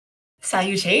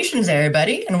Salutations,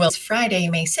 everybody, and it's Friday,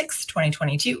 May 6th,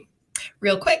 2022.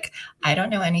 Real quick, I don't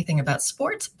know anything about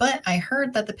sports, but I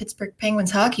heard that the Pittsburgh Penguins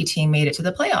hockey team made it to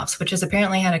the playoffs, which has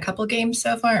apparently had a couple games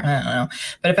so far. I don't know.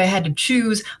 But if I had to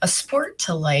choose a sport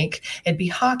to like, it'd be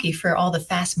hockey for all the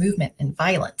fast movement and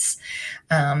violence.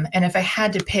 And if I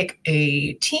had to pick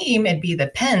a team, it'd be the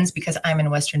Pens because I'm in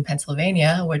Western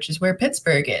Pennsylvania, which is where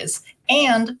Pittsburgh is.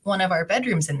 And one of our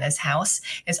bedrooms in this house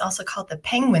is also called the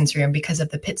Penguins room because of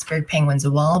the Pittsburgh Penguins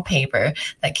wallpaper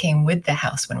that came with the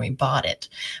house when we bought it,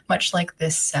 much like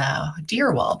this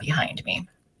deer wall behind me.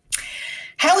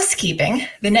 Housekeeping.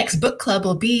 The next book club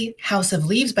will be House of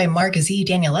Leaves by Mark Z.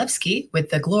 Danielewski, with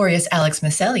the glorious Alex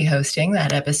Maselli hosting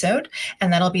that episode.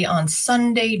 And that'll be on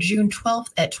Sunday, June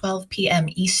 12th at 12 p.m.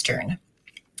 Eastern.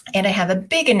 And I have a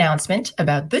big announcement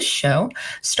about this show.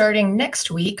 Starting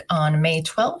next week on May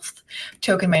 12th,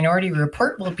 Token Minority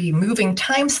Report will be moving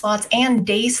time slots and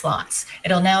day slots.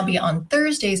 It'll now be on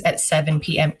Thursdays at 7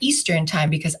 p.m. Eastern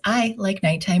time because I like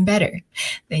nighttime better.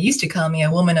 They used to call me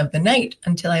a woman of the night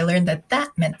until I learned that that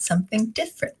meant something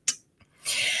different.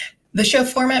 The show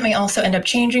format may also end up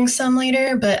changing some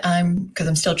later, but because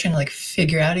I'm still trying to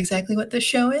figure out exactly what this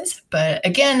show is. But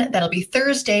again, that'll be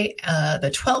Thursday,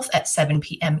 the 12th at 7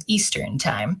 p.m. Eastern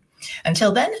time.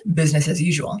 Until then, business as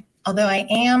usual. Although I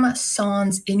am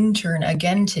Sans intern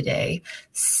again today,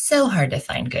 so hard to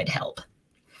find good help.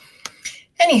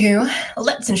 Anywho,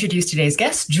 let's introduce today's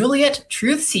guest, Juliet,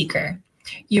 TruthSeeker.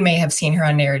 You may have seen her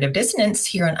on Narrative Dissonance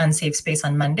here on Unsafe Space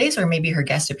on Mondays, or maybe her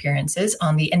guest appearances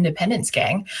on the Independence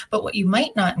Gang. But what you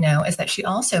might not know is that she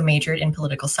also majored in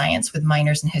political science with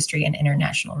minors in history and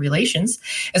international relations,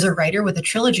 is a writer with a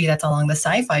trilogy that's along the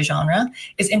sci-fi genre,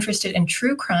 is interested in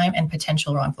true crime and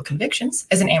potential wrongful convictions,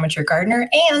 is an amateur gardener,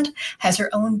 and has her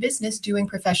own business doing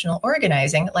professional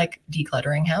organizing like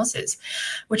decluttering houses,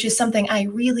 which is something I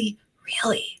really,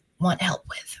 really want help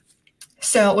with.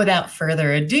 So without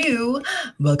further ado,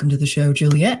 welcome to the show,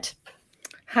 Juliet.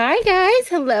 Hi, guys.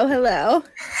 Hello.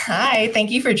 Hi.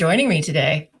 Thank you for joining me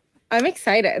today. I'm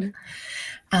excited.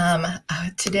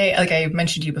 Today, like I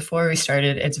mentioned to you before we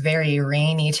started, it's very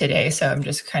rainy today. So I'm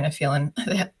just kind of feeling,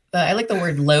 I like the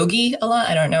word logie a lot.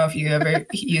 I don't know if you ever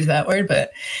use that word, but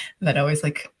that always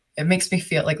it makes me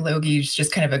feel like logie is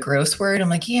just kind of a gross word. I'm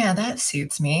like, yeah, that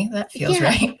suits me. That feels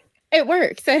right. It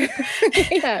works.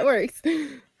 Yeah, it works.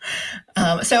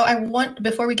 So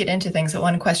before we get into things,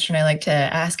 one question I like to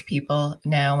ask people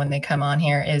now when they come on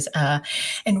here is,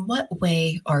 in what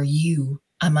way are you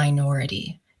a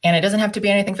minority? And it doesn't have to be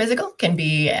anything physical. It can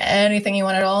be anything you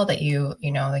want at all that you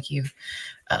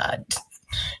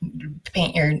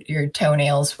paint your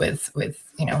toenails with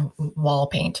wall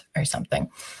paint or something.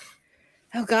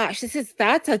 Oh gosh,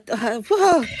 that's a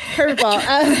curveball.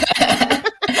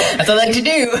 That's what I like to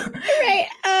do. Right.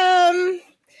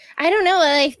 I don't know.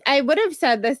 I would have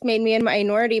said this made me a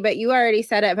minority, but you already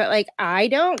said it. But I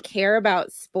don't care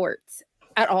about sports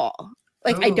at all.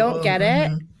 I don't get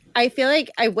it. I feel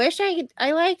like I wish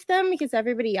I liked them because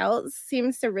everybody else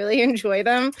seems to really enjoy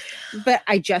them, but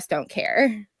I just don't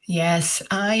care. Yes,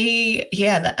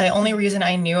 the only reason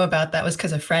I knew about that was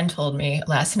because a friend told me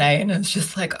last night, and it was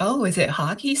just like, oh, is it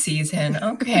hockey season?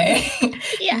 Okay.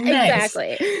 Yeah, nice.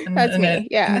 Exactly. That's me.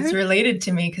 And it's related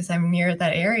to me because I'm near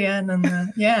that area. And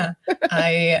then,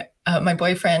 my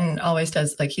boyfriend always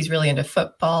does, he's really into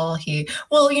football. You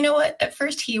know what? At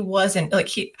first he wasn't,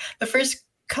 the first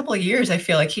couple of years, I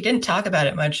feel like he didn't talk about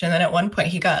it much. And then at one point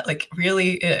he got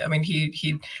really, I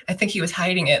think he was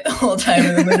hiding it the whole time.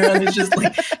 And then later on he's just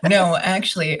no,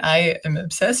 actually I am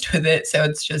obsessed with it. So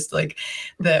it's just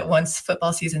that once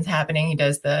football season's happening, he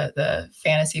does the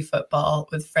fantasy football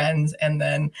with friends. And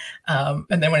then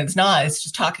when it's not, it's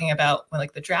just talking about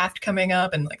the draft coming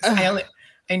up. And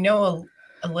I know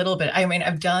a little bit.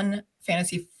 I've done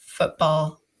fantasy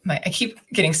football. I keep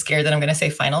getting scared that I'm going to say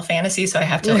Final Fantasy, so I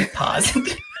have to pause.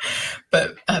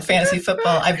 But fantasy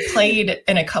football, I've played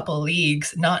in a couple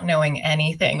leagues, not knowing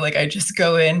anything. I just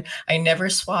go in. I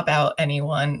never swap out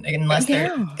anyone unless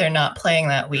they're not playing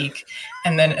that week.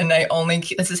 And I only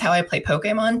this is how I play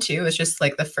Pokemon too. It's just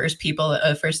the first people,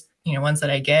 first ones that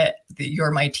I get.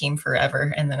 You're my team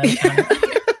forever, and then I'm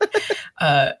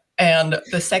counting. And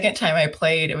the second time I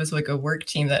played, it was a work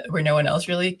team where no one else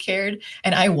really cared.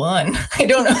 And I won. I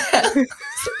don't know how.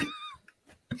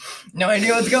 No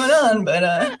idea what's going on,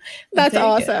 but that's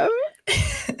awesome.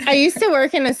 I used to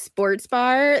work in a sports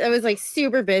bar that was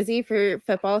super busy for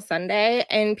football Sunday,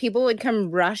 and people would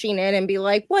come rushing in and be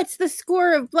like, "What's the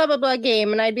score of blah blah blah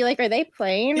game?" And I'd be like, "Are they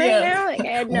playing right now?" I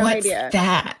had no idea. What's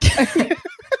that?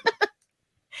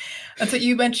 That's what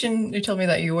you mentioned. You told me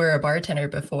that you were a bartender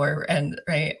before, and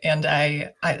right. And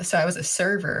I was a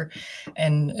server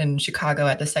in Chicago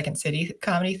at the Second City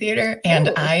Comedy Theater, and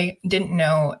Ooh. I didn't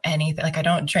know anything. Like I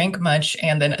don't drink much,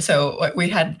 and then so what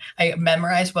I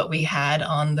memorized what we had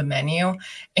on the menu,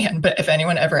 but if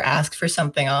anyone ever asked for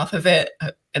something off of it,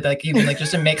 like even like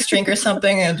just a mixed drink or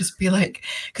something, and just be like,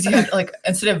 because you have like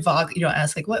instead of vodka, you don't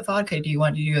ask like what vodka do you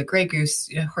want? Do you do a Grey Goose,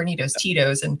 Hornitos,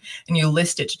 Tito's, and you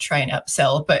list it to try and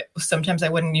upsell. But sometimes I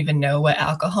wouldn't even know what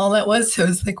alcohol that was, so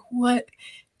it's like, what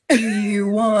do you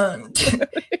want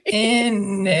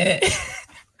in it?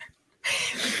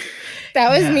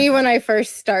 That was me when I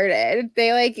first started.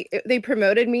 They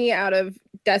promoted me out of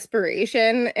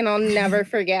desperation, and I'll never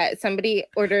forget. Somebody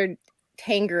ordered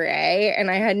Tanqueray,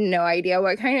 and I had no idea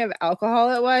what kind of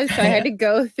alcohol it was, so I had to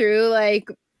go through like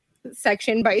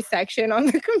section by section on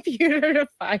the computer to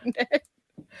find it.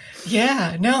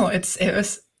 Yeah, no, it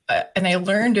was, and I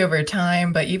learned over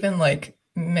time. But even like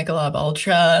Michelob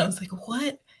Ultra, I was like,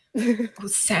 what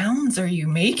sounds are you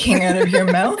making out of your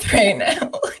mouth right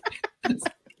now?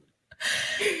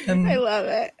 I love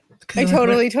it. I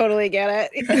totally get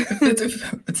it.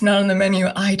 If it's not on the menu,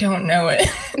 I don't know it.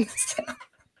 So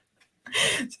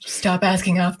stop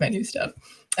asking off menu stuff.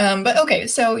 But okay,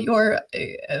 so your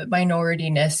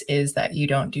minorityness is that you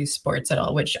don't do sports at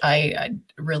all, which I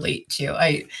relate to.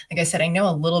 Like I said, I know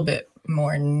a little bit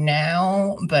more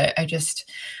now, but I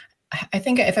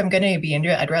think if I'm going to be into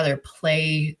it, I'd rather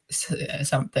play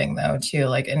something though too.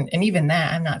 Like, and even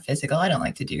that, I'm not physical. I don't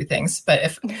like to do things. But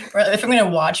if I'm going to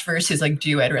watch versus like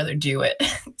do, I'd rather do it.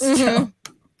 So,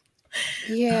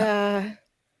 yeah.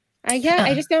 I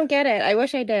just don't get it. I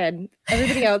wish I did.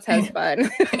 Everybody else has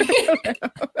fun.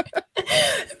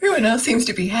 Everyone else seems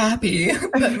to be happy,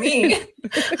 but me,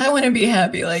 I want to be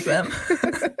happy like them.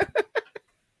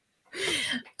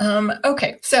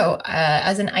 Okay, so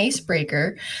as an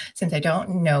icebreaker, since I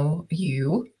don't know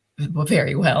you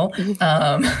very well,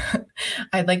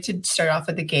 I'd like to start off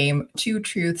with the game 2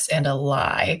 truths and a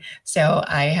lie. So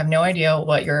I have no idea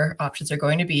what your options are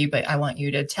going to be, but I want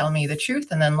you to tell me the truth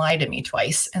and then lie to me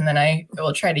twice, and then I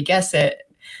will try to guess it.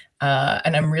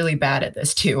 And I'm really bad at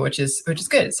this too, which is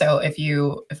good. So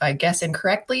if I guess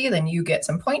incorrectly, then you get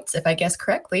some points. If I guess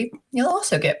correctly, you'll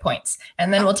also get points.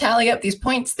 And then we'll tally up these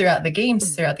points throughout the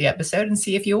games, throughout the episode, and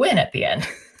see if you win at the end.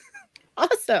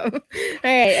 Awesome. All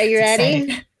right. Are you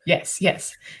ready? Yes. Okay.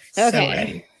 So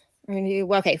ready.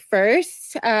 Okay.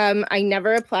 First, I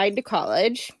never applied to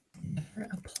college. Never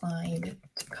applied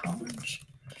to college.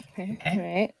 Okay. All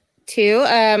right. 2,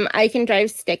 I can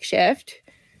drive stick shift.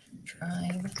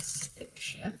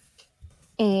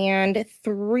 And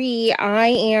 3, I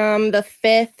am the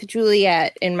 5th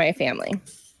Juliet in my family.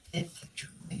 5th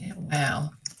Juliet.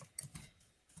 Wow.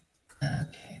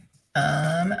 Okay.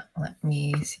 Let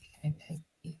me see.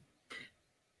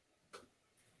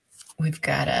 We've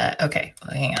got okay.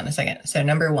 Well, hang on a second. So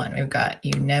number 1, we've got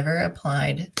you never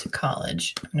applied to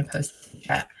college. I'm going to post this in the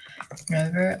chat.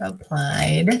 Never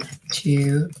applied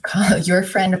to college. Your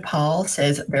friend Paul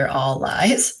says they're all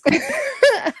lies.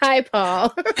 Hi,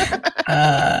 Paul.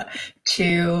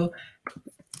 2,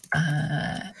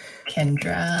 can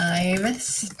drive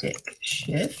stick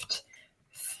shift.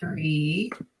 3,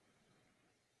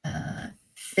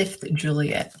 5th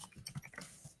Juliet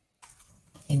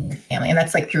in your family. And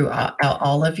that's like throughout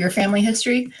all of your family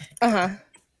history? Uh-huh.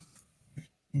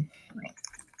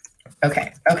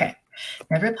 Okay.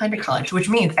 Never applied to college, which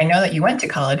means I know that you went to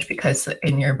college because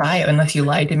in your bio, unless you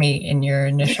lied to me in your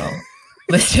initial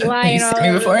list of you sent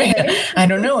me before. I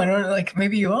don't know. Like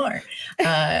maybe you are.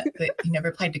 You never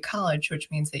applied to college, which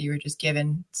means that you were just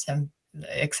given some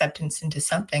acceptance into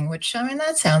something, which I mean,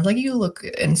 that sounds like you look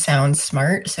and sound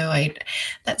smart. So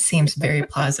that seems very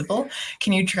plausible.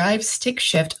 Can you drive stick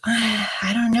shift?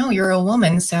 I don't know. You're a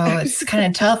woman, so it's kind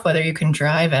of tough whether you can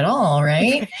drive at all,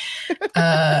 right?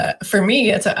 For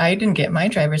me, I didn't get my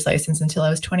driver's license until I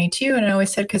was 22. And I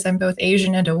always said, because I'm both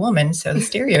Asian and a woman, so the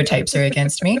stereotypes are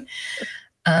against me.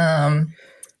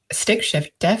 Stick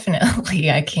shift,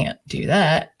 definitely, I can't do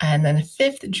that. And then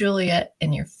 5th Juliet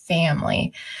in your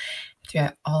family.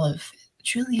 Throughout all of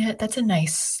Juliet, that's a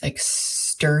nice, like,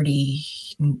 sturdy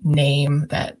name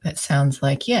that sounds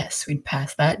like, yes, we'd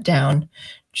pass that down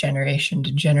generation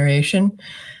to generation.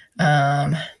 Okay,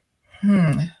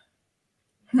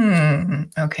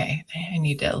 I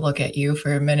need to look at you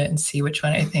for a minute and see which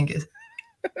one I think is.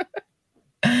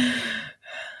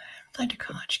 Applied to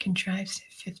college, can drive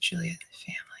 5th Juliet in the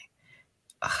family.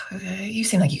 You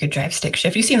seem like you could drive stick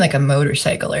shift. You seem like a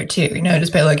motorcycler too.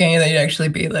 Just by looking at you, you'd actually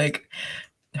be like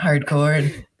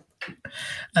hardcore.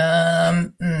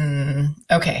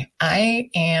 Okay, I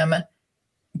am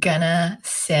gonna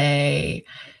say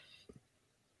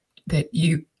that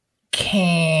you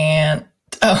can't.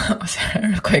 Oh, sorry,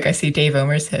 real quick. I see Dave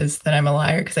Omer says that I'm a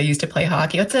liar because I used to play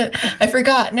hockey. What's it? I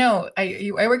forgot. No,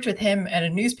 I worked with him at a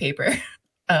newspaper.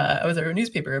 I was a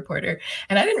newspaper reporter,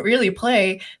 and I didn't really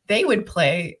play. They would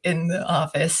play in the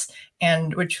office,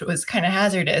 and which was kind of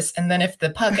hazardous. And then if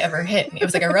the puck ever hit me, it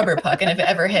was like a rubber puck, and if it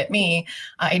ever hit me,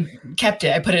 I kept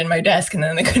it. I put it in my desk, and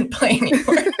then they couldn't play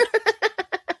anymore.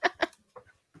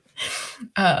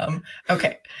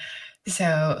 Okay.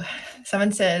 So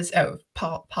someone says, oh,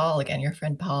 Paul again, your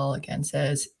friend Paul again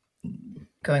says,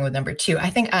 going with number 2. I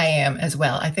think I am as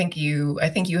well. I think you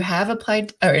have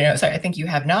applied, I think you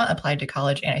have not applied to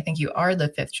college, and I think you are the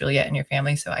 5th Juliet in your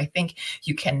family. So I think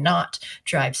you cannot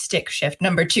drive stick shift.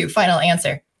 Number 2, final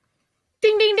answer.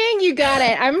 Ding, ding, ding. You got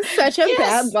it. I'm such a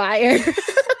bad liar.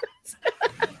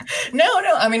 No.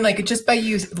 I mean, like, just by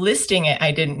you listing it,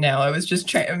 I didn't know. I was just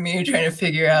trying to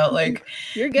figure out, like,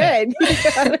 you're good. You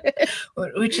got it.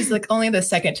 Which is like only the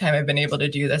second time I've been able to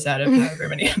do this out of however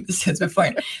many episodes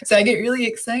before. So I get really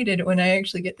excited when I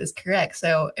actually get this correct.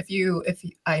 So if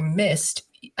I messed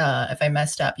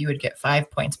up, you would get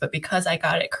 5 points. But because I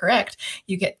got it correct,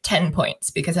 you get 10 points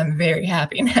because I'm very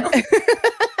happy now.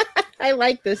 I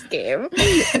like this game.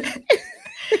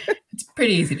 It's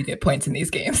pretty easy to get points in these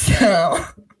games. So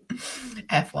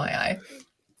FYI.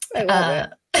 I love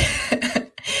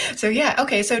it. So yeah,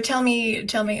 okay. So tell me.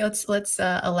 Let's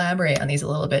elaborate on these a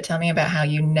little bit. Tell me about how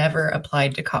you never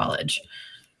applied to college.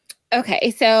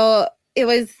 Okay, so it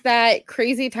was that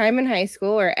crazy time in high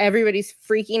school where everybody's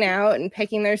freaking out and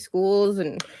picking their schools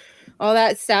and all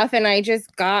that stuff, and I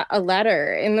just got a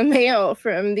letter in the mail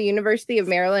from the University of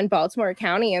Maryland, Baltimore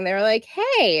County, and they were like,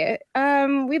 "Hey,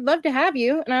 we'd love to have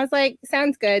you," and I was like,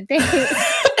 "Sounds good, thanks."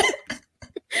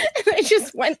 And I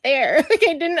just went there. Like,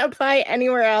 I didn't apply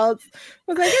anywhere else.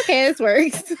 I was like, okay, this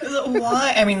works.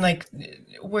 Why? I mean, like,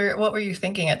 what were you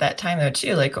thinking at that time, though,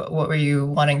 too? Like, what were you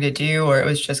wanting to do? Or it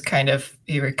was just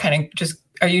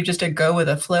are you just a go with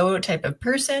a flow type of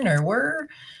person, or were?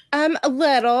 A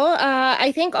little.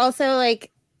 I think also,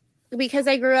 like, because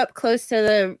I grew up close to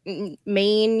the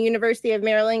main University of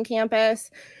Maryland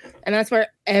campus, and that's where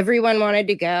everyone wanted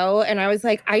to go. And I was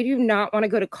like, I do not want to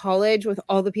go to college with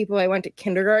all the people I went to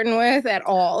kindergarten with at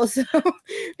all. So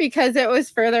because it was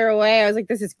further away, I was like,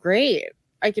 this is great.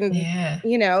 I can,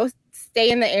 stay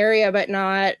in the area, but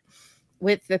not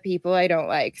with the people I don't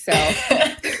like. So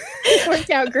it worked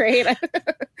out great.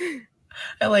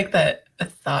 I like that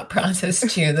thought process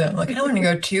too, though. Like, I don't want to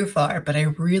go too far, but I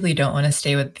really don't want to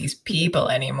stay with these people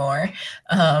anymore.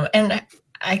 And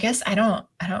I guess I don't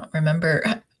remember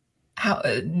how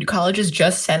colleges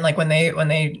just send, like, when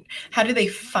they how do they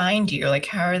find you? Like,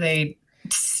 how are they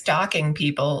stalking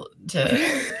people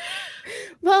to?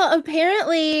 Well,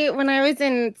 apparently when I was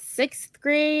in 6th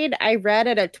grade, I read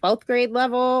at a 12th grade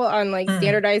level on like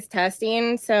standardized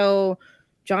testing. So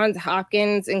Johns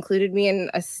Hopkins included me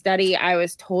in a study I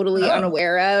was totally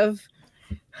unaware of.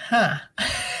 Huh.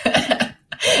 I'm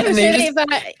sure they thought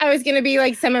I was going to be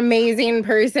like some amazing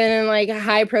person and like a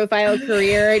high profile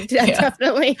career.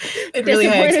 Definitely really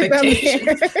high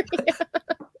expectations. Yeah.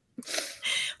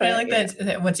 But I like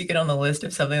that once you get on the list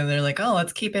of something, they're like, oh,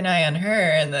 let's keep an eye on her.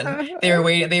 And then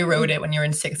they wrote it when you were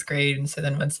in 6th grade. And so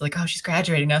then once like, oh, she's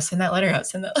graduating now, send that letter out.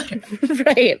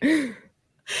 Right.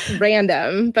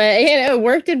 Random, but it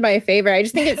worked in my favor. I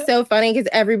just think it's so funny because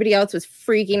everybody else was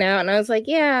freaking out, and I was like,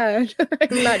 yeah,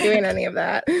 I'm not doing any of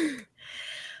that.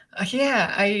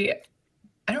 Yeah, I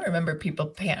don't remember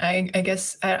people I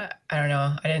guess I don't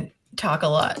know. I didn't talk a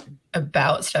lot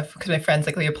about stuff because my friends,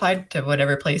 like, we applied to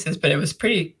whatever places, but it was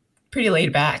pretty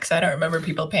laid back, so I don't remember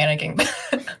people panicking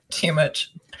too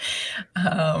much.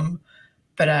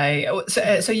 But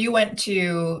so you went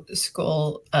to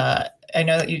school. I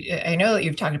know that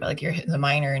you've talked about like the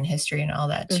minor in history and all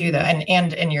that too, though,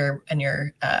 and in your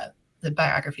the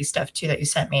biography stuff too that you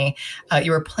sent me.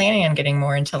 You were planning on getting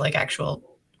more into like actual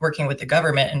working with the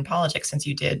government and politics since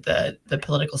you did the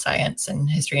political science and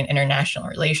history and international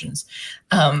relations.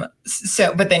 But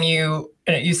then you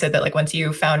said that like once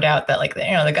you found out that like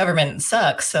the government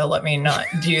sucks, so let me not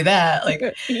do that.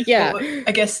 Like, yeah,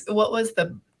 I guess what was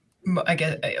the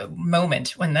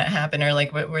moment when that happened, or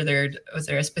like was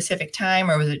there a specific time,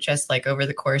 or was it just like over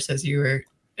the course as you were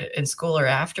in school or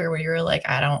after, where you were like,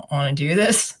 I don't want to do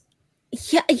this?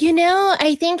 Yeah,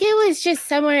 I think it was just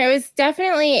somewhere. It was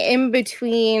definitely in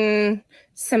between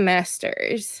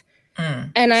semesters.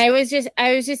 And I was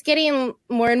just getting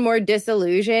more and more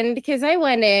disillusioned because I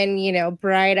went in, you know,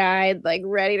 bright-eyed, like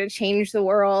ready to change the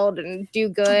world and do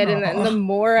good. And then the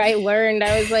more I learned,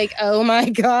 I was like, oh my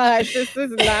gosh, this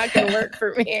is not going to work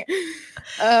for me.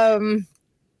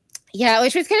 Yeah,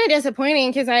 which was kind of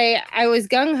disappointing because I was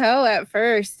gung-ho at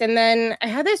first. And then I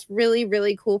had this really,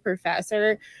 really cool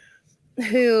professor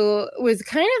who was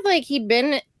kind of like, he'd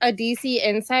been a DC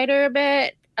insider a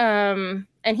bit.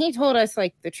 And he told us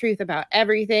like the truth about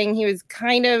everything. He was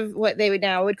kind of what they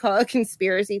would call a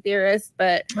conspiracy theorist,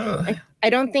 but I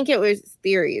don't think it was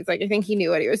theories. Like, I think he knew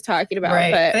what he was talking about.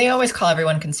 Right. But they always call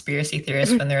everyone conspiracy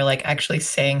theorists when they're like actually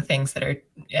saying things that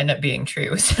end up being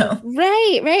true. So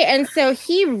right. And so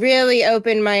he really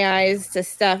opened my eyes to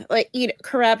stuff like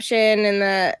corruption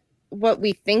and what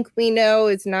we think we know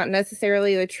is not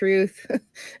necessarily the truth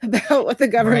about what the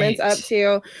government's up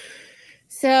to.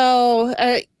 So,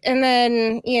 and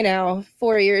then,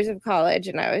 4 years of college,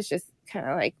 and I was just kind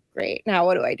of like, great, now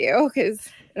what do I do? Because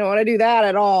I don't want to do that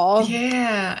at all.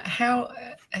 Yeah. How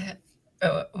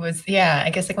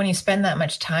I guess like when you spend that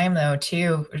much time though,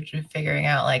 too, figuring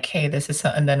out like, hey, this is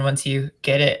something, and then once you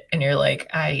get it and you're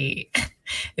like,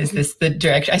 is this the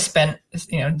direction I spent,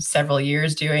 several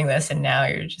years doing this, and now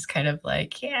you're just kind of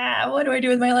like, yeah, what do I do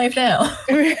with my life now?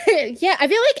 Yeah, I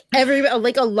feel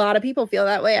like a lot of people feel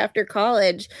that way after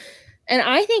college, and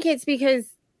I think it's because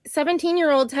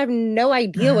 17-year-olds have no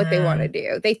idea what they want to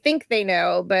do. They think they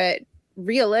know, but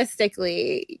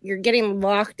realistically, you're getting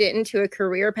locked into a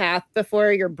career path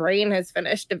before your brain has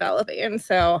finished developing.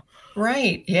 So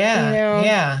right. Yeah.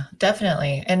 Yeah,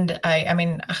 definitely. And I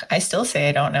mean, I still say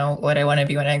I don't know what I want to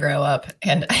be when I grow up.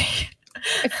 And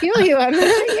I feel you on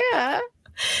that. Yeah.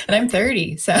 And I'm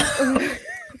 30. So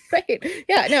right.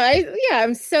 Yeah. No,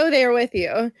 I'm so there with you.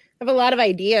 I have a lot of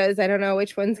ideas. I don't know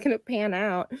which one's going to pan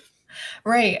out.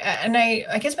 Right. And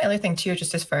I guess my other thing too,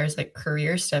 just as far as like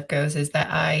career stuff goes, is that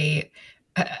I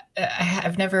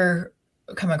have never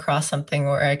come across something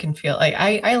where I can feel like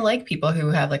I like people who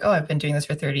have like, oh, I've been doing this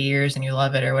for 30 years and you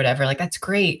love it or whatever. Like, that's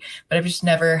great. But I've just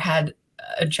never had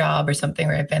a job or something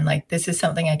where I've been like, this is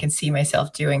something I can see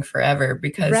myself doing forever,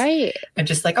 because I'm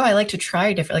just like, oh, I like to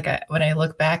try different. Like when I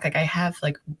look back, like I have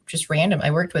like just random,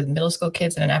 I worked with middle school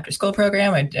kids in an after school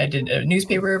program. I did a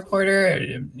newspaper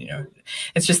reporter,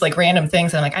 it's just like random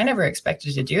things. I'm like, I never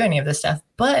expected to do any of this stuff,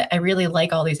 but I really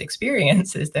like all these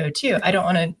experiences though too. I don't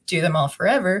want to do them all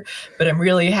forever, but I'm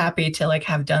really happy to like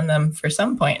have done them for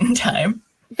some point in time.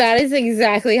 That is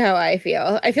exactly how I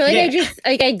feel. I feel like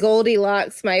I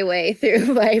Goldilocks my way through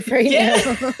life right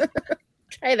now.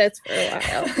 Try this for a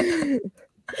while.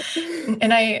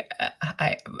 And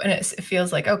and it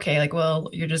feels like, okay, like, well,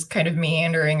 you're just kind of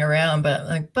meandering around,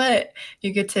 but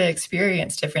you get to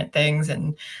experience different things.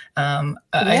 And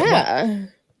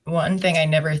one thing I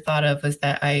never thought of was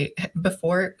that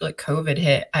before like COVID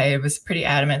hit, I was pretty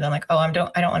adamant. I'm like, oh, I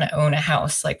don't want to own a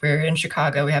house. Like, we're in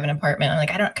Chicago, we have an apartment. I'm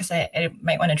like, because I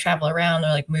might want to travel around or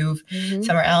like move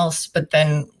somewhere else. But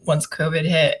then once COVID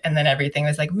hit, and then everything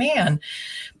was like, man,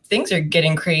 things are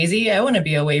getting crazy. I want to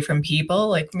be away from people.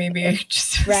 Like, maybe I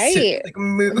just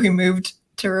we moved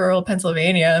to rural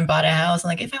Pennsylvania and bought a house. And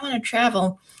like, if I want to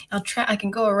travel, I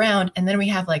can go around. And then we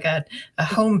have like a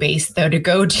home base though to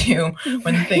go to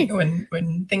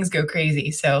when things go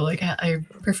crazy. So like, I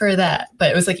prefer that.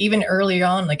 But it was like, even early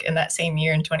on, like in that same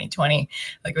year in 2020,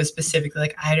 like it was specifically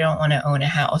like, I don't want to own a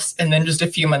house. And then just a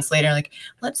few months later, like,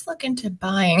 let's look into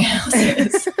buying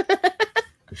houses.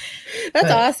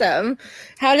 That's awesome.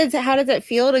 How does it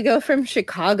feel to go from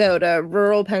Chicago to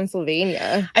rural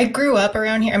Pennsylvania? I grew up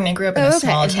around here. I mean, I grew up in a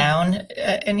small town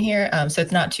in here. So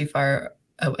it's not too far.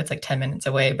 It's like 10 minutes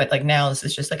away. But like now this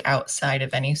is just like outside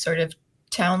of any sort of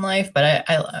town life. But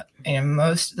the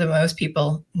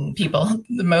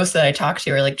most that I talk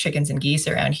to are like chickens and geese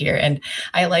around here. And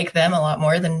I like them a lot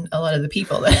more than a lot of the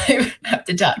people that I have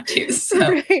to talk to. So.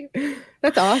 Right.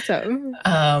 That's awesome.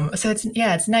 So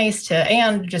it's nice to,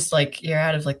 and just like you're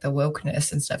out of like the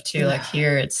wokeness and stuff too. Like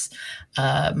here it's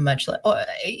much like,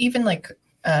 even like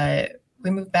we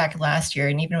moved back last year,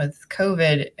 and even with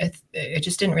COVID, it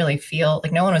just didn't really feel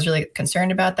like no one was really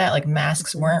concerned about that. Like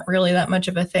masks weren't really that much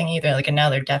of a thing either. Like, and now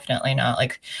they're definitely not.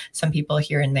 Like some people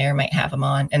here and there might have them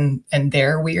on, and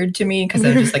they're weird to me because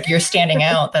they're just like, you're standing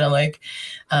out. That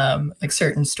I'm like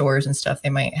certain stores and stuff,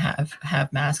 they might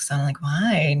have masks on. Like,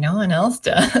 why? No one else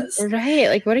does. Right.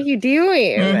 Like, what are you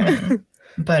doing? Mm-hmm.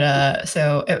 But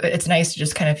so it's nice to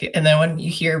just kind of feel, and then when you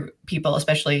hear people,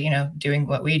 especially, doing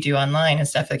what we do online and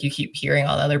stuff, like you keep hearing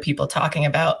all the other people talking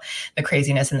about the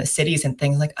craziness in the cities and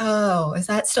things like, oh, is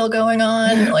that still going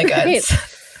on? Like, right.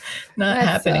 not that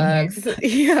happening sucks.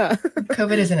 here. Yeah.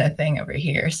 COVID isn't a thing over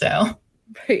here, so.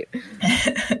 Right.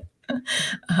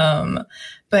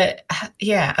 But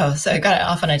yeah, so I got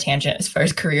off on a tangent as far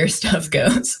as career stuff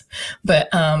goes. But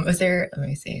was there, let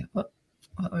me see, what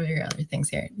were your other things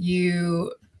here?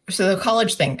 So the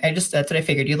college thing, that's what I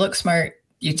figured. You look smart,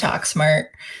 you talk smart.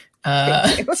 So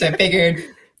I figured,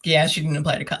 yeah, she didn't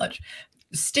apply to college.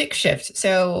 Stick shift.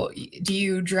 So do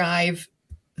you drive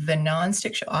the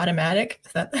non-stick shift automatic?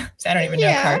 I don't even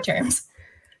know car terms.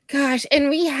 Gosh, and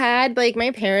we had, like,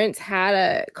 my parents had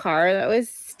a car that was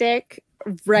stick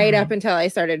right up until I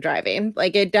started driving.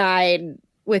 Like, it died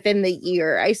within the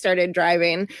year I started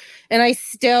driving, and I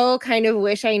still kind of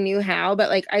wish I knew how, but,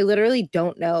 like, I literally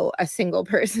don't know a single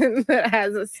person that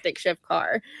has a stick shift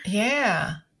car.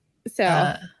 Yeah.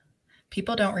 So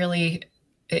people don't really,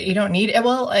 you don't need it.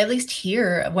 Well, at least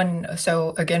here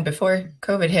so again, before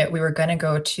COVID hit, we were going to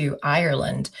go to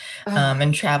Ireland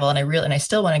and travel. And I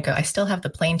still want to go. I still have the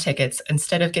plane tickets.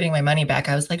 Instead of getting my money back,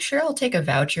 I was like, sure, I'll take a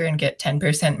voucher and get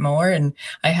 10% more. And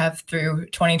I have through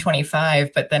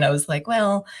 2025. But then I was like,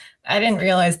 well, I didn't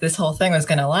realize this whole thing was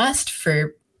going to last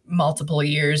for multiple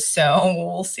years. So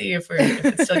we'll see if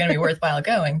it's still going to be worthwhile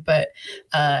going. But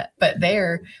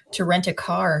there, to rent a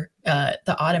car,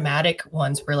 the automatic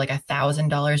ones were like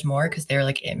 $1,000 more because they're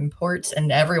like imports,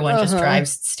 and everyone just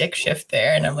drives stick shift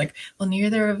there. And I'm like, well,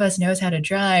 neither of us knows how to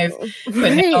drive.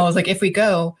 But now I was like, if we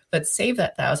go, let's save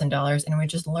that $1,000 and we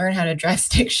just learn how to drive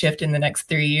stick shift in the next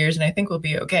 3 years, and I think we'll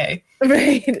be okay.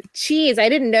 Right. Jeez, I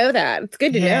didn't know that. It's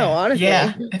good to know, honestly.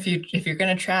 Yeah. If you're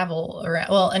going to travel around,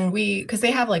 well, and because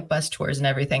they have like bus tours and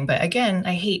everything, but again,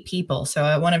 I hate people. So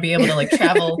I want to be able to like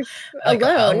travel like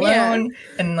alone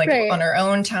and like on our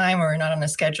own time, or not on a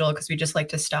schedule, because we just like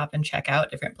to stop and check out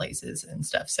different places and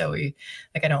stuff. So I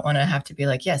don't want to have to be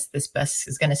like, yes, this bus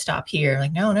is going to stop here.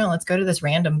 Like, no, let's go to this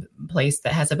random place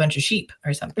that has a bunch of sheep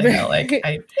or something.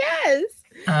 Yes.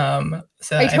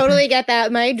 So I totally get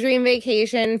that. My dream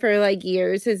vacation for like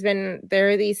years has been, there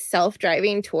are these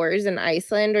self-driving tours in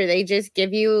Iceland where they just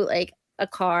give you like a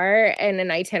car and an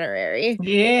itinerary.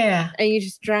 Yeah. And you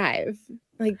just drive.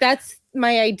 Like, that's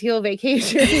my ideal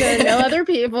vacation. There are no other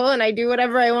people, and I do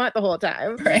whatever I want the whole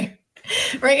time. Right.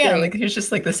 Yeah. Like, here's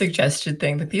just like the suggested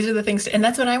thing. Like, these are the things, and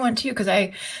that's what I want too. Cause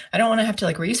I don't want to have to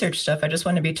like research stuff. I just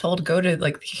want to be told, go to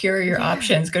like, here are your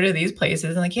options, go to these places.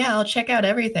 And like, yeah, I'll check out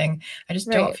everything. I just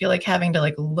don't feel like having to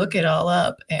like look it all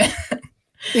up.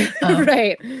 And,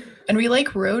 right. And we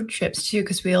like road trips too,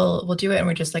 because we'll do it and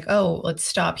we're just like, oh, let's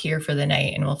stop here for the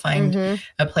night and we'll find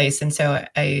a place. And so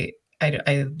I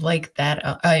like that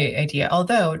idea,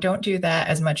 although don't do that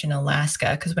as much in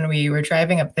Alaska, because when we were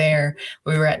driving up there,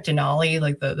 we were at Denali,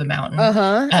 like the mountain.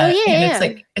 It's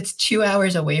like, it's 2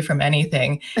 hours away from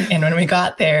anything. And when we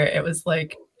got there, it was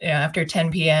like, after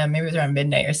 10 p.m., maybe it was around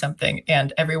midnight or something.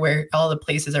 And everywhere, all the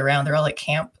places around, they're all like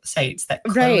campsites that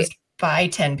closed by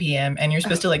 10 p.m. And you're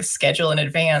supposed to like schedule in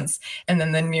advance. And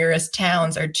then the nearest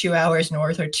towns are 2 hours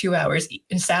north or 2 hours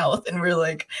south. And we're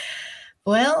like,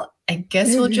 well, I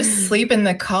guess we'll just sleep in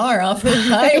the car off the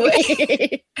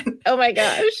highway. Oh my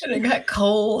gosh. And it got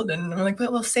cold, and we're like,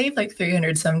 but we'll save like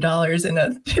 $300 some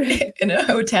in a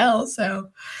hotel. So,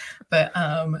 but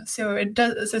so it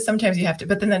does. So sometimes you have to,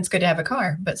 but then it's good to have a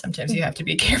car, but sometimes you have to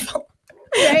be careful.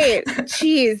 Right.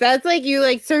 Jeez, that's like you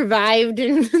like survived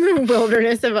in the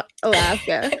wilderness of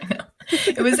Alaska.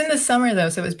 It was in the summer though,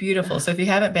 so it was beautiful. So if you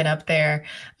haven't been up there,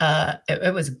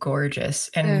 it was gorgeous.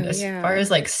 And far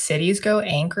as like cities go,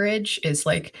 Anchorage is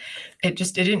like, it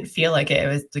didn't feel like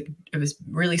it. It was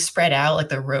really spread out. Like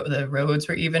the roads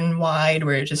were even wide,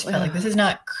 where it just felt like this is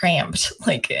not cramped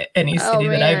like any city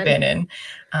that I've been in.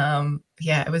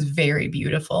 It was very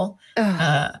beautiful.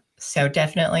 So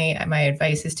definitely my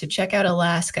advice is to check out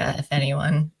Alaska if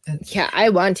anyone. Yeah, I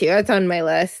want to. That's on my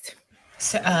list.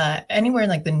 So anywhere in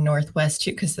like the Northwest too,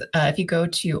 because if you go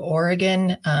to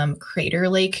Oregon, Crater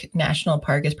Lake National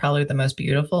Park is probably the most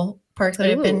beautiful park that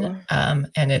I've been.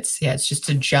 And it's just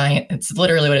a giant, it's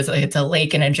literally what it's like. It's a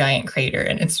lake and a giant crater,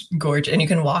 and it's gorgeous. And you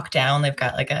can walk down. They've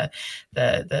got like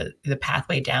the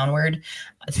pathway downward.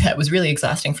 That was really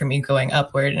exhausting for me going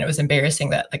upward. And it was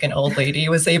embarrassing that like an old lady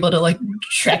was able to like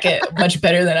trek it much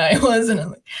better than I was. And I'm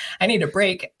like, I need a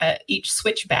break at each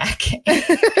switchback.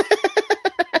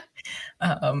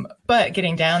 But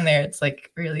getting down there, it's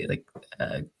like really like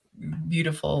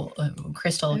beautiful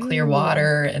crystal clear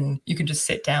water, and you can just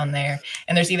sit down there.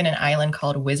 And there's even an island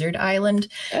called Wizard Island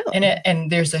in it,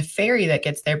 and there's a ferry that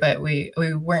gets there, but we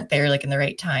weren't there like in the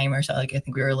right time or so. Like I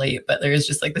think we were late, but there is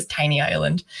just like this tiny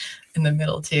island in the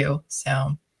middle too.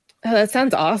 So Oh, that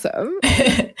sounds awesome.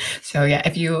 So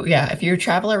if you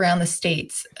travel around the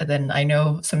States, then I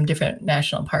know some different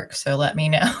national parks. So let me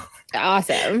know.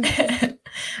 Awesome.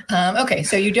 Okay,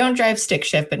 so you don't drive stick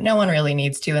shift, but no one really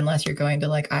needs to unless you're going to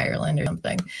like Ireland or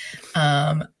something.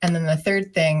 And then the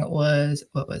third thing was,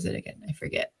 what was it again? I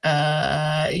forget.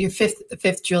 Your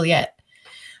fifth Juliet.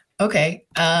 Okay.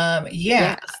 Yeah.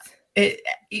 Yes.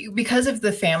 Because of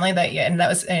the family and that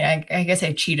was, I guess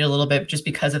I cheated a little bit just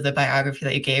because of the biography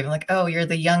that you gave. I'm like, oh, you're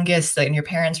the youngest, and your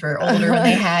parents were older when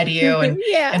they had you, and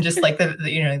and just like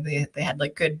they had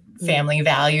like good family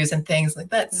values and things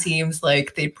like that. Seems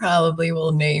like they probably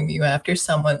will name you after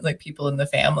someone, like people in the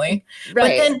family.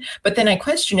 Right. But then I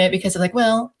question it because I'm like,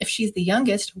 well, if she's the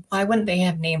youngest, why wouldn't they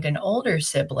have named an older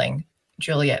sibling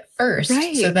Juliet first?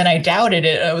 Right. So then I doubted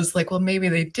it. I was like, well, maybe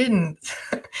they didn't.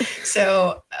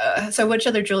 So which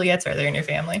other Juliets are there in your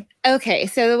family? Okay,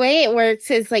 so the way it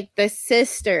works is like the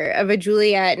sister of a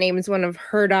Juliet names one of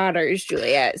her daughters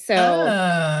Juliet. So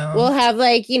we'll have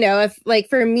like, if like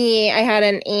for me, I had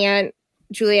an aunt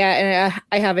Juliet and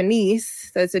I have a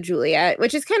niece that's a Juliet,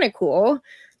 which is kind of cool.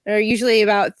 There are usually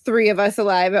about 3 of us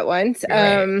alive at once.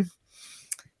 Right.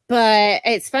 But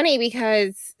it's funny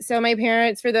because, so my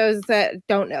parents, for those that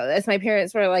don't know this, my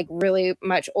parents were like really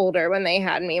much older when they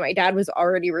had me. My dad was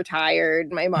already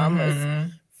retired. My mom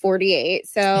was 48.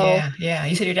 So yeah.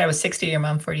 You said your dad was 60, your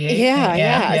mom 48.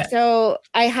 Yeah. So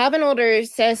I have an older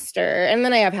sister, and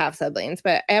then I have half siblings,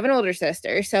 but I have an older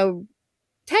sister. So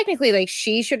technically, like,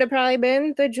 she should have probably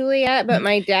been the Juliet, but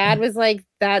my dad was like,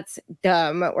 that's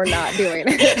dumb. We're not doing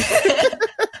it.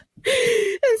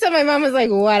 And so my mom was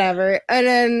like, whatever.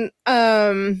 And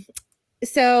then,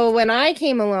 so when I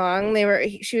came along,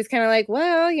 she was kind of like,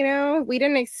 well, we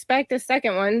didn't expect a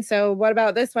second one. So what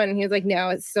about this one? And he was like, no,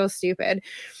 it's so stupid.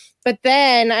 But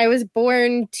then I was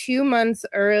born 2 months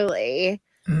early,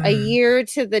 a year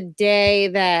to the day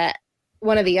that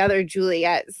one of the other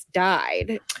Juliets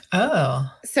died.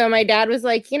 Oh. So my dad was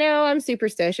like, I'm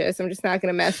superstitious. I'm just not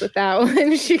going to mess with that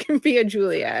one. She can be a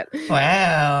Juliet.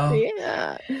 Wow.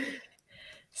 Yeah.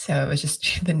 So it was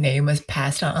just, the name was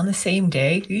passed on the same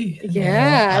day.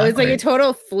 Yeah. It was like a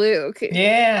total fluke.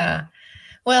 Yeah.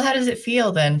 Well, how does it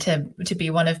feel then to be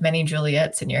one of many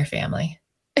Juliets in your family?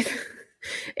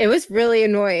 It was really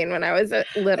annoying when I was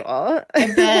little.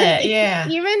 I bet, yeah.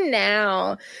 Even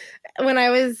now, when I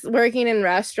was working in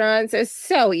restaurants, it's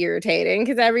so irritating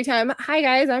because every time, hi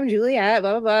guys, I'm Juliet,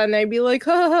 blah, blah, blah. And they'd be like,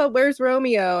 oh, where's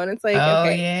Romeo? And it's like,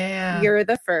 okay, yeah. You're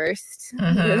the first.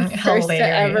 You're the first to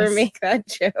ever make that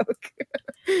joke.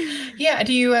 Yeah.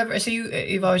 Do you ever, so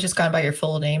you've always just gone by your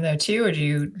full name though too? Or do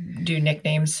you do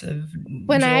nicknames of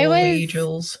when Julie, I was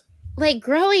Jules? Like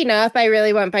growing up, I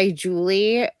really went by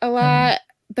Julie a lot.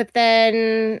 But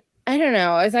then I don't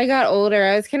know, as I got older,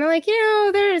 I was kind of like,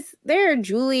 there are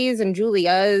Julies and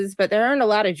Julias, but there aren't a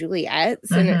lot of Juliets.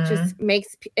 And it just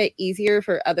makes it easier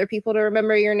for other people to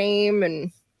remember your name.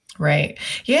 And right.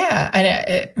 Yeah. And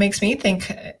it makes me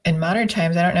think in modern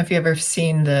times, I don't know if you've ever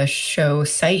seen the show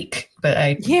Psych, but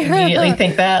I immediately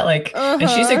think that and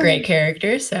she's a great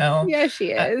character. So yeah,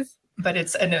 she is. But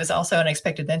it was also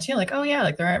unexpected then too. Like, oh yeah,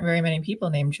 like there aren't very many people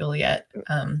named Juliet.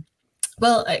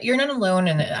 Well, you're not alone.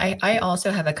 And I also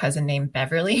have a cousin named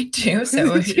Beverly too.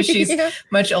 So she's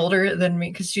much older than me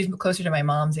because she's closer to my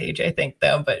mom's age, I think,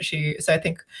 though. But so I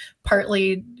think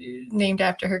partly named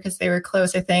after her because they were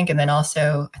close, I think. And then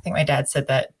also, I think my dad said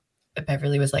that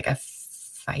Beverly was like a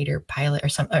fighter pilot or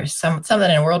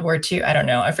something in World War II. I don't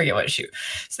know. I forget what shoot.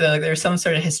 So there's some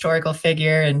sort of historical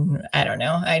figure, and I don't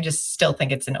know. I just still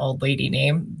think it's an old lady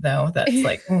name, though. That's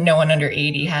like no one under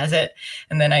 80 has it.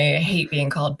 And then I hate being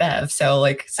called Bev. So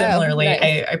like similarly,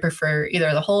 nice. I prefer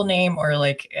either the whole name or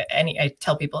like I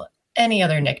tell people any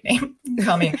other nickname.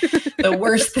 Call me the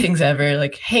worst things ever.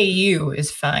 Like, hey, you is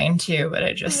fine too, but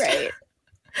I just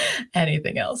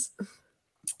anything else.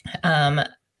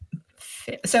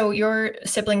 So your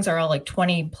siblings are all like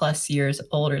 20 plus years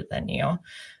older than you.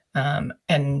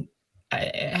 And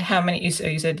how many, you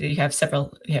said you have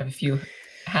a few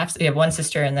you have one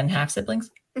sister and then half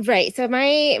siblings? Right. So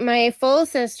my full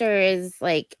sister is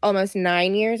like almost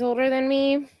 9 years older than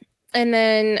me. And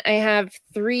then I have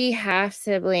 3 half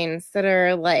siblings that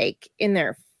are like in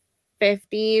their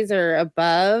 50s or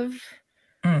above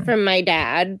from my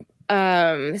dad.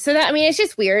 So that, I mean, it's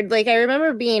just weird. Like, I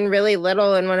remember being really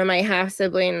little and one of my half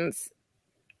siblings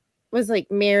was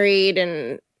like married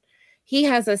and he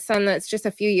has a son that's just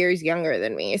a few years younger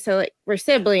than me. So like we're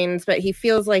siblings, but he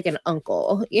feels like an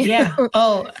uncle. Yeah.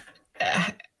 Oh,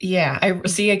 Yeah, I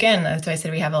see again. That's why I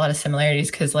said we have a lot of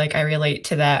similarities because, like, I relate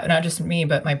to that. Not just me,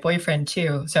 but my boyfriend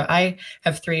too. So I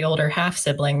have three older half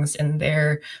siblings, and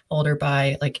they're older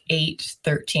by like 8,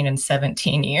 13, and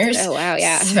 17 years. Oh wow,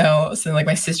 yeah. So like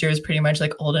my sister is pretty much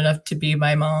like old enough to be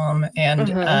my mom, and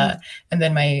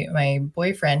then my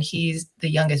boyfriend, he's the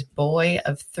youngest boy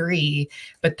of three,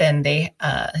 but then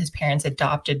his parents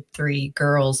adopted three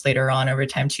girls later on over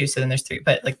time too. So then there's three,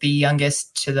 but like the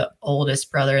youngest to the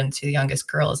oldest brother and to the youngest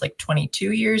girl is like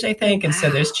 22 years, I think. Wow. And so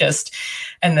there's just,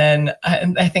 and then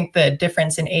I think the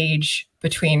difference in age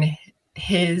between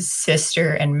his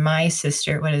sister and my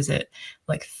sister, what is it,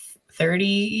 like 30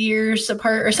 years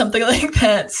apart or something like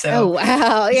that. So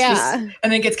wow, yeah. And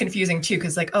then it gets confusing too,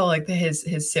 because like, oh, like his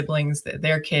siblings,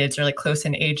 their kids are like close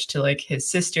in age to like his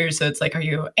sisters. So it's like, are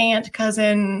you aunt,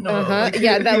 cousin? Like,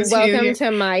 welcome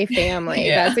to my family.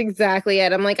 Yeah. That's exactly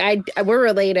it. I'm like, we're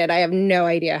related. I have no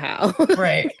idea how.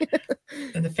 Right.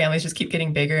 And the families just keep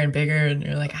getting bigger and bigger, and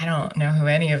you're like, I don't know who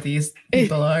any of these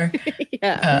people are.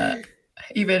 Yeah.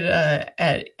 Even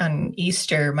on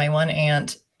Easter, my one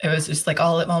aunt, it was just like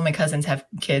all my cousins have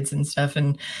kids and stuff,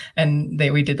 and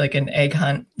we did like an egg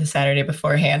hunt the Saturday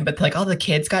beforehand, but like all the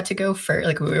kids got to go first.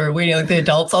 Like we were waiting, like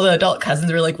all the adult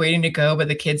cousins were like waiting to go, but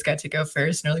the kids got to go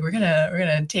first. And they're like, we're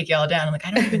gonna take y'all down. I'm like,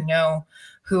 I don't even know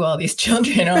who all these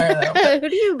children are, though. Who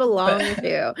do you belong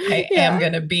to? I am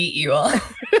gonna beat you all.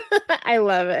 I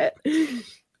love it.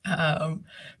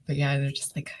 But yeah, they're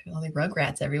just like all the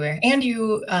rugrats everywhere. And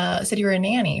you said you were a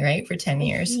nanny, right, for 10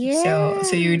 years. Yeah.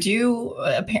 So you do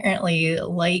apparently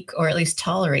like, or at least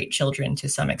tolerate children to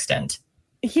some extent.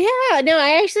 Yeah, no,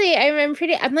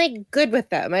 I'm like good with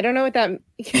them. I don't know what that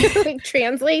like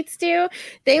translates to.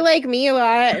 They like me a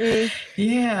lot. And,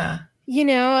 yeah.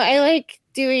 I like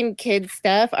doing kids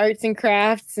stuff, arts and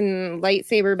crafts and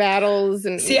lightsaber battles.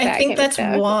 And see, I think that's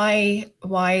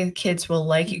why kids will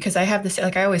like you. Because I have this,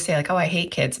 like I always say, like, oh, I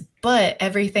hate kids, but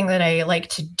everything that I like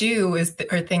to do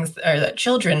are things that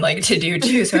children like to do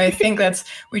too. So I think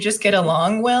we just get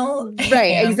along well.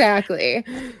 Right, exactly.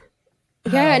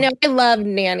 Yeah, no, I love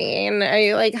nannying.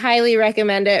 I like highly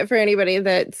recommend it for anybody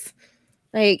that's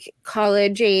like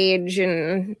college age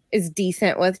and is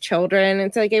decent with children.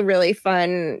 It's like a really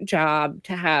fun job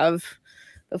to have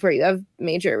before you have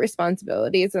major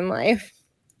responsibilities in life.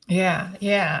 Yeah.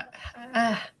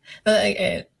 My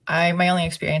only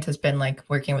experience has been like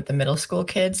working with the middle school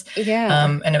kids. Yeah.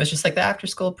 And it was just like the after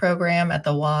school program at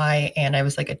the Y, and I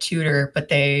was like a tutor, but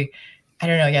they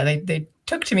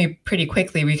took to me pretty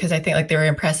quickly because I think like they were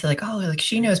impressed. Like, oh, like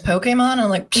she knows Pokemon. I'm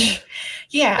like,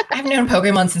 yeah, I've known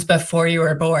Pokemon since before you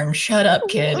were born. Shut up,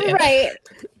 kid. Right.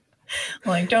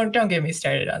 Like, don't get me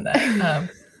started on that.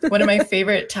 One of my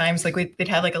favorite times, like they'd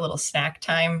have like a little snack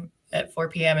time at 4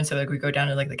 p.m. And so like we go down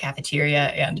to like the cafeteria,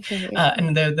 and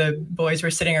the boys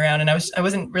were sitting around, and I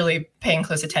wasn't really paying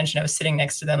close attention. I was sitting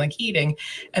next to them like eating.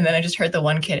 And then I just heard the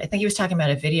one kid, I think he was talking about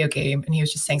a video game, and he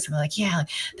was just saying something like, yeah,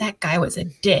 that guy was a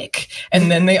dick.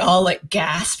 And then they all like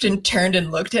gasped and turned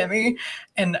and looked at me,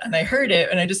 and I heard it,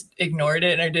 and I just ignored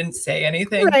it, and I didn't say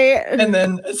anything. Right. And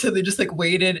then so they just like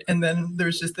waited, and then there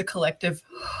was just the collective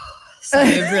sigh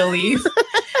of relief.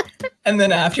 And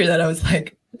then after that, I was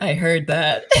like, I heard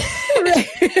that.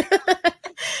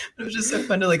 It was just so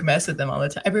fun to like mess with them all the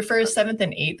time. I prefer 7th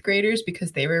and 8th graders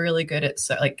because they were really good at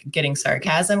like getting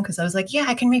sarcasm, because I was like, yeah,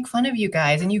 I can make fun of you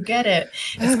guys and you get it.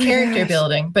 It's character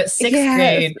building. But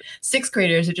 6th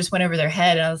graders, it just went over their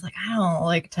head, and I was like, I don't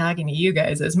like talking to you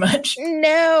guys as much.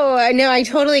 No, I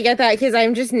totally get that, because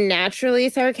I'm just naturally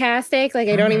sarcastic. Like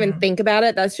I don't even think about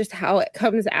it. That's just how it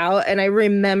comes out. And I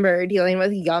remember dealing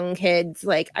with young kids.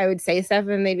 Like I would say stuff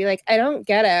and they'd be like, I don't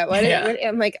get it. What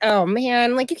I'm like, oh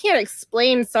man, like you can't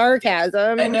explain sarcasm.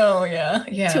 I know, yeah.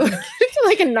 To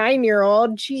like a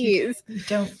 9-year-old. Jeez. You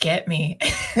don't get me.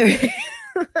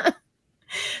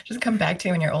 Just come back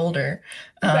to when you're older.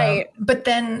 Right. But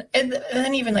then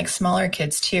even like smaller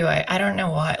kids too. I don't know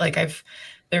why. Like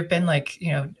there've been like,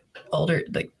 older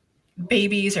like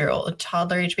babies or old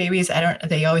toddler age babies.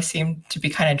 They always seem to be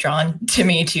kind of drawn to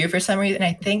me too for some reason.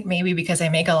 I think maybe because I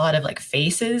make a lot of like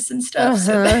faces and stuff.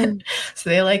 So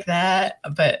they like that.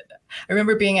 But I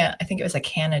remember being at, I think it was a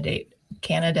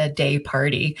Canada Day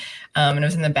party. And it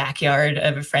was in the backyard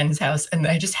of a friend's house. And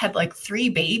I just had like 3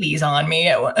 babies on me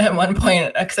at one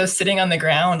point, because I was sitting on the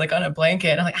ground, like on a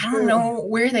blanket. I'm like, I don't know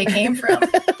where they came from.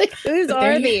 Like, whose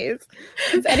are these?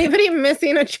 Is anybody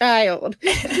missing a child?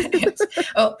 Yes.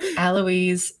 Oh,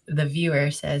 Eloise, the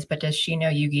viewer, says, but does she know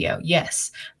Yu-Gi-Oh?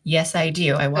 Yes, I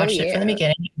do. I watched it from the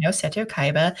beginning. Seto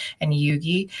Kaiba and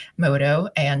Yugi Moto.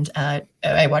 And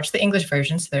I watched the English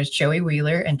version. So there's Joey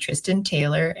Wheeler and Tristan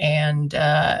Taylor and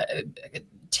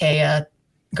Taya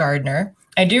Gardner.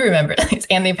 I do remember this.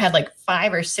 And they've had like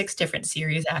 5 or 6 different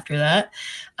series after that.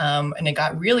 And it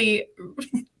got really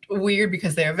weird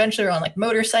because they eventually were on like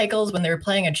motorcycles when they were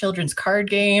playing a children's card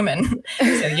game. And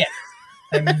so, yeah,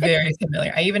 I'm very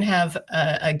familiar. I even have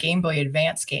a Game Boy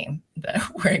Advance game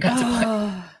where I got to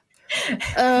play.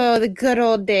 Oh, the good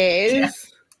old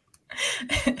days.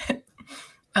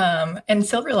 And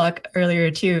Silverlock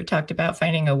earlier too talked about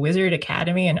finding a wizard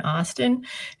academy in Austin.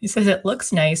 He says it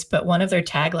looks nice, but one of their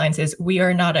taglines is "We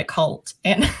are not a cult."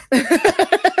 And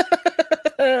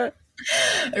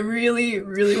I really,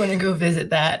 really want to go visit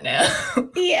that now.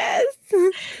 Yes.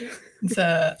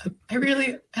 So I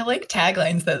like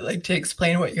taglines that like to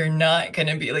explain what you're not going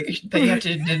to be, like that you have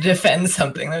to defend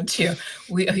something though too.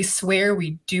 We swear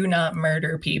we do not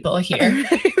murder people here.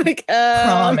 Like,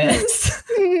 promise.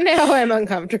 Now I'm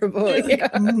uncomfortable. Yeah.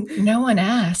 No one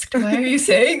asked. Why are you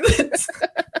saying this?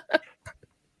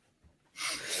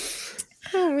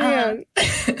 Oh man.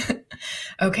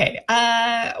 Okay.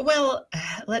 Well,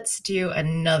 let's do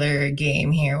another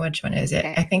game here. Which one is it?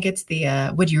 Okay. I think it's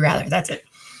the Would You Rather. That's it.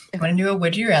 I want to do a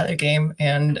Would You Rather game,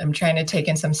 and I'm trying to take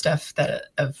in some stuff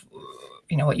of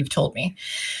what you've told me.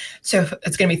 So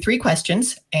it's going to be 3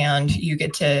 questions, and you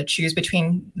get to choose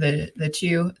between the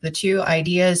two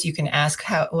ideas. You can ask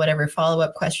whatever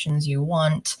follow-up questions you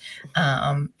want,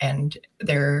 and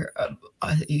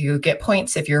you get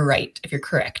points if you're right, if you're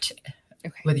correct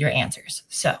with your answers.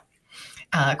 So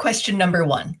question number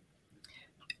 1.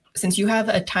 Since you have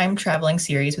a time traveling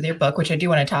series with your book, which I do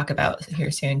want to talk about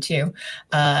here soon too,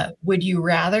 would you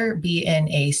rather be in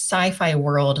a sci-fi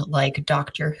world like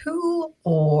Doctor Who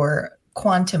or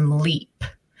Quantum Leap?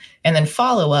 And then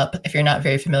follow up, if you're not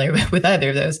very familiar with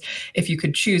either of those, if you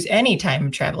could choose any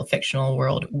time travel fictional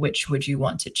world, which would you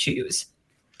want to choose?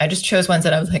 I just chose ones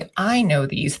that I was like, I know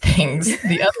these things.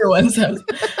 The other ones,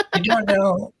 I don't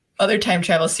know. Other time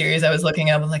travel series I was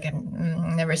looking up, I'm like, I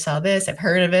never saw this. I've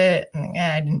heard of it. And,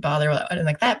 I didn't bother. And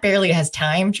like, that barely has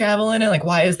time travel in it. Like,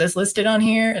 why is this listed on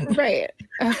here? And, right.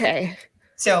 Okay.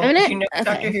 So if you know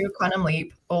Doctor Who, Quantum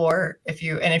Leap, or if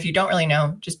you don't really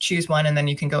know, just choose one, and then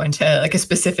you can go into like a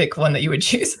specific one that you would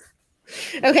choose.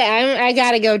 Okay, I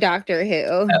gotta go Doctor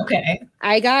Who. Okay.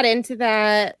 I got into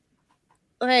that.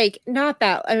 Like, not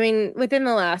that, I mean, within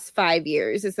the last 5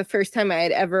 years is the first time I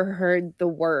had ever heard the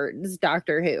words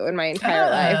Doctor Who in my entire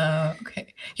life.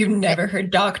 Okay. You've never heard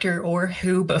Doctor or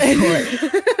Who before.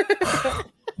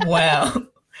 Wow.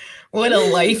 What a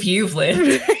life you've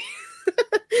lived.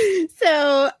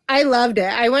 So I loved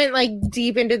it. I went like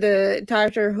deep into the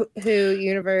Doctor Who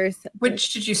universe.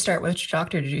 Which did you start with? Which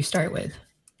doctor did you start with?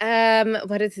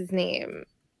 What is his name?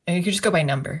 And you could just go by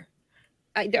number.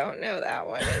 I don't know that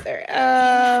one either.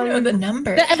 You know the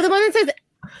number. The one that says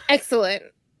excellent.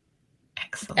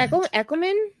 Excellent.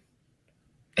 Eckelman?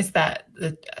 Is that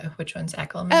which one's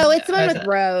Eckelman? Oh, it's the one with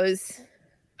Rose.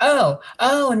 Oh,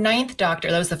 Ninth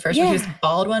Doctor. That was the first one. He was the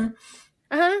bald one.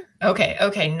 Uh-huh.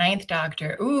 Okay. Ninth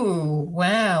Doctor. Ooh,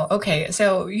 wow. Okay.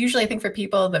 So usually I think for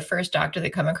people, the first Doctor they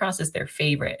come across is their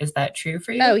favorite. Is that true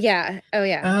for you? Oh, yeah.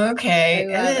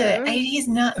 Okay. He's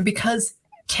not, because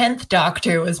 10th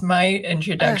Doctor was my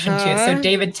introduction to it. So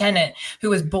David Tennant, who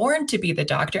was born to be the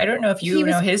Doctor. I don't know if you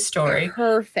know his story.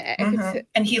 Perfect. Mm-hmm.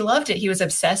 And he loved it. He was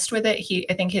obsessed with it.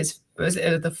 I think it was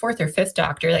the 4th or 5th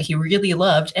Doctor that he really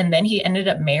loved. And then he ended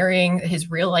up marrying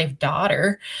his real life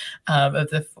daughter of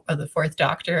the 4th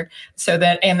Doctor.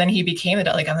 And then he became a,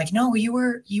 like, I'm like, no, you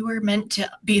were meant to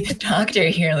be the Doctor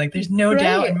here. Like, there's no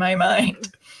doubt in my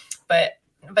mind. But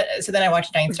so then I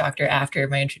watched Ninth Doctor after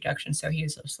my introduction. So he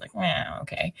was just like, wow,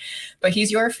 okay. But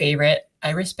he's your favorite.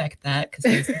 I respect that because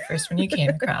he was the first one you came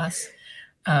across.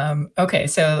 Okay.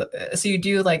 So you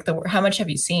do like how much have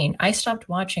you seen? I stopped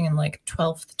watching in like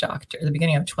 12th Doctor, the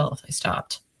beginning of 12th. I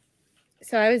stopped.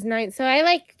 So I was 9. So I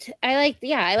liked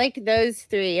those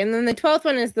 3. And then the 12th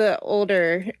one is the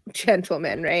older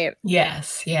gentleman, right?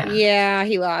 Yes. Yeah. Yeah,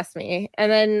 he lost me.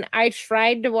 And then I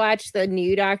tried to watch the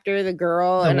new Doctor, the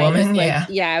girl. The woman,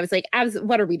 I was like,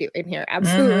 what are we doing here?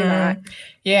 Absolutely not.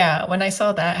 Yeah, when I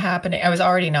saw that happening, I was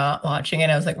already not watching it.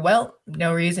 I was like, well,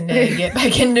 no reason to get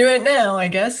back into it now, I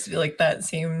guess. Like, that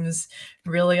seems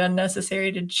really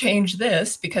unnecessary to change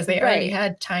this because they already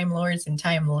had Time Lords and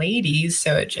Time Ladies.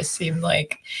 So it just seemed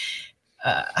like,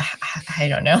 I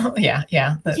don't know.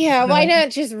 Yeah. Why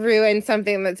not just ruin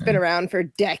something that's been around for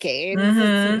decades?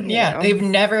 Mm-hmm. Yeah, they've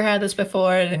never had this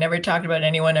before. They never talked about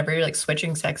anyone ever like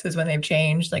switching sexes when they've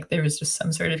changed. Like, there was just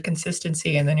some sort of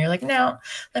consistency, and then you're like, no,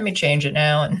 let me change it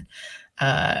now. And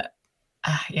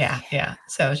yeah.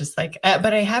 So it's just like,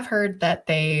 but I have heard that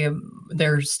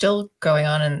they're still going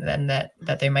on, and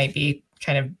that they might be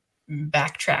kind of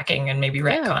backtracking and maybe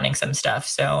retconning some stuff.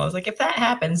 So I was like, if that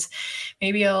happens,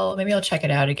 maybe I'll check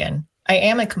it out again. I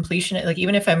am a completionist. Like,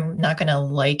 even if I'm not going to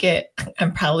like it, I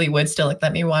probably would still like,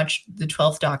 let me watch the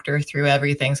 12th Doctor through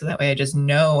everything. So that way I just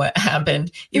know what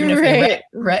happened. Even if they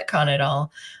retcon it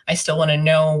all, I still want to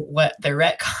know what they're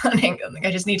retconning. Like,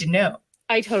 I just need to know.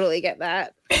 I totally get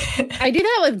that. I do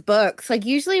that with books. Like,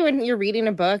 usually when you're reading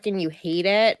a book and you hate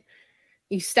it,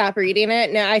 you stop reading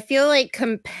it. Now I feel like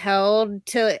compelled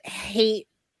to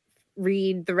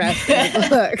read the rest of the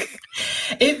book.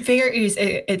 It varies.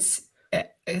 It's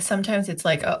sometimes it's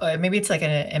like, maybe it's like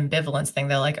an ambivalence thing.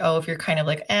 They're like, oh, if you're kind of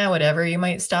like, whatever, you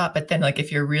might stop. But then like,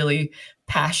 if you're really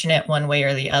passionate one way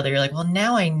or the other, you're like, well,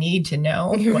 now I need to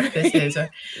know what this is.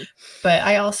 But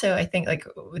I think like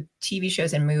with TV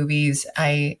shows and movies,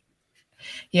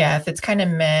 if it's kind of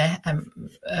meh,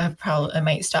 I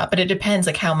might stop. But it depends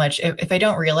like how much, if I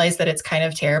don't realize that it's kind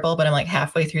of terrible, but I'm like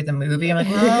halfway through the movie, I'm like,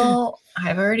 well,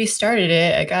 I've already started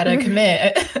it. I got to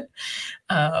commit.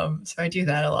 So I do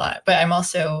that a lot, but I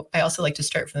also like to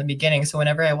start from the beginning. So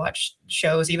whenever I watch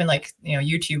shows, even like,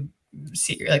 YouTube,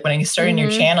 like when I start a new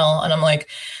channel and I'm like,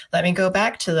 let me go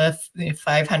back to the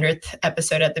 500th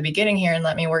episode at the beginning here and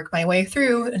let me work my way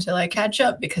through until I catch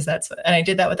up, because and I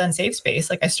did that with Unsafe Space.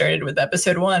 Like, I started with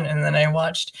episode 1 and then I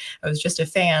was just a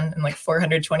fan, and like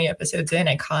 420 episodes in,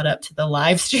 I caught up to the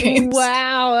live streams.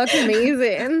 Wow, that's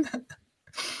amazing.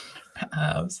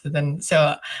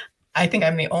 So I think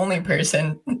I'm the only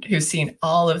person who's seen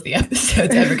all of the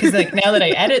episodes ever, because like now that I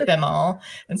edit them all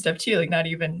and stuff too, like not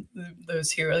even those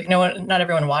who are like, not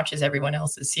everyone watches everyone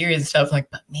else's series and stuff,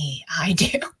 like, but me, I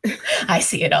do. I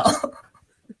see it all.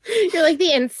 You're like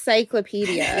the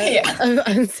encyclopedia of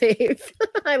Unsafe.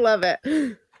 I love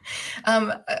it.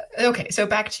 Okay, so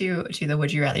back to the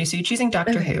would you rather. So you're choosing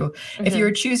Doctor Who. Mm-hmm. If you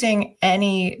were choosing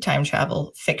any time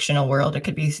travel fictional world, it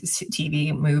could be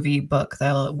TV, movie, book,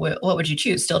 though, what would you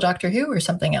choose? Still Doctor Who or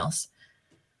something else?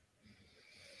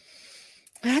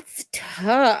 That's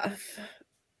tough.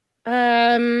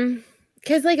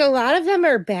 Because like a lot of them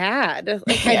are bad.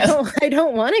 Like, yes. I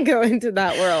don't want to go into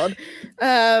that world.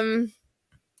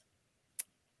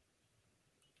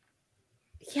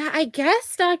 Yeah, I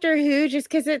guess Doctor Who, just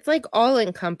because it's like all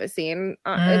encompassing.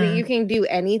 I mean, you can do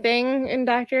anything in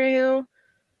Doctor Who.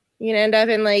 You can end up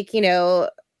in like,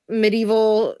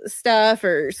 medieval stuff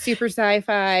or super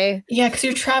sci-fi. Yeah, because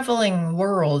you're traveling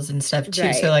worlds and stuff too.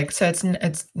 Right. So it's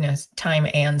time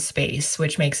and space,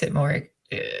 which makes it more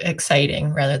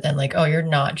exciting rather than like, oh, you're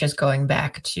not just going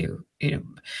back to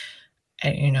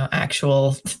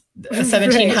actual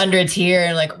 1700s right. here,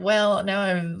 and like, well, now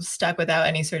I'm stuck without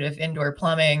any sort of indoor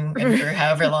plumbing and for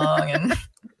however long, and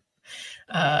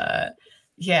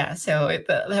so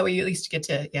that way you at least get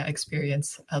to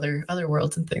experience other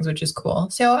worlds and things, which is cool.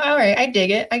 So all right, I dig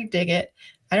it.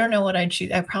 I don't know what I'd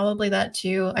choose. I probably that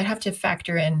too. I'd have to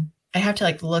factor in. I have to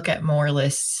like look at more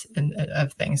lists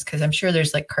of things, because I'm sure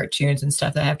there's like cartoons and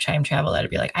stuff that have time travel that'd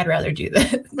be like, I'd rather do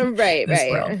this. Right.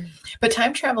 World. But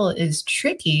time travel is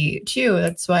tricky too.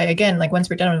 That's why, again, like once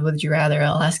we're done with Would You Rather,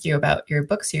 I'll ask you about your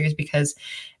book series, because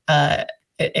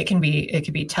it can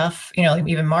be tough. Like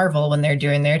even Marvel, when they're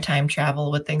doing their time travel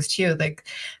with things too, like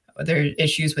there are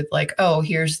issues with like, oh,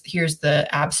 here's the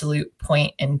absolute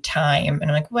point in time, and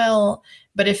I'm like, well,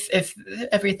 but if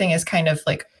everything is kind of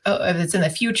like, oh, if it's in the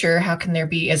future, how can there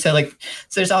be? And so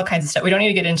there's all kinds of stuff. We don't need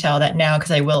to get into all that now,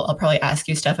 because I'll probably ask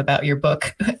you stuff about your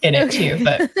book in it too.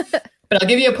 But I'll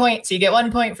give you a point. So you get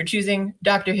 1 point for choosing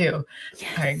Doctor Who.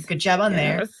 Yes. All right, good job on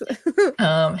there.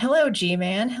 Hello,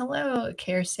 G-Man. Hello,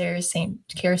 Kersar St.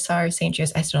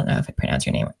 Joseph. I still don't know if I pronounce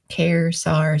your name.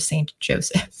 Kersar St.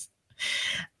 Joseph.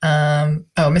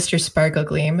 Mr. Sparkle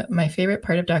Gleam. My favorite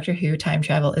part of Doctor Who time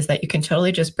travel is that you can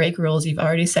totally just break rules you've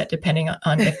already set depending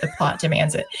on if the plot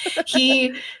demands it.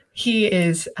 He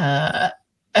is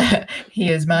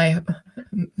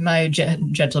my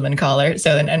gentleman caller.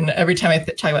 So and every time I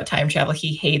talk about time travel,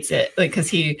 he hates it, like,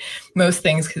 because most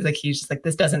things, because like he's just like,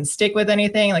 this doesn't stick with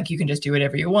anything. Like, you can just do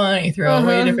whatever you want. You throw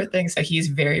away different things. So he's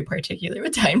very particular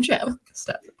with time travel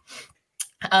stuff.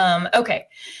 Okay.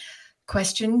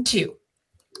 Question 2.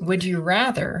 Would you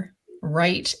rather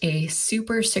write a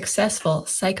super successful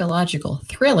psychological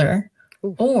thriller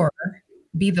or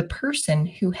be the person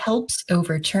who helps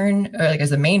overturn, or like as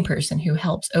the main person who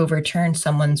helps overturn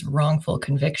someone's wrongful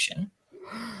conviction?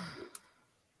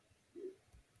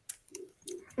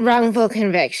 Wrongful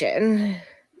conviction.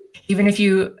 Even if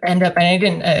you end up,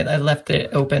 and I left it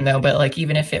open though, but like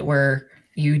even if it were,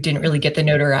 you didn't really get the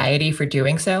notoriety for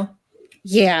doing so?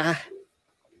 Yeah.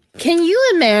 Can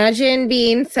you imagine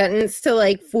being sentenced to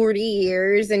like 40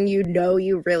 years and you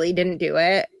really didn't do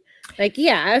it? Like,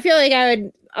 yeah, I feel like I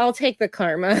would I'll take the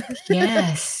karma.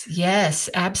 Yes,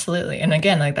 absolutely. And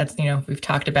again, like that's, we've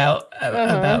talked about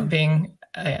being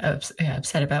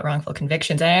upset about wrongful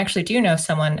convictions. I actually do know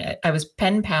someone. I was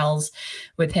pen pals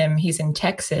with him. He's in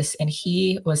Texas, and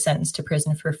he was sentenced to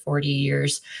prison for 40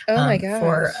 years. Oh my gosh.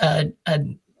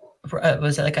 For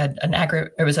was it like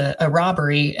it was a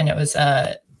robbery, and it was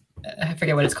I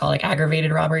forget what it's called, like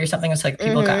aggravated robbery or something. It's like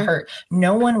people got hurt.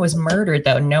 No one was murdered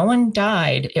though. No one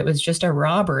died. It was just a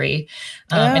robbery.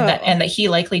 And that he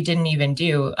likely didn't even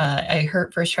do. I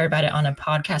first heard about it on a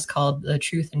podcast called the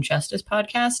Truth and Justice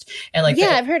podcast. And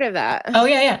I've heard of that. Oh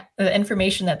yeah. The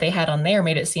information that they had on there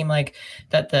made it seem like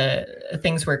that the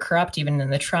things were corrupt even in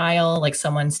the trial. Like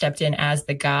someone stepped in as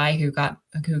the guy who got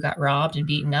robbed and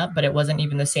beaten up, but it wasn't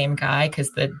even the same guy because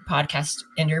the podcast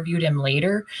interviewed him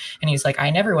later, and he's like,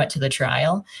 I never went to the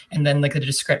trial, and then like the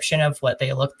description of what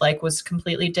they looked like was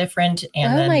completely different.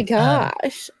 And my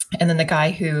gosh. And then the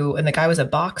guy was a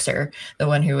boxer, the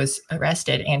one who was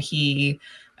arrested, and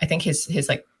I think his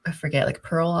like, I forget, like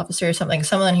parole officer or something,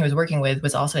 someone he was working with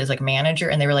was also his like manager,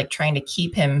 and they were like trying to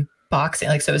keep him boxing.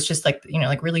 Like, so it's just like,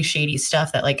 like really shady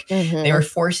stuff that like they were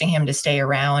forcing him to stay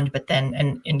around, but then,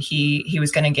 and he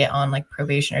was going to get on like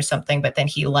probation or something, but then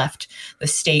he left the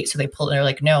state. So they're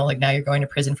like, no, like now you're going to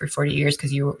prison for 40 years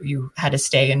because you had to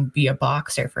stay and be a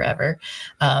boxer forever.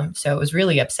 So it was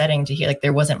really upsetting to hear, like,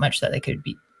 there wasn't much that they could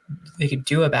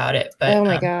do about it. But oh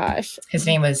my gosh, his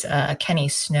name was Kenny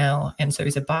Snow, and so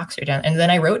he's a boxer down. And then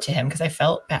I wrote to him because I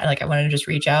felt bad, like I wanted to just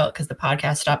reach out because the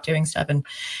podcast stopped doing stuff,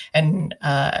 and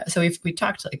so we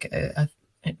talked like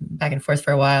back and forth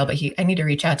for a while. But I need to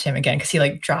reach out to him again because he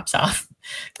like drops off,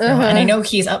 and I know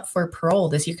he's up for parole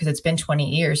this year because it's been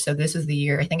 20 years. So this is the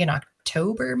year, I think in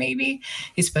October maybe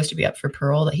he's supposed to be up for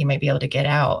parole, that he might be able to get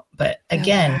out. But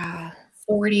again,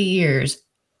 40 years,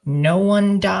 no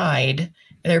one died.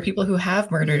 There are people who have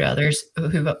murdered others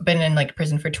who've been in like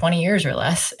prison for 20 years or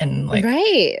less. And like,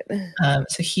 right.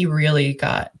 So he really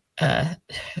got,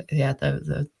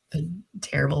 the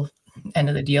terrible end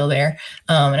of the deal there.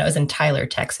 And it was in Tyler,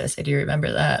 Texas. I do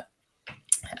remember that.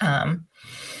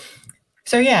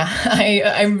 So yeah,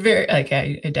 I'm very like,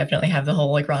 I definitely have the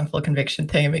whole like wrongful conviction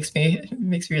thing. It makes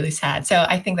me really sad. So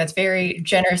I think that's very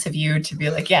generous of you to be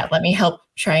like, yeah, let me help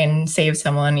try and save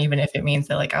someone, even if it means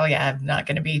that like, oh yeah, I'm not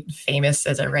going to be famous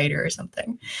as a writer or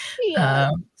something.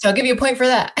 Yeah. So I'll give you a point for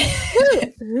that.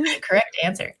 Correct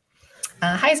answer.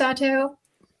 Hi, Zato.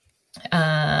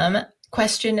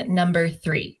 Question number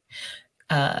 3.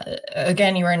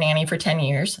 Again, you were a nanny for 10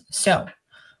 years. So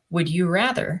would you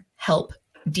rather help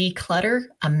declutter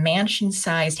a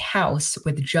mansion-sized house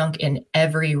with junk in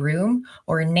every room,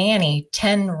 or nanny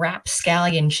 10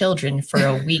 rapscallion children for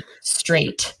a week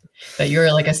straight? That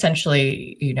you're like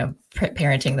essentially,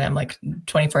 parenting them like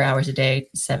 24 hours a day,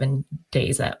 7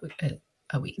 days a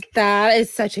week. That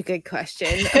is such a good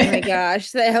question. Oh my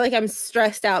gosh. Like I'm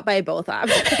stressed out by both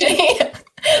options.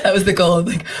 That was the goal of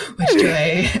like, which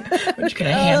could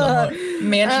I handle more?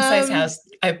 Mansion-sized house.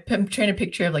 I'm trying to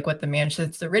picture of like what the mansion.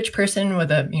 It's the rich person with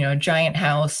a giant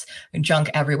house, junk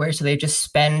everywhere, so they just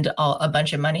spend a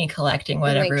bunch of money collecting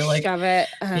whatever, like shove it.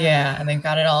 Yeah, and they've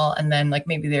got it all, and then like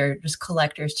maybe they're just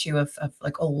collectors too of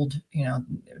like old,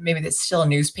 maybe it's still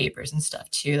newspapers and stuff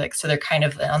too. Like so they're kind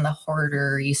of on the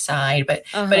hoardery side, but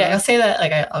I'll say that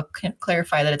like I'll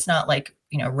clarify that it's not like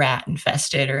rat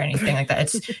infested or anything like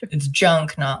that. It's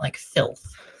junk, not like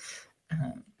filth.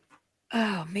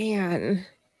 Oh man.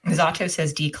 Zato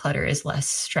says declutter is less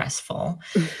stressful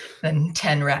than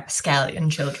 10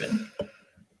 rapscallion children.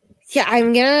 Yeah,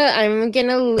 I'm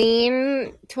gonna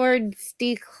lean towards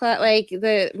like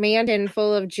the mansion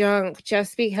full of junk,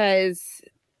 just because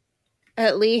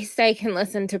at least I can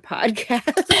listen to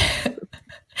podcasts.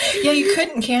 Yeah, you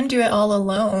can do it all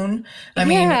alone. I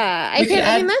mean, that's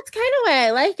kind of why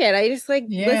I like it. I just like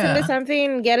listen to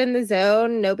something, get in the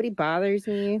zone. Nobody bothers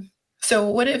me. So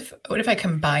what if I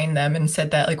combined them and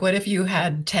said that, like, what if you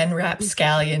had 10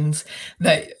 rapscallions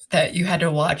that you had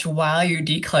to watch while you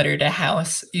decluttered a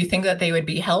house? Do you think that they would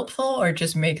be helpful or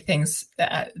just make things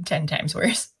 10 times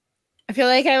worse? I feel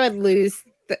like I would lose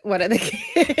one of the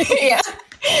kids. Yeah.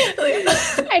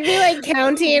 I'd be like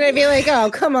counting. I'd be like, oh,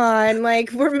 come on.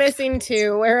 Like, we're missing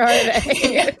 2. Where are they?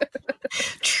 Yeah.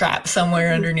 Trapped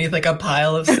somewhere underneath like a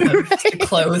pile of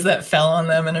clothes that fell on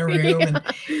them in a room, and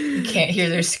you can't hear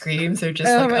their screams. They're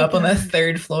just like up on the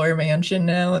 3rd floor mansion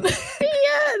now.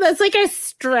 Yeah, that's like a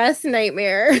stress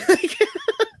nightmare. I can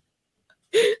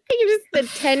just the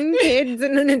 10 kids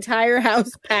in an entire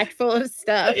house packed full of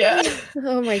stuff. Yeah.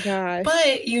 Oh my gosh.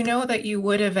 But you know that you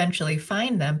would eventually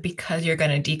find them because you're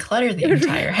going to declutter the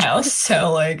entire house.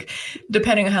 So like,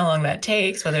 depending on how long that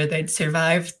takes, whether they'd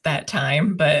survive that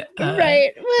time, but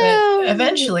right. Well,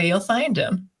 eventually you'll find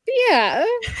them. Yeah.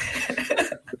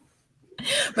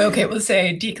 Okay, we'll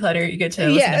say declutter. You get to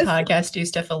listen to podcasts, do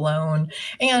stuff alone,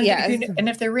 and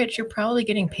if they're rich, you're probably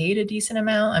getting paid a decent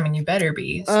amount. I mean, you better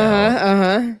be.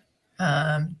 So,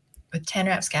 with 10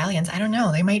 rapscallions, I don't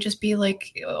know. They might just be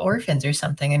like orphans or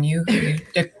something, and you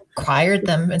acquired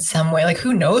them in some way. Like,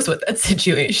 who knows what that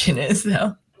situation is,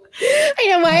 though. I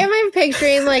know. Why am I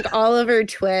picturing like Oliver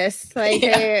Twist? Like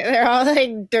they're all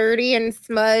like dirty and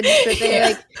smudged, but they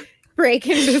like break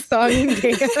into song and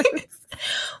dance.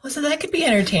 Well, so that could be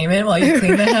entertainment while you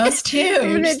clean the house too.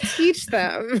 I'm going to teach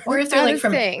them. Or if they're like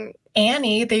from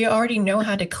Annie, they already know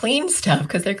how to clean stuff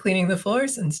because they're cleaning the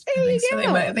floors and stuff.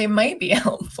 So they might be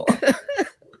helpful.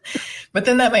 But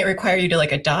then that might require you to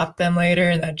like adopt them later,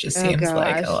 and that just seems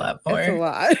like a lot more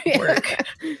work.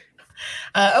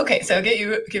 Okay, so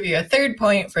give you a third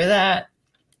point for that.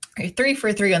 You're 3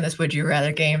 for 3 on this Would You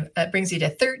Rather game. That brings you to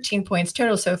 13 points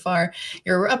total so far.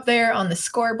 You're up there on the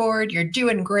scoreboard. You're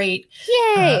doing great.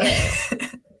 Yay!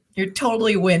 You're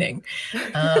totally winning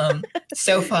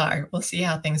so far. We'll see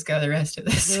how things go the rest of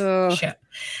this show.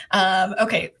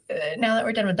 Okay, now that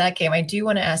we're done with that game, I do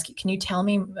want to ask you, can you tell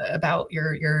me about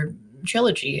your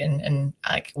trilogy and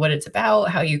like what it's about,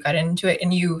 how you got into it?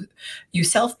 And you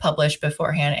self-published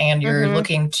beforehand, and you're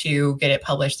looking to get it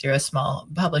published through a small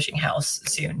publishing house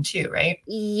soon too, right?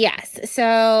 Yes.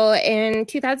 So in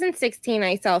 2016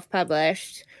 I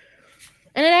self-published,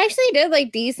 and it actually did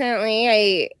like decently.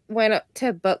 I went up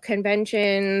to book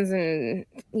conventions and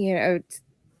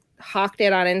hawked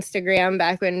it on Instagram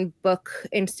back when book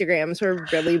Instagrams were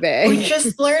really big. We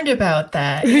just learned about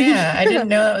that. Yeah, I didn't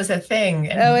know that was a thing.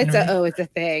 And, it's a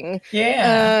thing.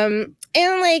 Yeah.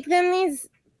 And like then these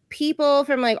people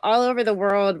from like all over the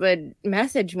world would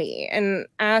message me and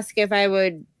ask if I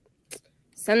would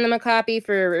send them a copy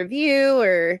for a review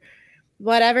or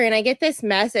whatever. And I get this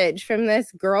message from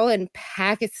this girl in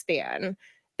Pakistan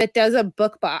that does a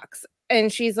book box.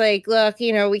 And she's like, look,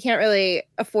 we can't really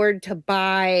afford to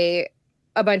buy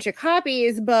a bunch of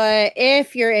copies, but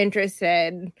if you're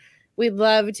interested, we'd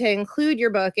love to include your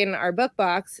book in our book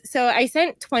box. So I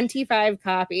sent 25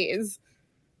 copies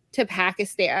to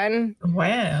Pakistan.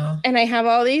 Wow. And I have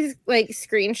all these like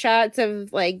screenshots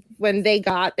of like when they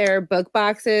got their book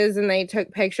boxes and they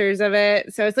took pictures of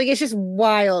it. So it's just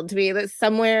wild to me that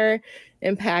somewhere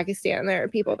in Pakistan there are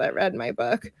people that read my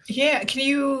book. Yeah. Can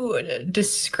you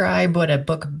describe what a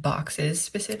book box is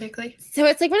specifically? So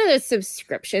it's like one of those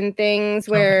subscription things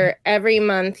where every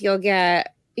month you'll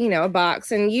get, a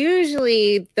box. And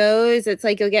usually those, it's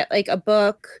like you'll get like a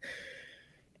book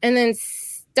and then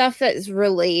stuff that's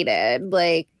related,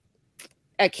 like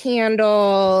a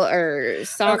candle or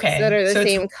socks that are the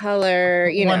same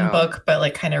color. One book, but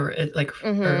like kind of like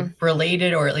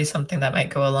related, or at least something that might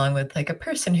go along with like a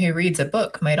person who reads a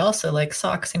book might also like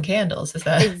socks and candles. Is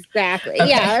that exactly?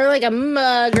 Yeah, or like a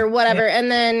mug or whatever. Yeah. And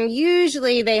then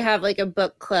usually they have like a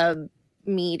book club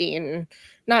meeting,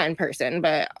 not in person,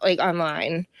 but like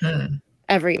online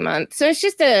every month. So it's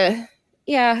just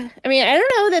yeah, I mean, I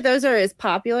don't know that those are as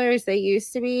popular as they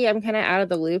used to be. I'm kind of out of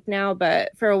the loop now,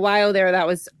 but for a while there, that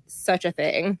was such a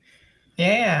thing.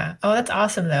 Yeah. Oh, that's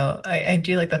awesome, though. I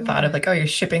do like the thought of like, oh, you're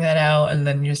shipping that out, and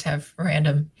then you just have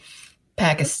random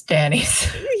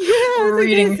Pakistanis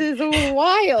reading. This is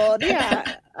wild.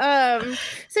 Yeah.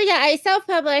 So yeah, I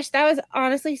self-published. That was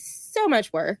honestly so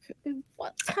much work.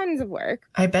 Tons of work.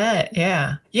 I bet.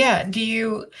 Yeah. Yeah. Do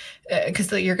you,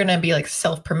 because you're going to be like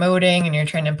self-promoting and you're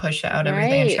trying to push out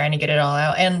everything and trying to get it all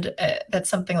out. And that's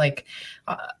something like,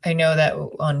 I know that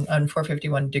on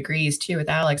 451 Degrees too with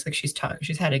Alex, like she's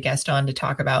had a guest on to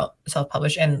talk about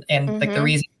self-publish and like the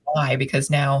reason why, because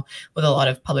now with a lot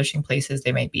of publishing places,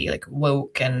 they might be like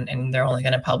woke and they're only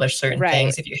going to publish certain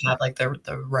things if you have like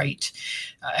the right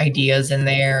ideas in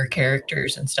there,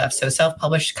 characters and stuff. So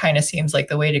self-publish kind of seems like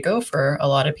the way to go for a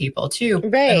lot of people too,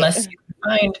 unless you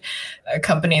find a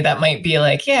company that might be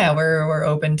like, yeah, we're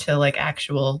open to like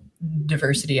actual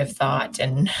diversity of thought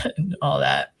and all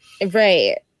that.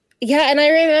 Right. Yeah, and I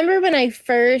remember when I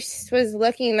first was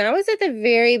looking, that was at the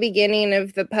very beginning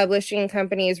of the publishing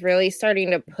companies really starting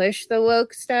to push the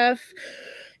woke stuff,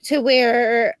 to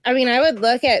where, I mean, I would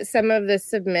look at some of the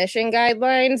submission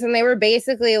guidelines and they were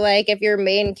basically like, if your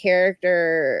main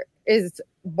character is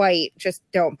white, just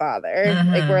don't bother.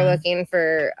 Like, we're looking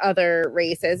for other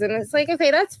races. And it's like,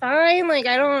 okay, that's fine. Like,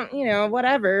 I don't,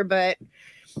 whatever. But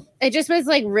it just was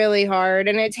like really hard,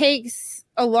 and it takes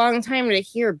a long time to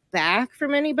hear back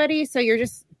from anybody, so you're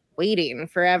just waiting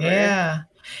forever. Yeah.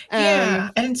 Yeah.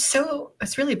 And so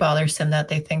it's really bothersome that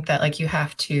they think that like you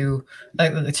have to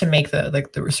like to make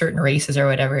the certain races or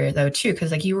whatever though too,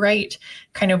 because like you write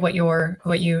kind of what you know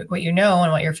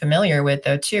and what you're familiar with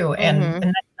though too. And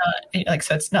that's not like,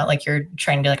 so it's not like you're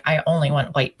trying to like, I only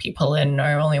want white people in, or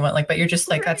I only want like, but you're just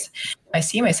like, that's, I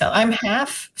see myself, I'm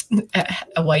half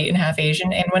a white and half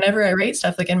Asian. And whenever I write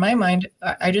stuff, like in my mind,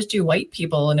 I just do white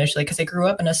people initially, because I grew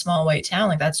up in a small white town.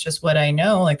 Like that's just what I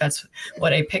know. Like that's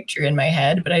what I picture in my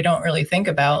head, but I don't really think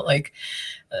about like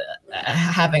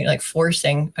having like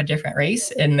forcing a different race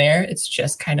in there. It's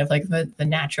just kind of like the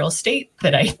natural state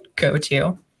that I go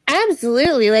to.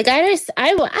 Absolutely. Like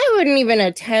I wouldn't even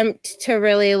attempt to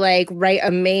really like write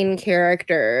a main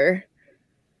character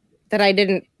that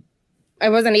I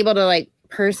wasn't able to like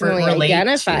personally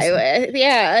identify with.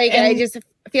 Yeah. Like I just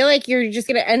feel like you're just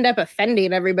going to end up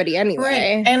offending everybody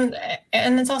anyway. Right.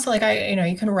 And it's also like,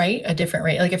 you can write a different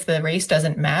race. Like if the race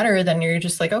doesn't matter, then you're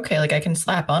just like, okay, like I can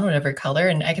slap on whatever color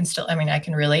and I can still, I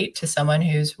can relate to someone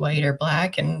who's white or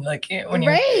black. And like when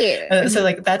you're, so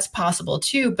like that's possible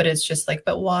too, but it's just like,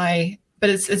 but why? But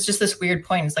it's just this weird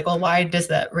point. It's like, well, why does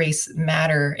that race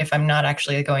matter if I'm not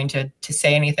actually going to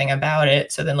say anything about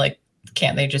it? So then like,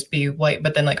 can't they just be white?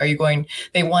 But then like,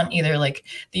 they want either like,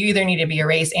 you either need to be a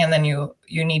race and then you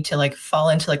need to like fall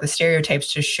into like the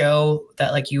stereotypes to show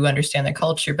that like you understand the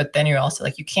culture. But then you're also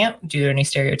like, you can't do any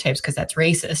stereotypes because that's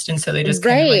racist. And so they just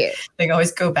kind of like, they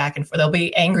always go back and forth. They'll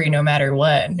be angry no matter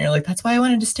what. And you're like, that's why I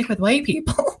wanted to stick with white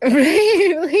people.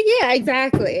 Right. Yeah,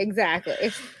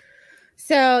 exactly.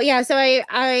 So yeah, so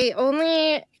I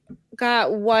only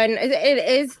got one. It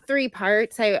is 3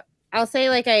 parts. I'll say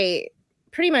like I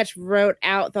pretty much wrote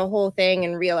out the whole thing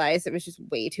and realized it was just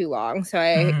way too long. So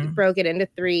I broke it into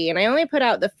 3, and I only put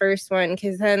out the first one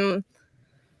because then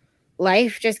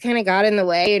life just kind of got in the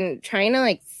way, and trying to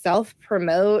like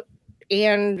self-promote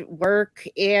and work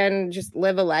and just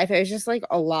live a life. It was just like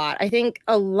a lot. I think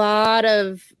a lot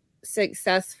of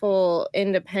successful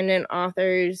independent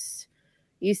authors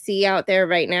you see out there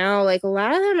right now, like a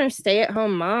lot of them are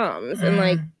stay-at-home moms. And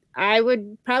like I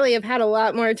would probably have had a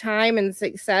lot more time and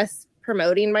success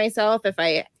promoting myself if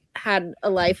I had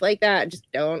a life like that. I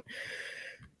just don't.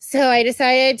 So I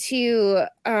decided to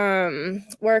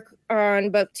work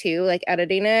on book 2, like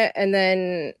editing it, and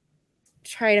then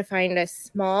try to find a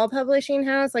small publishing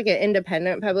house, like an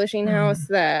independent publishing house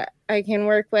that I can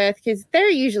work with, because they're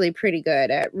usually pretty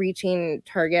good at reaching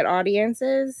target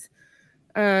audiences.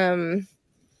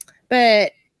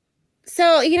 But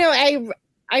so,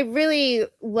 I really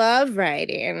love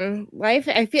writing. I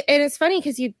feel, and it's funny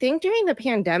because you'd think during the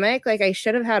pandemic, like I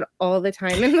should have had all the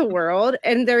time in the world,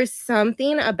 and there's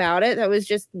something about it that was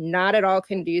just not at all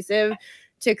conducive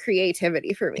to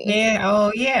creativity for me. Yeah.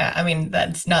 Oh, yeah. I mean,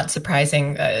 that's not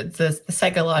surprising. The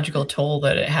psychological toll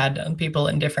that it had on people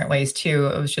in different ways too.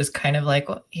 It was just kind of like,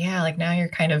 well, yeah, like now you're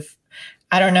kind of,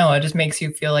 I don't know. It just makes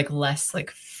you feel like less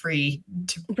like free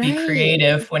to be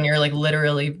creative when you're like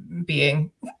literally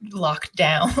being locked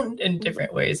down in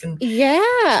different ways. And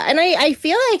yeah. And I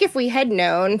feel like if we had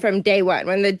known from day one,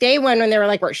 when they were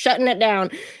like, we're shutting it down,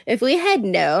 if we had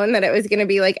known that it was going to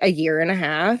be like a year and a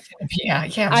half,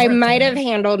 I might have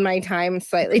handled my time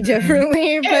slightly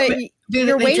differently. But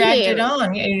they dragged it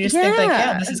on. You just think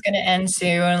like, this is going to end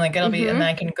soon. Like it'll be, and then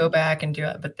I can go back and do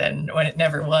it. But then when it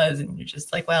never was, and you're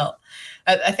just like, well,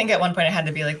 I think at one point I had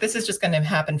to be like, this is just going to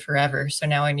happen forever. So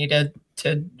now I need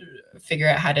to figure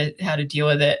out how to deal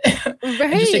with it.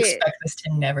 And just expect this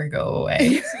to never go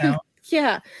away. So.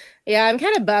 Yeah. I'm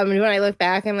kind of bummed when I look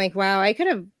back. I'm like, wow, I could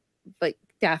have like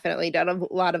definitely done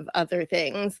a lot of other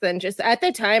things than just at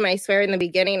the time. I swear in the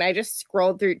beginning, I just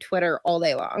scrolled through Twitter all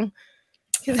day long.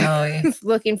 I was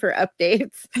looking for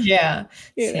updates. Yeah.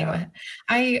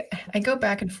 I go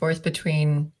back and forth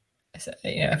between,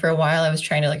 for a while I was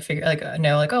trying to like figure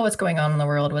oh, what's going on in the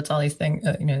world? What's all these things,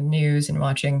 news, and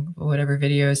watching whatever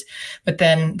videos. But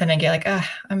then I get like,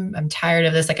 I'm tired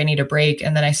of this. Like I need a break.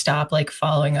 And then I stop like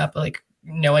following up, like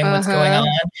knowing what's going on.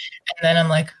 And then I'm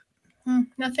like,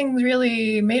 nothing's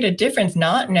really made a difference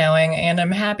not knowing, and I'm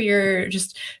happier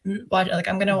just watch. Like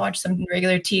I'm gonna watch some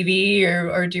regular TV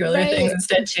or do other things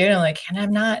instead too. And I'm like,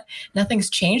 and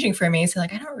nothing's changing for me. So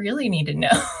like I don't really need to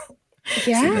know.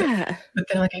 Yeah. But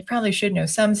then like I probably should know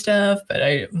some stuff, but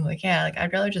I'm like, I'd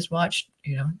rather just watch,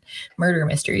 murder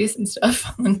mysteries and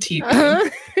stuff on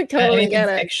TV. Totally get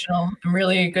it. Fictional. I'm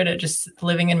really good at just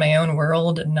living in my own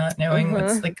world and not knowing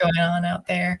what's like going on out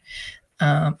there.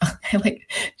 I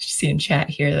like see in chat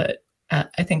here that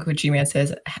I think what G-Man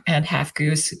says, and half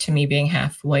goose, to me being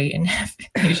half white and half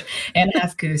and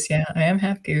half goose. Yeah, I am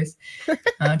half goose.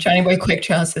 Johnny Boy Quick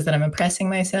Trail says that I'm impressing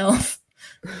myself.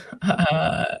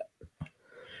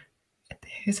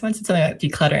 Someone said something about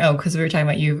decluttering. Oh, because we were talking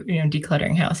about you know,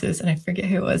 decluttering houses, and I forget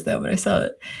who it was though, but I saw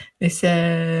it. They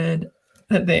said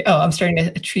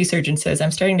that a tree surgeon says,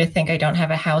 I'm starting to think I don't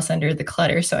have a house under the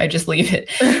clutter, so I just leave it.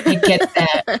 I get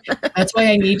that. That's why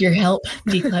I need your help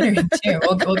decluttering too.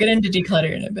 We'll get into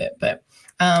declutter in a bit, but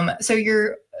so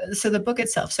the book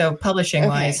itself, so publishing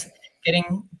wise,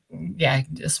 getting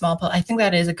a small. I think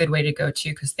that is a good way to go too,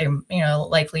 because they're, you know,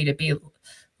 likely to be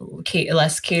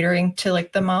less catering to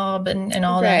like the mob and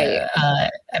all that.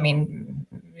 I mean,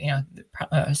 you know,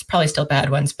 it's probably still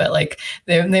bad ones, but like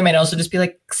they might also just be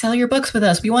like, sell your books with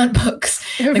us. We want books.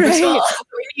 Like,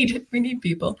 we need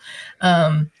people.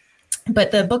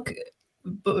 But the book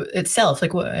itself,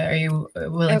 like, what are you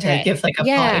willing to give like a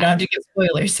plot? You don't have to give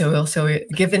spoilers, so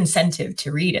give incentive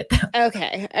to read it though.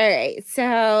 Okay. All right.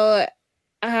 So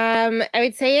I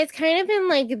would say it's kind of in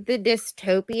like the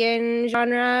dystopian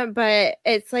genre, but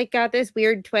it's like got this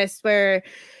weird twist where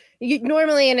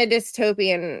normally in a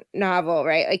dystopian novel,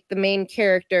 right? Like the main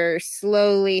character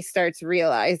slowly starts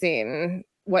realizing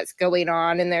what's going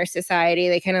on in their society.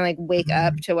 They kind of like wake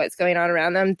up to what's going on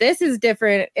around them. This is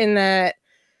different in that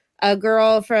a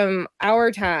girl from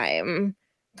our time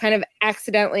kind of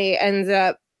accidentally ends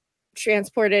up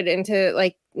transported into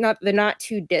like not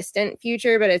too distant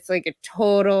future, but it's like a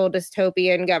total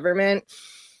dystopian government.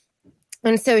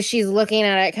 And so she's looking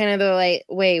at it kind of the like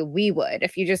way we would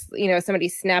if you just, you know, somebody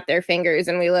snapped their fingers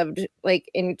and we lived like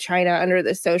in China under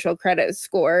the social credit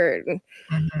score and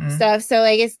stuff. So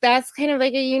I guess that's kind of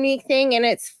like a unique thing. And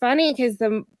it's funny because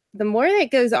the more that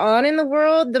goes on in the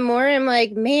world, the more I'm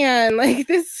like, man, like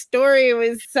this story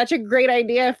was such a great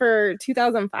idea for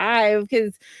 2005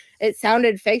 because it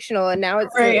sounded fictional, and now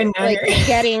it's like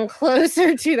getting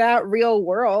closer to that real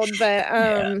world. But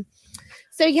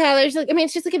so yeah, there's like, I mean,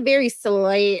 it's just like a very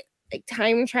slight like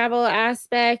time travel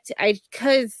aspect.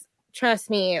 Because trust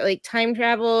me, like time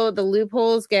travel, the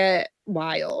loopholes get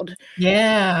wild.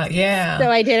 Yeah.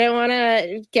 So I didn't want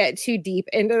to get too deep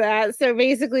into that. So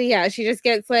basically, yeah, she just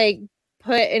gets like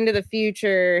put into the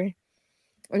future,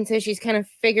 and so she's kind of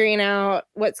figuring out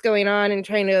what's going on and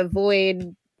trying to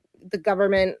avoid the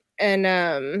government.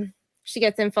 And she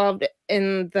gets involved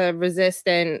in the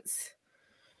resistance.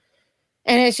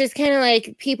 And it's just kind of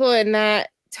like people in that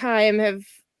time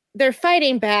they're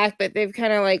fighting back, but they've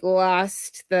kind of like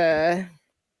lost the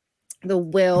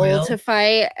will to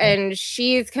fight. And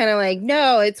she's kind of like,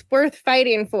 no, it's worth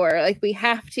fighting for. Like, we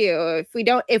have to.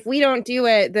 If we don't do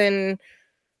it, then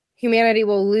humanity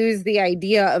will lose the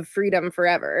idea of freedom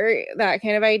forever. That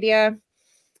kind of idea.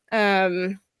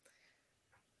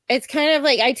 It's kind of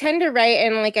like I tend to write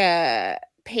in like a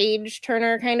page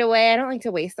turner kind of way. I don't like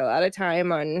to waste a lot of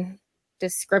time on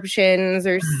descriptions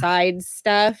or side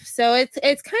stuff. So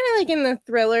it's kind of like in the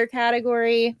thriller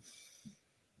category.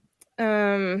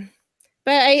 But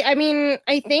I mean,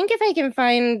 I think if I can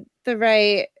find the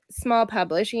right small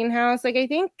publishing house, like I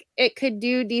think it could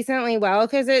do decently well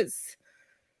because it's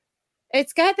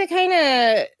got the kind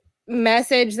of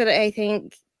message that I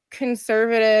think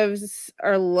conservatives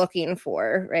are looking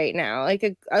for right now,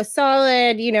 like a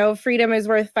solid, you know, freedom is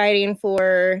worth fighting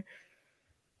for,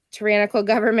 tyrannical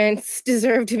governments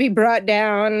deserve to be brought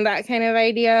down, that kind of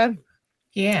idea.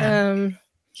 I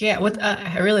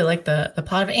really like the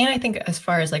plot of it. And I think as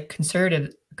far as like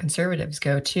conservatives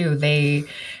go too,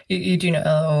 you do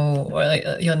know, or like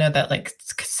you'll know that like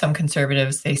some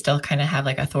conservatives, they still kind of have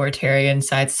like authoritarian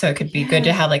sides, so it could be good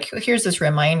to have like, here's this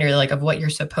reminder like of what you're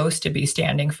supposed to be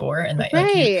standing for, and that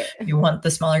like, you want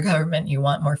the smaller government, you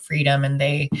want more freedom, and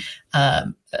they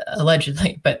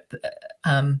allegedly, but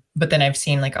then I've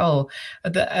seen like,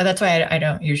 that's why I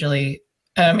don't usually,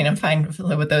 I mean, I'm fine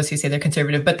with those who say they're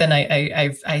conservative, but then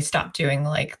I stopped doing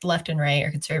like left and right or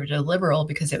conservative liberal,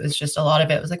 because it was just a lot of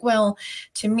it was like, well,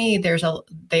 to me,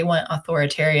 they want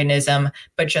authoritarianism,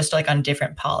 but just like on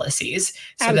different policies.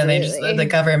 So Absolutely. Then they just the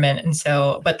government. And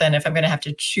so, but then if I'm going to have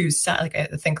to choose, like, I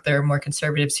think there are more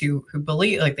conservatives who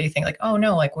believe, like, they think like, oh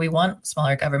no, like we want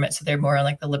smaller government. So they're more on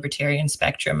like the libertarian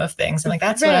spectrum of things. And like,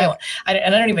 that's what I want.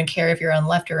 And I don't even care if you're on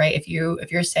left or right. If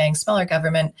you're saying smaller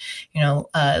government, you know,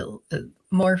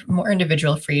 more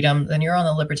individual freedom, then you're on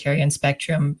the libertarian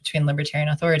spectrum between libertarian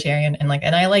and authoritarian, and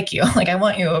I like you, like I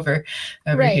want you over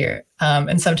here.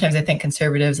 And sometimes I think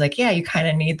conservatives, like, yeah, you kind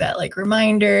of need that like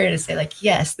reminder to say like,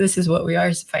 yes, this is what we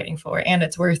are fighting for, and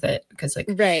it's worth it, because like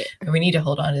we need to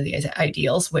hold on to these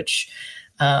ideals, which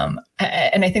and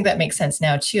I think that makes sense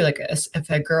now too. Like if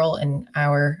a girl in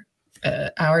our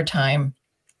our time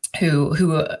who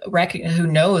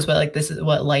knows what like this is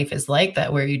what life is like,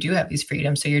 that where you do have these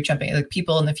freedoms. So you're jumping like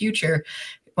people in the future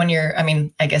when you're, I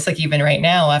mean, I guess like even right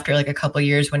now after like a couple of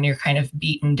years when you're kind of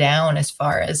beaten down as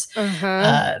far as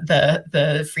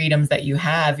the freedoms that you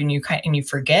have, and you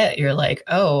forget, you're like,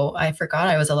 oh, I forgot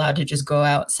I was allowed to just go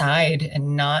outside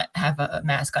and not have a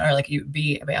mask on, or like you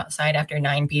be outside after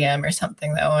 9 p.m. or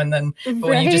something though. And then but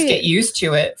when you just get used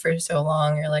to it for so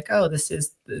long, you're like, oh, this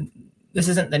isn't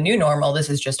the new normal. This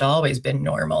has just always been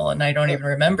normal. And I don't even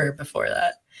remember before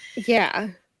that. Yeah.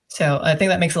 So I think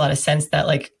that makes a lot of sense that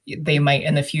like they might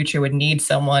in the future would need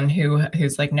someone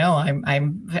who's like, no,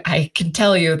 I can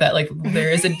tell you that like there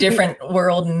is a different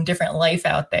world and different life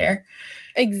out there.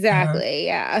 Exactly.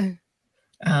 Yeah.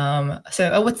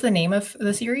 So what's the name of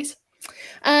the series?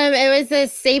 It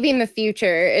was Saving the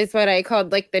Future is what I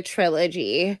called like the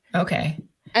trilogy. Okay.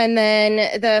 And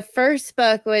then the first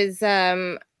book was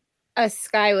A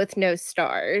Sky with No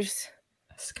Stars.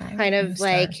 Kind of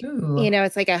like,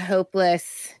 it's like a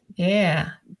hopeless,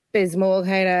 abysmal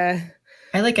kind of.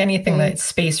 I like anything that's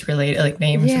space related, like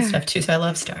names and stuff too. So I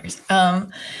love stars.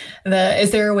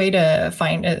 Is there a way to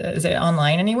find? Is it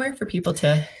online anywhere for people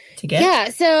to get? Yeah.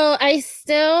 So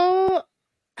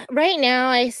right now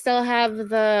I still have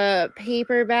the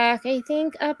paperback, I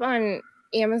think, up on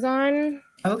Amazon.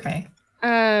 Okay.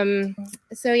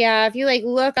 So yeah, if you like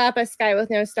look up A Sky with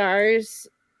No Stars,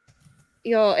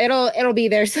 it'll be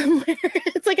there somewhere.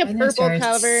 It's like a purple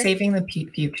cover. Saving the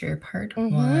Future, Part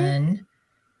 1.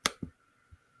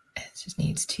 It just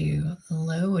needs to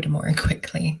load more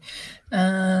quickly.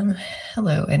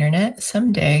 Hello, Internet.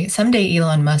 Someday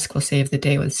Elon Musk will save the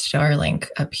day with Starlink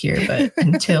up here, but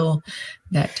until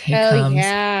that day comes. Oh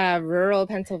yeah, rural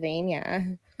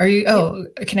Pennsylvania. Are you? Oh,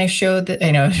 can I show that?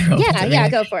 I know. Yeah,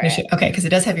 go for it. Okay, because it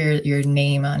does have your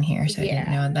name on here, so I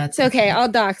didn't know that's okay. I'll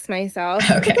dox myself.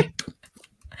 Okay.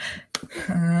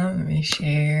 Let me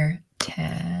share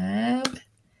tab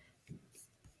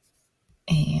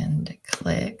and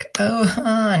click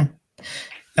on.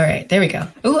 All right, there we go.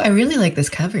 Oh, I really like this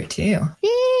cover too.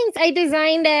 Thanks. I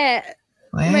designed it.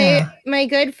 Wow. My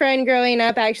good friend growing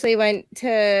up actually went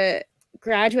to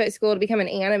graduate school to become an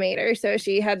animator, so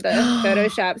she had the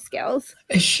Photoshop skills.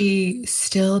 Is she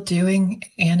still doing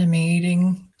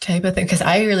animating type of thing? Because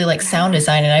I really like sound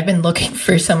design, and I've been looking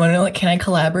for someone like, can I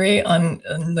collaborate on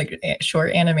like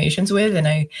short animations with? And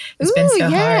it's been so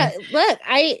hard. Look,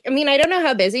 I mean, I don't know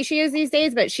how busy she is these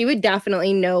days, but she would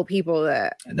definitely know people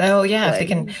that. Oh yeah, if they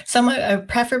can, someone,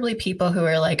 preferably people who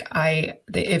are like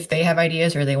if they have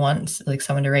ideas or they want like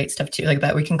someone to write stuff too, like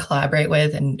that we can collaborate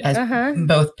with, and as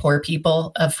both poor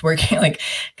people of working like,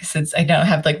 because I don't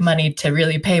have like money to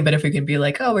really pay, but if we could be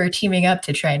like, oh, we're teaming up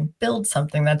to try and build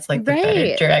something, that's like the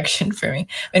better direction for me.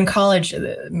 In college,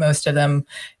 most of them,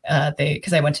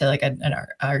 because I went to like an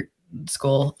art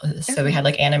school, so we had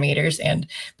like animators,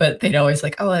 but they'd always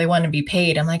like, oh, they want to be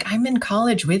paid. I'm like, I'm in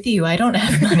college with you, I don't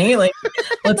have money, like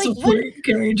let's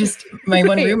can we just, my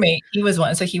one roommate, he was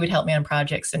one, so he would help me on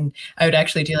projects, and I would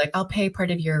actually do like, I'll pay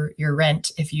part of your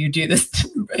rent if you do this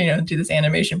do this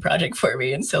animation project for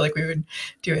me. And so like we would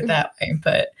do it that way.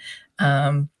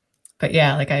 But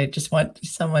yeah, like I just want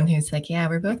someone who's like, yeah,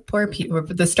 we're both poor people.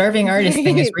 The starving artist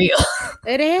thing is real.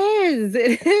 It is.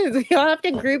 We all have to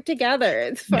group together.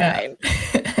 It's fine.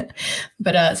 Yeah.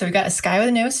 But so we got A Sky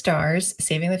with No Stars,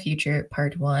 Saving the Future,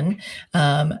 Part 1.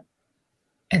 And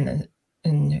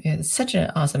it's such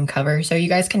an awesome cover. So you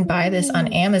guys can buy this on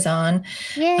Amazon.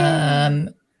 Yeah.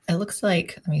 It looks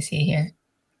like, let me see here.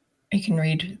 You can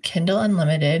read Kindle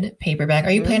Unlimited, paperback.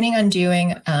 Are you planning on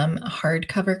doing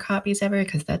hardcover copies ever?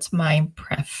 Because that's my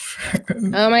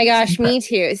preference. Oh my gosh, me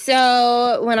too.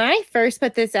 So when I first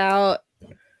put this out,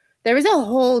 there was a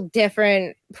whole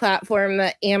different platform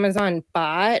that Amazon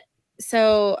bought.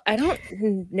 So I don't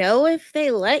know if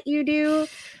they let you do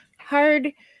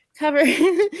hardcover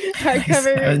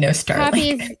no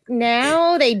copies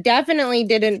now. They definitely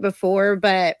didn't before,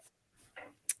 but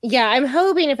yeah, I'm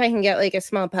hoping if I can get like a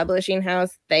small publishing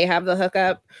house, they have the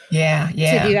hookup. Yeah.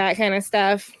 To do that kind of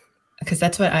stuff. Because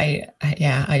that's what I'm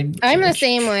the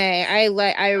same way. I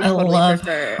totally love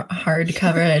prefer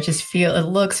hardcover. I just feel it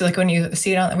looks like when you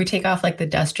see it on. We take off like the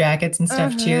dust jackets and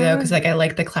stuff too, though, because like I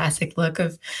like the classic look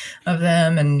of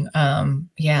them, and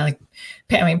like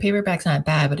I mean, paperback's not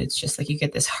bad, but it's just like you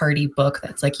get this hardy book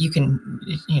that's like you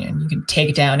can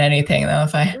take down anything. Though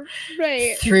if I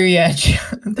threw you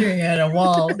at a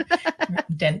wall,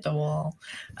 dent the wall.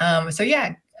 So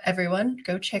yeah. Everyone,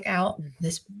 go check out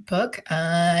this book.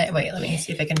 Wait, let me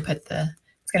see if I can put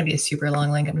it's going to be a super long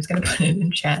link. I'm just going to put it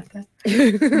in chat.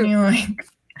 Good,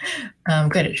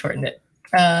 it shortened it.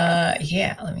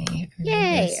 Yeah, let me read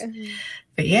this.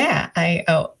 But yeah,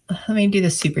 let me do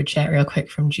the super chat real quick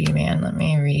from G-Man. Let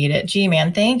me read it.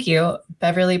 G-Man, thank you.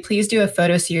 Beverly, please do a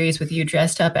photo series with you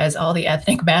dressed up as all the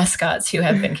ethnic mascots who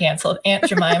have been canceled. Aunt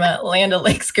Jemima, Land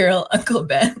O'Lakes Girl, Uncle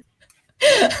Ben.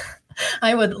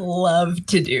 I would love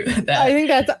to do that. I think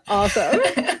that's awesome.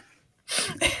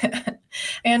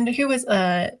 And who was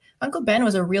Uncle Ben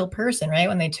was a real person, right?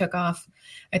 When they took off,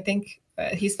 I think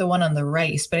he's the one on the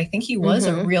rice, but I think he was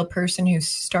a real person who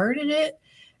started it.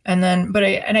 And then,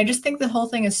 I just think the whole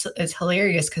thing is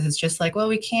hilarious because it's just like, well,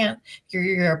 we can't,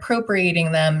 you're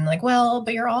appropriating them. Like, well,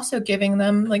 but you're also giving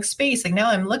them like space. Like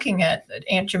now I'm looking at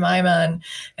Aunt Jemima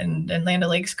and Land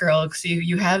O'Lakes Girl because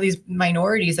you have these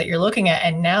minorities that you're looking at.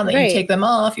 And now that you take them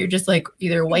off, you're just like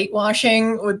either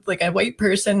whitewashing with like a white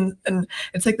person. And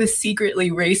it's like this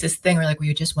secretly racist thing where like,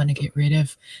 we just want to get rid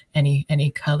of any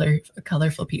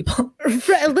colorful people.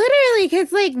 Literally,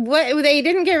 because like what they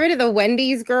didn't get rid of the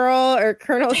Wendy's girl or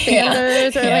Colonel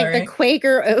Sanders or like the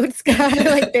Quaker Oats guy,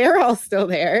 like they're all still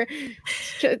there.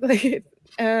 Just, like,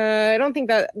 I don't think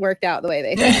that worked out the way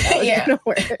they thought that was gonna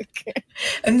work.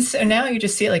 And so now you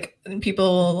just see like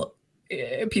people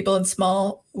in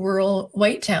small rural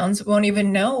white towns won't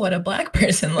even know what a black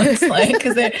person looks like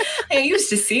because I used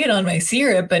to see it on my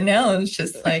syrup, but now it's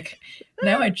just like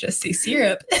now I just see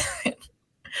syrup.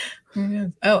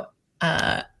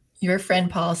 Your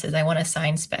friend Paul says I want a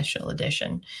signed special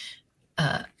edition.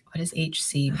 What is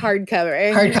HC?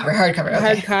 Hardcover. Okay.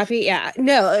 Hard copy. Yeah.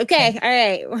 No. Okay. All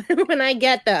right. When I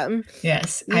get them.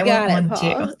 Yes. I want one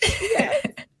too. Yes.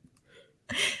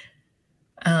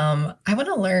 I want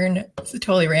to learn, it's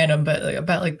totally random, but like,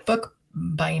 about like book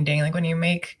binding, like when you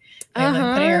make like,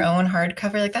 putting your own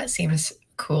hardcover, like that seems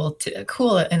cool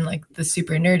in like the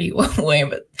super nerdy way,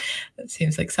 but that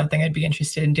seems like something I'd be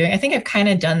interested in doing. I think I've kind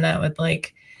of done that with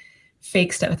like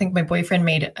fake stuff. I think my boyfriend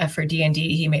made for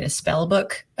D&D, he made a spell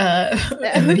book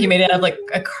and then he made it out of like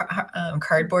a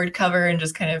cardboard cover and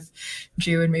just kind of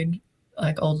drew and made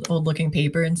like old looking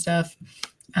paper and stuff.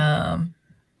 And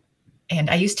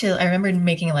I remember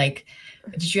making like,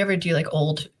 did you ever do like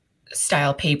old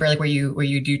style paper, like where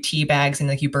you do tea bags and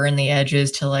like you burn the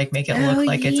edges to like make it look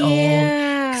like it's old?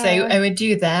 Because I would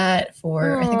do that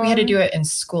for, I think we had to do it in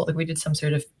school. Like we did some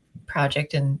sort of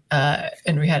project and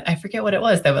we had, I forget what it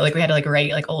was though, but like we had to like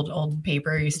write like old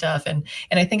papery stuff. And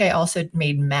I think I also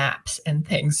made maps and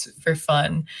things for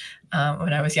fun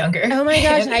when I was younger. Oh my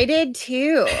gosh, I did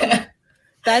too.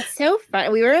 That's so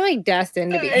fun. We were like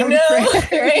destined to become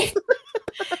friends. Right?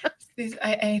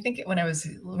 I think when I was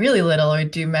really little,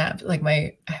 I'd do maps. Like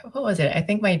what was it? I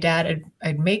think my dad,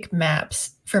 I'd make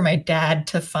maps for my dad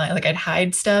to find. Like I'd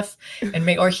hide stuff and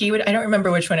make, or he would. I don't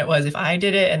remember which one it was. If I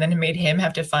did it and then it made him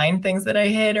have to find things that I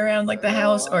hid around like the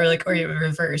house, or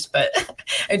reverse. But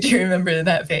I do remember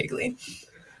that vaguely.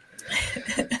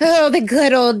 Oh, the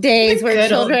good old days where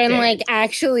children like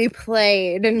actually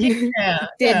played and did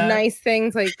nice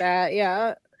things like that.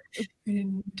 Yeah. We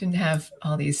didn't have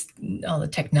all the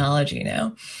technology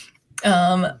now.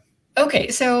 Okay,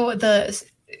 so it's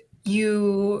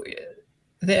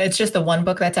just the one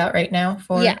book that's out right now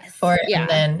for it, and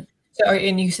then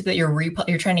and you said that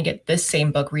you're trying to get this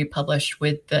same book republished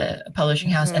with the publishing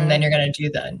house, and then you're going to do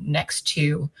the next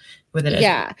two with it.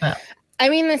 As well. I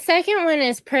mean, the second one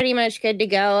is pretty much good to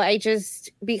go.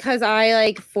 Because I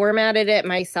like formatted it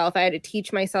myself, I had to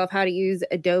teach myself how to use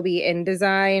Adobe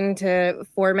InDesign to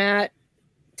format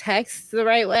text the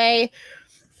right way.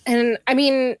 And I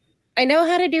mean, I know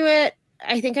how to do it.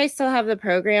 I think I still have the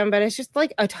program, but it's just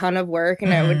like a ton of work.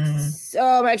 And I would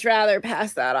so much rather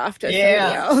pass that off to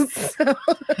somebody else.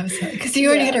 Because you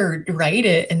already had to write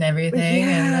it and everything.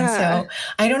 Yeah.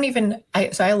 And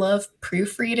then so I love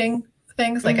proofreading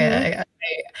things. Like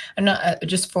I'm not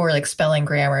just for like spelling,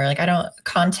 grammar. Like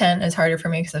content is harder for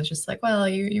me because I was just like, well,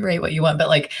 you write what you want, but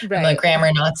like I'm a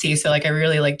grammar Nazi. So like I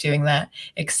really like doing that,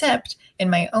 except in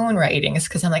my own writings,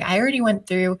 because I'm like, I already went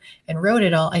through and wrote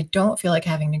it all. I don't feel like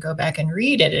having to go back and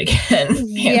read it again.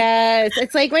 Yes.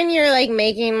 It's like when you're like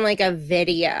making like a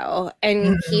video and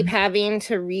you keep having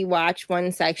to rewatch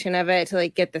one section of it to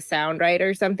like get the sound right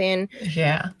or something.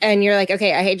 Yeah. And you're like,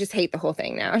 okay, I just hate the whole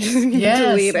thing now. Just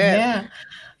delete it. Yeah.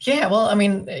 Yeah, well, I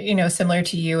mean, similar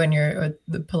to you and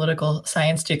the political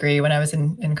science degree, when I was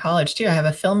in college too, I have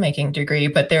a filmmaking degree,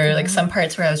 but there were like some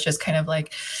parts where I was just kind of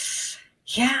like,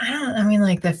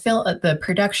 the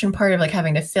production part of like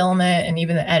having to film it and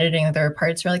even the editing, there are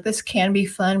parts where like this can be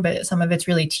fun, but some of it's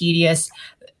really tedious.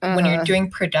 When you're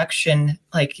doing production,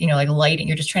 like, like lighting,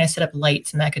 you're just trying to set up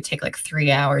lights, and that could take like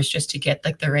 3 hours just to get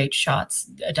like the right shots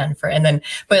done for, and then,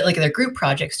 but like they're group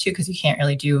projects too, because you can't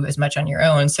really do as much on your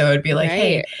own. So it'd be like,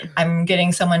 hey, I'm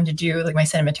getting someone to do like my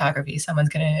cinematography. Someone's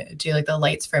going to do like the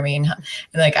lights for me. And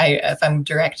like, if I'm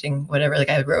directing whatever, like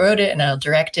I wrote it and I'll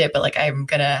direct it, but like I'm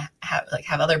going to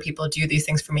have other people do these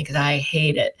things for me because I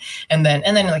hate it. And then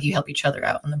like you help each other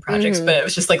out on the projects. But it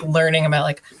was just like learning about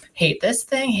like, hate this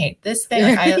thing.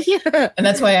 Like and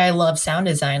that's why I love sound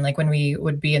design. Like when we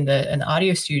would be in the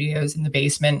audio studios in the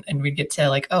basement, and we'd get to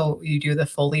like, oh, you do the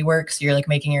Foley work. So you're like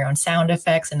making your own sound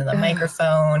effects into the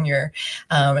microphone.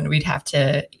 And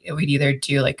we'd either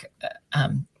do like,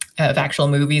 of actual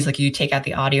movies, like you take out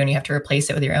the audio and you have to replace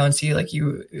it with your own. So you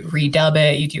redub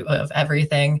it, you do of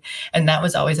everything. And that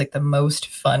was always like the most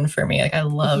fun for me. Like I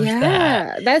loved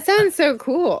that. That sounds so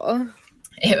cool.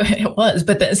 It was,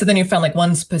 but so then you found like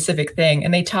one specific thing,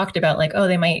 and they talked about like, oh,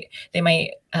 they might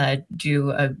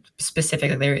do a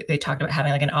specific. They talked about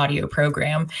having like an audio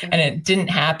program, and it didn't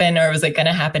happen, or it was like going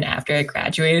to happen after I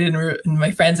graduated. And my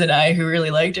friends and I, who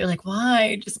really liked it, are like,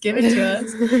 why? Just give it to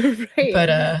us.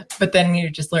 But then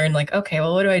you just learn like, okay,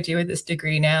 well, what do I do with this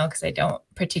degree now? Because I don't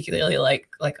particularly like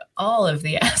all of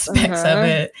the aspects of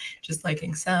it, just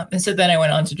liking some. And so then I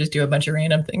went on to just do a bunch of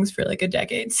random things for like a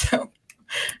decade. So.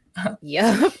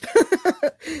 Yep.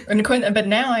 But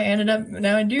now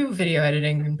I do video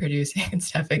editing and producing and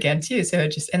stuff again too. So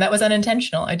and that was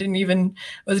unintentional. wasn't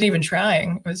even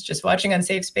trying. I was just watching on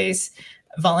Safe Space,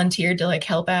 volunteered to like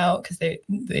help out because they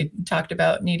talked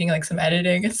about needing like some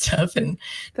editing and stuff. And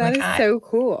that is so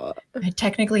cool. I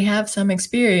technically have some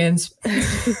experience.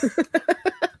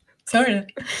 Sort of.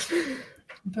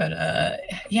 But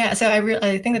so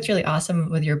I think that's really awesome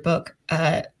with your book.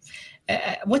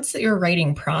 What's your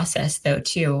writing process though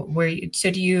too? You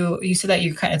said that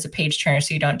you kind of, it's a page turner,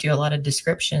 so you don't do a lot of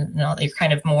description and all that. You're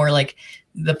kind of more like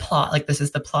the plot, like this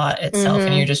is the plot itself,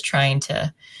 and you're just trying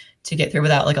to get through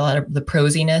without like a lot of the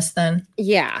prosiness then?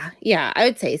 Yeah, I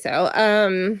would say so.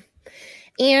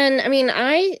 And I mean,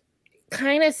 I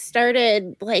kind of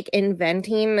started like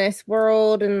inventing this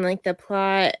world and like the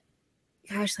plot,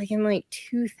 gosh, like in like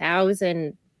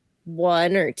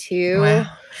 2001 or 2. Wow.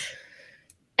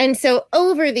 And so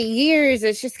over the years,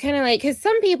 it's just kind of like, because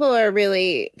some people are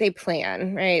really, they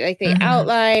plan, right? Like they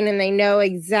outline and they know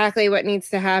exactly what needs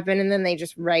to happen, and then they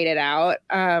just write it out.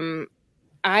 I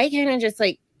kind of just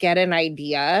like get an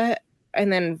idea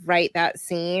and then write that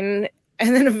scene.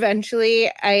 And then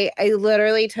eventually I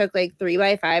literally took like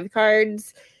 3x5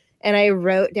 cards and I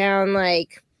wrote down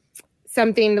like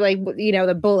something like,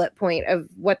 the bullet point of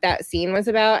what that scene was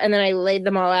about. And then I laid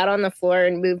them all out on the floor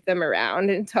and moved them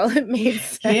around until it made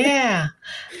sense.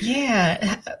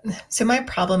 Yeah. So my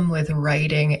problem with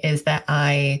writing is that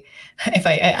I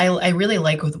really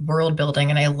like with world building,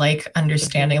 and I like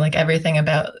understanding like everything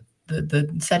about the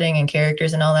setting and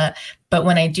characters and all that. But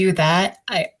when I do that,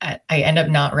 I end up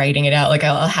not writing it out. Like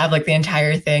I'll have like the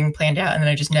entire thing planned out, and then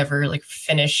I just never like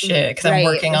finish it because I'm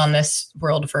working on this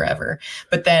world forever.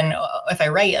 But then if I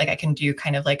write, like I can do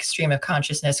kind of like stream of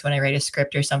consciousness when I write a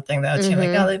script or something though. So I'm like,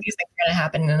 no, these things are going to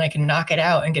happen, and I can knock it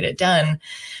out and get it done.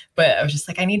 But I was just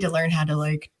like, I need to learn how to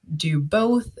like do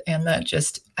both. And that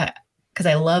just, because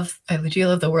I do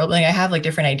love the world building. I have like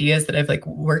different ideas that I've like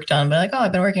worked on, but like, oh,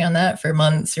 I've been working on that for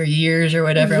months or years or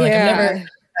whatever. Like I'm never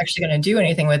actually going to do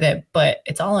anything with it, but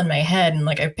it's all in my head. And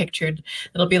like I've pictured,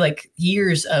 it'll be like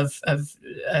years of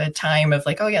time of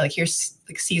like, oh yeah, like here's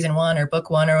like season 1 or book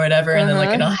 1 or whatever. And then like,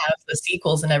 and I'll have the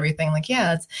sequels and everything. Like,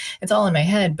 yeah, it's all in my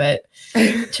head, but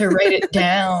to write it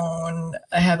down,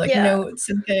 I have like notes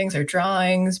and things or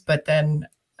drawings, but then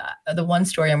the one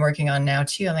story I'm working on now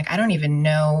too, I'm like, I don't even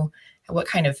know what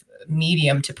kind of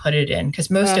medium to put it in, because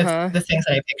most of the things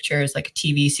that I picture is like a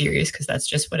TV series, because that's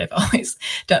just what I've always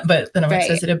done. But then I'm like,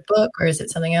 so is it a book or is it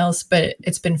something else? But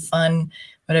it's been fun.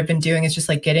 What I've been doing is just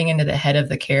like getting into the head of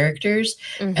the characters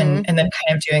and then kind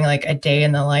of doing like a day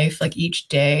in the life, like each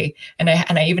day. And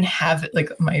I even have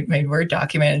like my Word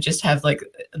document and just have like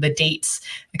the dates,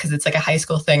 because it's like a high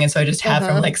school thing. And so I just have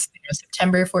from like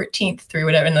September 14th through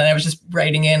whatever. And then I was just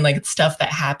writing in like stuff that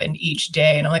happened each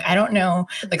day. And I'm like, I don't know,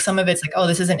 like some of it's like, oh,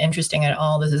 this isn't interesting at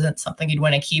all. This isn't something you'd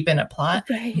want to keep in a plot,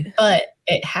 but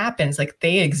it happens, like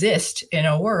they exist in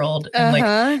a world. And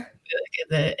like,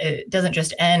 it doesn't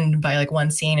just end by like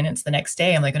one scene and it's the next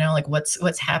day. I'm like, no, like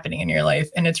what's happening in your life?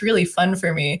 And it's really fun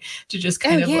for me to just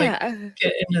kind of like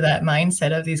get into that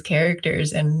mindset of these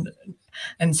characters. And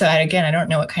so I don't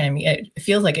know what kind of, it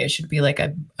feels like it should be like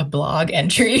a blog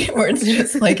entry where it's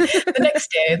just like the next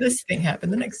day, this thing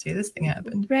happened. The next day, this thing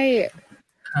happened. Right.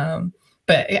 But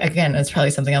But again, that's probably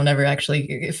something I'll never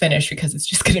actually finish because it's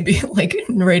just going to be like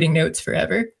writing notes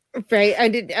forever. Right. I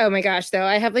did. Oh my gosh, though.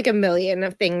 I have like a million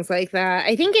of things like that.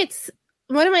 I think it's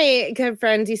one of my good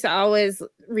friends used to always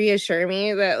reassure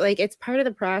me that like it's part of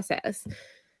the process.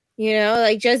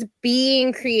 Like just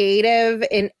being creative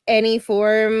in any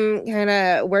form kind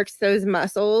of works those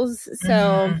muscles.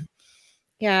 So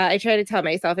yeah, I try to tell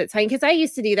myself it's fine because I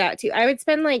used to do that too. I would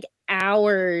spend like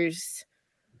hours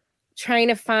trying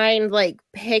to find like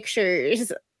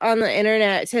pictures on the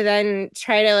internet to then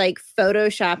try to like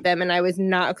Photoshop them, and I was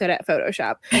not good at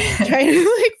Photoshop. Trying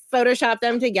to like Photoshop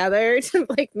them together to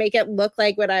like make it look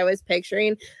like what I was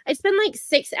picturing. I spent like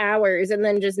 6 hours and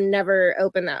then just never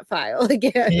open that file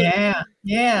again.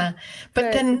 Yeah.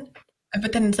 But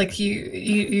then it's like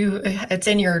you it's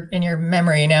in your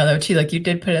memory now though too. Like you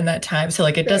did put in that time, so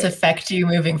like it does affect you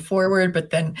moving forward. But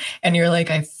then and you're like,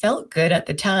 I felt good at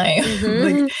the time,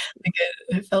 like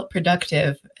it felt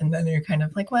productive, and then you're kind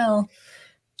of like, well,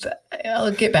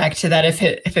 I'll get back to that if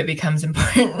it becomes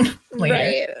important later.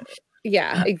 Right.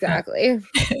 Yeah, exactly.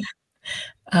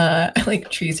 Like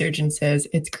Tree Surgeon says,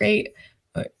 it's great.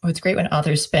 It's great when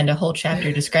authors spend a whole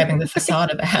chapter describing the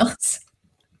facade of a house.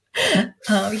 That's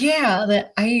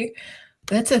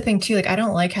the thing too. Like, I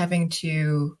don't like having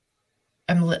to,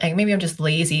 maybe I'm just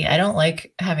lazy. I don't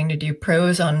like having to do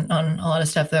prose on a lot of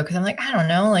stuff though. Cause I'm like, I don't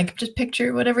know, like just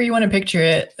picture whatever you want to picture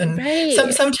it. And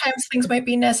sometimes things might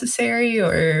be necessary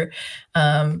or,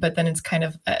 but then it's kind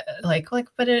of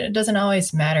but it doesn't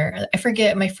always matter. I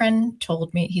forget, my friend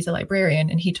told me, he's a librarian,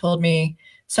 and he told me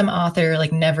some author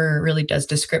like never really does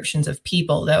descriptions of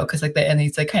people though. Cause and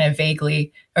he's like kind of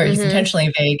vaguely, or he's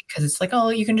intentionally vague. Cause it's like, oh,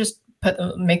 you can just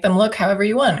make them look however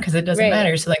you want. Cause it doesn't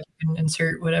matter. So like you can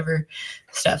insert whatever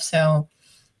stuff. So,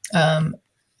 so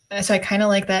I kind of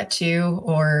like that too,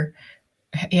 or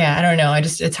yeah, I don't know.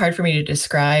 It's hard for me to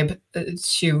describe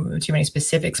too many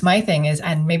specifics. My thing is,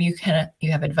 and maybe you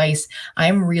have advice.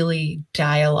 I'm really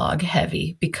dialogue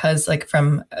heavy because like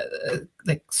from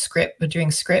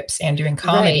doing scripts and doing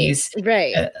comedies,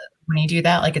 right. When you do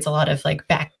that, like it's a lot of like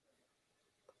back.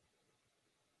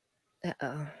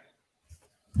 Uh-oh.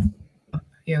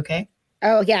 You okay?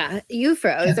 Oh yeah. You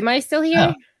froze. Okay. Am I still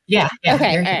here? Oh, yeah.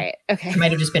 Okay. All right. Okay. It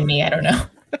might've just been me. I don't know.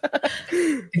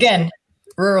 Again,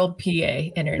 rural PA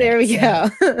internet. There we go.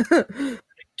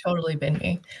 Totally been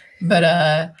me.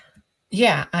 But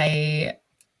yeah,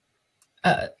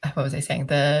 what was I saying?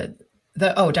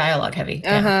 Dialogue heavy.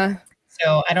 Yeah.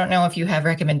 So I don't know if you have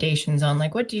recommendations on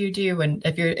like what do you do when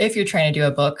if you're trying to do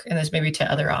a book, and this maybe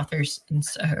to other authors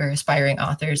or aspiring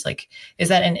authors, like is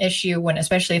that an issue when,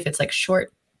 especially if it's like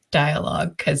short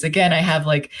dialogue? Because again, I have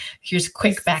like here's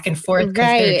quick back and forth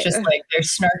because they're just like they're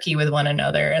snarky with one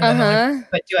another, and then I'm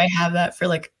like, but do I have that for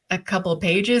like a couple of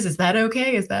pages? Is that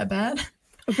okay? Is that bad?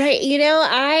 Right.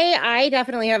 I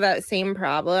definitely have that same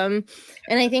problem,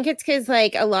 and I think it's because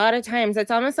like a lot of times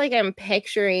it's almost like I'm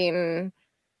picturing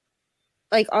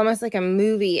like almost like a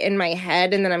movie in my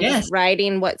head, and then I'm just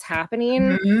writing what's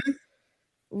happening.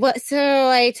 So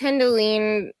I tend to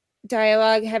lean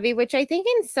dialogue heavy, which I think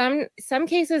in some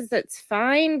cases that's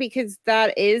fine because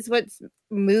that is what's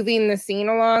moving the scene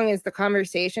along is the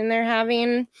conversation they're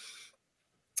having.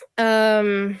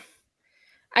 I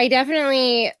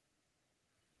definitely,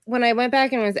 when I went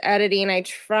back and was editing, I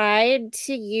tried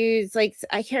to use like,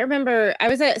 I can't remember, I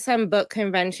was at some book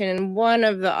convention and one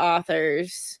of the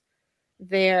authors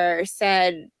there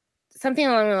said something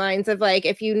along the lines of like,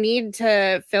 if you need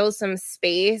to fill some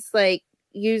space, like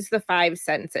use the 5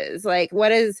 senses. Like where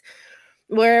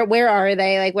are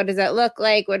they? Like, what does it look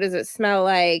like? What does it smell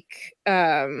like?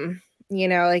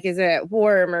 Like, is it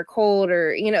warm or cold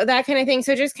or, that kind of thing.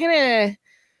 So just kind of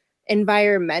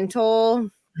environmental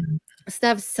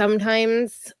stuff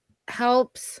sometimes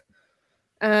helps.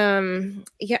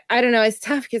 Yeah, I don't know. It's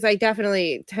tough because I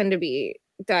definitely tend to be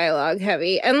dialogue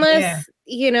heavy unless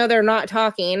they're not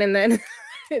talking, and then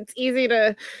it's easy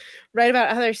to write about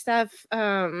other stuff.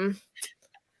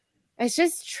 It's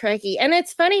just tricky, and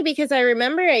it's funny because I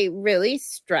remember I really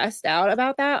stressed out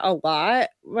about that a lot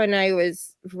when I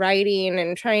was writing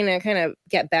and trying to kind of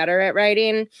get better at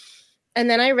writing. And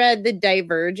then I read the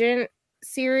Divergent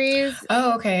series.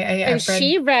 Oh, okay. And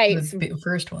she writes the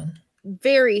first one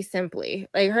very simply.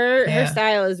 Like her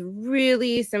style is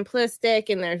really simplistic,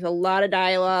 and there's a lot of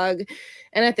dialogue.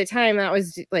 And at the time that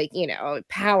was like,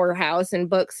 powerhouse in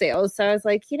book sales. So I was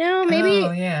like,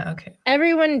 maybe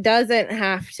everyone doesn't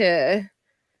have to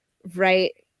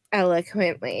write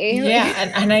eloquently.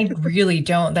 Yeah. And I really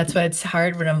don't. That's why it's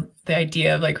hard when the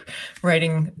idea of like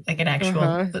writing like an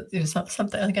actual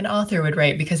something like an author would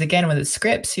write, because again, with the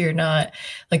scripts, you're not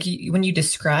like when you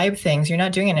describe things, you're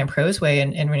not doing it in a prose way,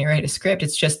 and when you write a script,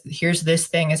 it's just here's this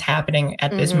thing is happening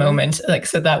at this moment, like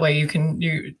so that way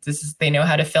they know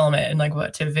how to film it and like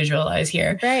what to visualize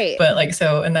here, right? But like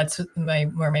so, and that's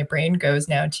where my brain goes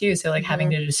now too. So like having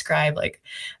to describe like,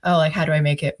 oh, like how do I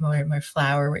make it more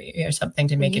flowery or something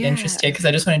to make it interesting, because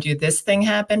I just want to do this thing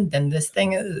happen, then this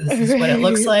is what it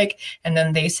looks like, and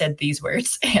then they said these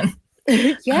words, and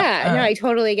no, I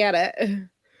totally get it.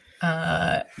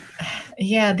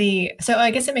 So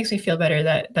I guess it makes me feel better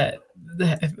that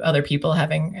the other people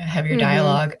have your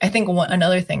dialogue. I think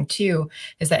another thing too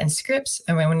is that in scripts,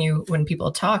 I mean, when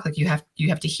people talk, like you have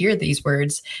to hear these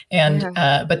words, and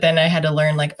but then I had to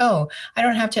learn like, oh, I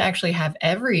don't have to actually have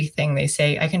everything they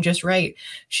say. I can just write,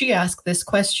 she asked this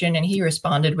question and he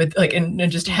responded with like, and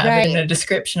just have it in a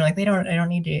description. Like I don't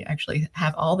need to actually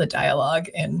have all the dialogue.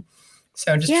 And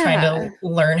so just trying to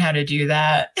learn how to do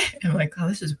that. I'm like, oh,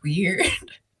 this is weird.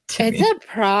 It's a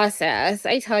process.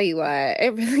 I tell you what,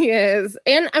 it really is.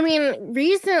 And I mean,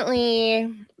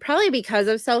 recently, probably because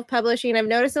of self-publishing, I've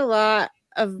noticed a lot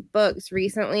of books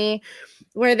recently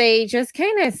where they just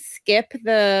kind of skip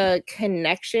the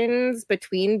connections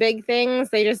between big things.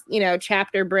 They just,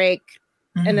 chapter break,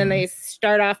 and then they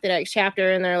start off the next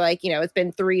chapter and they're like, it's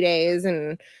been 3 days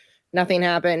and nothing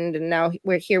happened, and now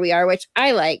we are, which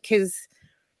I like, because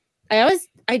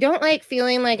I don't like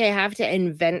feeling like I have to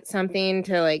invent something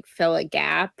to like fill a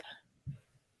gap.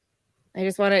 I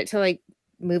just want it to like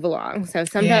move along. So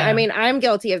sometimes, I mean, I'm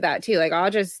guilty of that too. Like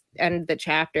I'll just end the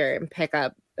chapter and pick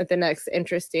up at the next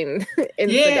interesting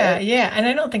incident. Yeah. And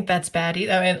I don't think that's bad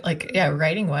either. I mean, like,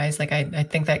 writing wise, like I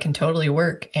think that can totally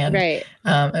work. And,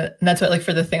 and that's what, like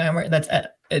for the thing I'm working,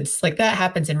 it's like that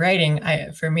happens in writing.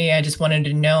 For me, I just wanted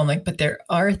to know, like, but there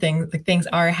are things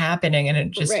are happening, and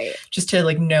it just to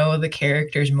like know the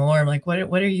characters more. I'm like, what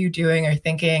are you doing or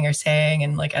thinking or saying?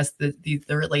 And like, as the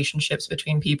relationships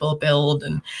between people build,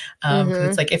 and 'cause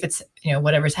it's like, if it's,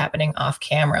 whatever's happening off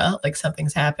camera, like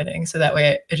something's happening. So that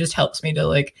way it just helps me to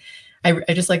like, I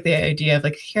just like the idea of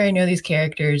like, here, I know these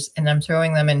characters and I'm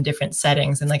throwing them in different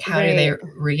settings, and like, how do they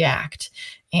react?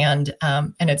 And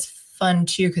it's fun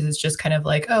too, because it's just kind of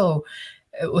like, oh,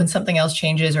 when something else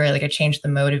changes, or like I changed the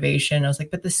motivation, I was like,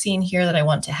 but the scene here that I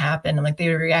want to happen, and like they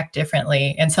react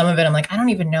differently. And some of it, I'm like, I don't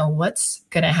even know what's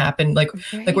gonna happen, like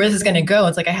where this is gonna go.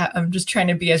 It's like I'm just trying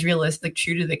to be as realistic,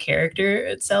 true to the character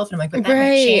itself. And I'm like, but that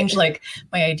might change like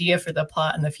my idea for the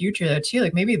plot in the future though too.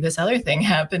 Like maybe this other thing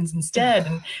happens instead,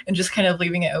 and just kind of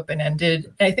leaving it open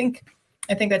ended. And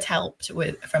I think that's helped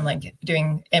from like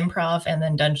doing improv and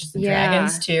then Dungeons and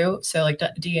Dragons too. So like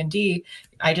D&D,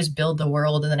 I just build the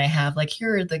world, and then I have like,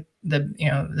 here are the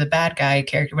bad guy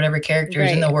character, whatever characters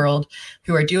in the world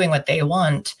who are doing what they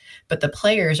want, but the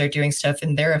players are doing stuff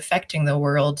and they're affecting the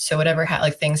world. So whatever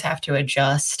like things have to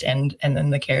adjust, and then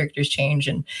the characters change,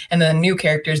 and then new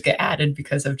characters get added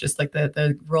because of just like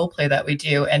the role play that we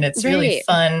do. And it's really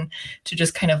fun to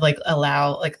just kind of like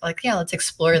allow like let's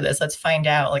explore this, let's find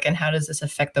out like, and how does this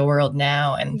affect the world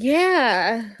now? And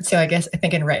so I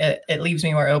think it leaves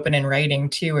me more open in writing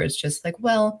too, where it's just like,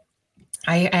 well,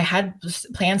 I had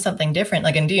planned something different,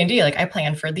 like in D&D, like I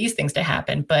planned for these things to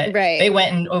happen, but they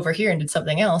went and over here and did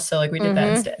something else. So like we did that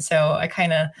instead. So I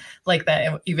kind of like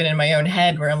that even in my own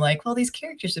head, where I'm like, well, these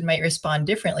characters might respond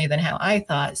differently than how I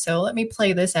thought. So let me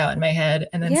play this out in my head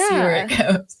and then see where it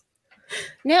goes.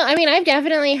 No, I mean, I've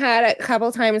definitely had a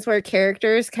couple times where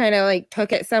characters kind of like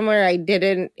took it somewhere I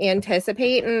didn't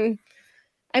anticipate. And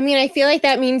I mean, I feel like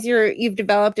that means you've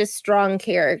developed a strong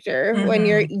character when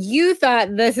you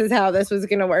thought this is how this was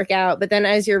going to work out. But then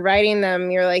as you're writing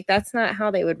them, you're like, that's not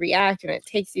how they would react. And it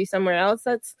takes you somewhere else.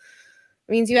 That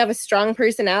means you have a strong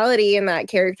personality in that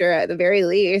character at the very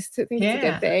least. I think it's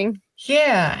a good thing.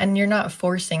 Yeah. And you're not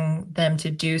forcing them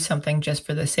to do something just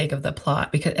for the sake of the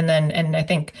plot, and I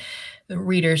think the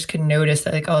readers can notice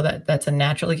that, like, oh, that's a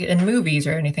natural, like in movies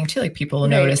or anything too, like people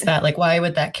notice that, like, why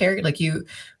would that character, like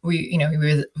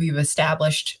we've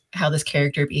established how this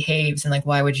character behaves, and like,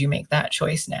 why would you make that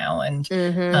choice now? And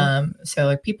so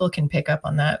like people can pick up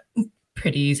on that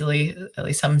pretty easily, at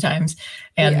least sometimes.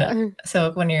 And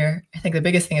so when I think the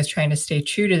biggest thing is trying to stay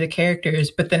true to the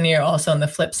characters, but then you're also on the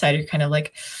flip side, you're kind of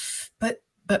like,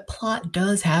 but plot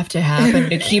does have to happen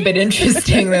to keep it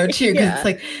interesting though too, because it's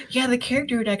like, the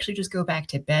character would actually just go back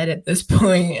to bed at this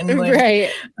point, and like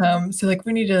so like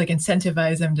we need to like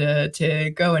incentivize them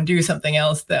to go and do something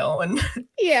else though. And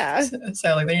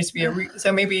so like there needs to be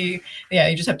so maybe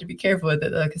you just have to be careful with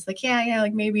it though, because like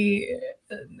like maybe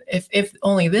if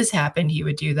only this happened, he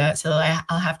would do that. So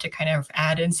I'll have to kind of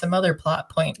add in some other plot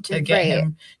point to get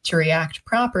him to react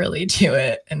properly to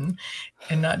it, and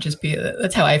not just be.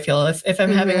 That's how I feel. If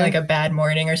I'm having like a bad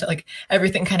morning or something, like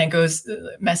everything kind of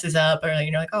messes up, or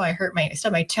like, oh, I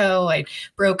stubbed my toe, I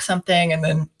broke something, and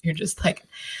then you're just like,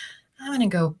 I'm going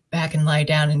to go back and lie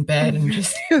down in bed and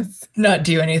just not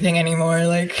do anything anymore.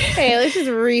 Like, hey, let's just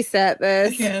reset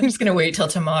this. Yeah, I'm just going to wait till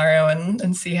tomorrow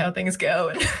and see how things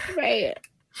go. Right.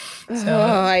 So,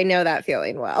 I know that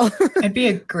feeling well. I'd be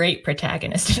a great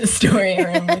protagonist in a story.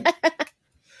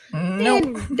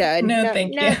 Nope. Done. No,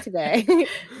 thank you. Not today.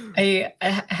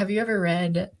 Have you ever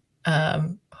read,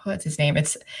 what's his name?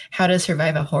 It's How to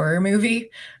Survive a Horror Movie.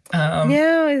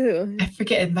 No, I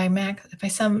forget by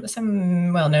some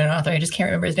well-known author. I just can't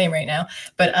remember his name right now.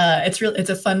 But it's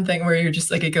a fun thing where you're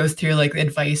just like, it goes through like the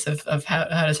advice of how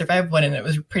to survive one, and it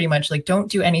was pretty much like,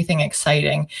 don't do anything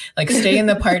exciting. Like, stay in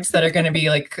the parts that are going to be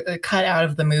like cut out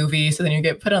of the movie, so then you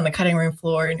get put on the cutting room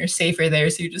floor and you're safer there.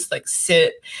 So you just like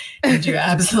sit and do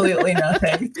absolutely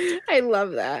nothing. I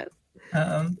love that.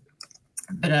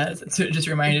 But so it just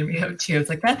reminded me of too. It's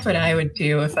like, that's what I would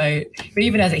do but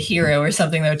even as a hero or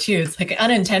something though too. It's like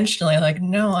unintentionally, like,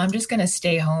 no, I'm just gonna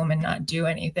stay home and not do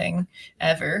anything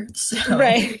ever. So,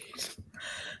 right.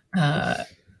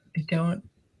 Don't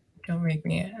make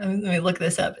me. Let me look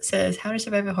this up. It says How to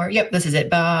Survive a Horror. Yep, this is it.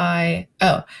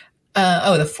 The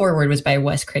foreword was by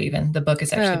Wes Craven. The book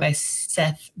is actually by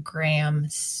Seth Graham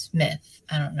Smith.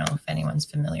 I don't know if anyone's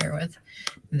familiar with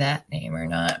that name or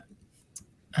not.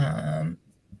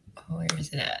 Where is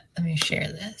it at? Let me share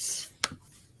this.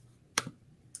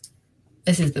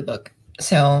 This is the book.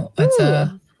 So it's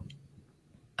a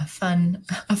fun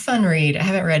read. I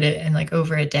haven't read it in like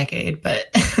over a decade, but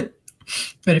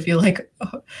if you like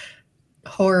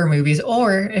horror movies,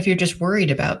 or if you're just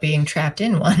worried about being trapped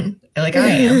in one, like I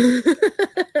am.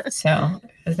 So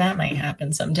that might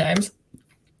happen sometimes.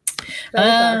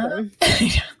 That's awesome.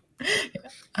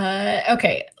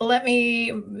 Okay,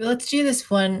 let's do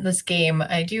this game.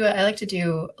 I like to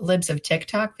do libs of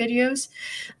TikTok videos.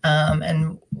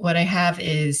 And what I have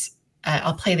is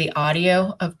I'll play the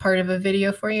audio of part of a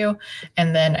video for you.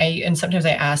 And then sometimes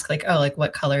I ask like, oh, like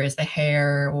what color is the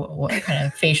hair? What kind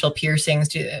of facial piercings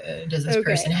does this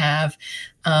person have?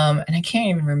 And I can't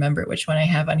even remember which one I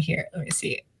have on here. Let me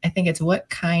see. I think it's what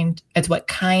kind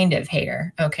of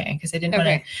hair. Okay. Cause I didn't want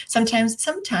to,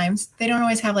 sometimes they don't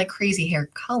always have like crazy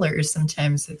hair colors.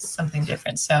 Sometimes it's something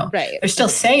different. So they're still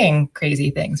saying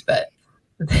crazy things, but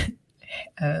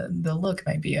the look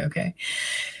might be okay.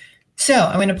 So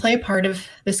I'm going to play part of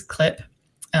this clip.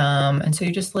 And so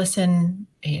you just listen,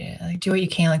 like do what you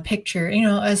can, like picture,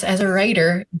 as a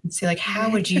writer, you can see like,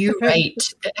 how would you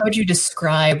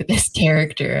describe this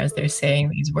character as they're saying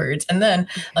these words? And then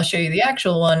I'll show you the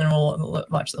actual one and we'll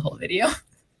watch the whole video.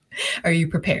 Are you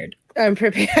prepared? I'm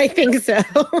prepared. I think so.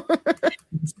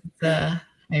 I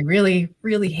really,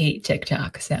 really hate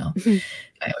TikTok. So I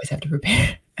always have to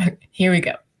prepare. Okay, here we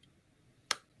go.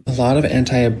 A lot of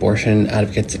anti-abortion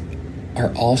advocates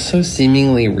are also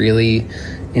seemingly really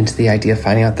into the idea of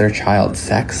finding out their child's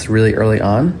sex really early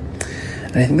on.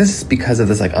 And I think this is because of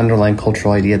this like underlying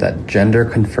cultural idea that gender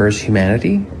confers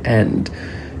humanity. And,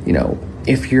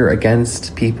 if you're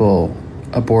against people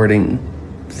aborting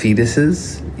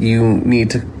fetuses, you need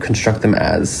to construct them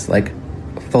as like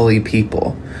fully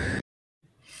people.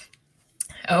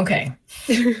 Okay.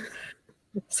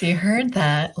 So you heard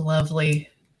that lovely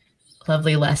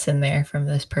lesson there from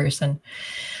this person.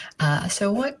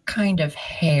 So what kind of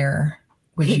hair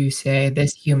would you say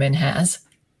this human has?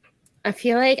 I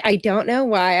feel like, I don't know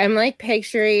why, I'm like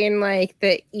picturing like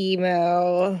the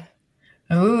emo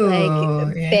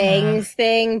bangs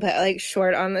thing, but like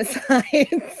short on the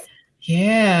sides.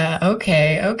 Yeah.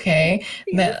 Okay.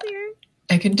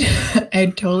 I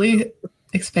totally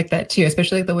expect that too,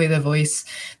 especially like the way the voice,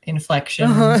 the inflection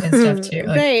and stuff too.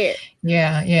 Like, right.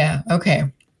 Yeah.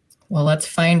 Okay. Well, let's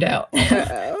find out.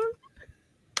 A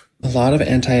lot of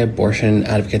anti-abortion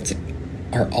advocates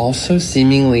are also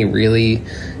seemingly really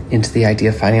into the idea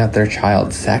of finding out their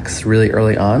child's sex really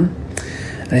early on.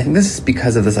 And I think this is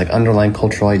because of this like underlying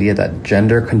cultural idea that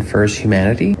gender confers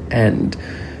humanity. And,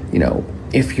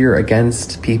 if you're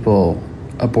against people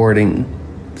aborting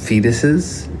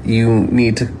fetuses, you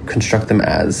need to construct them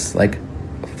as like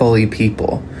fully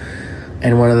people.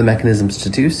 And one of the mechanisms to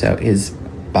do so is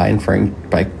by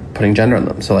putting gender on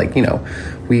them. So like,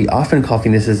 we often call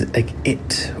fetuses like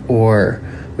it, or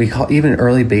we call, even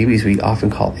early babies, we often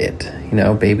call it,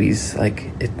 babies, like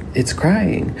it's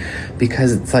crying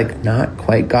because it's like not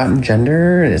quite gotten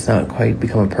gender and it's not quite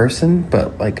become a person.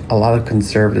 But like a lot of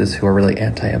conservatives who are really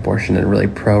anti-abortion and really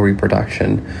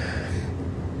pro-reproduction,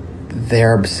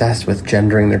 they're obsessed with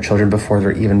gendering their children before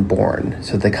they're even born.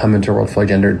 So they come into a world fully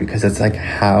gendered because it's like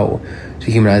how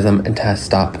to humanize them and to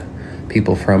stop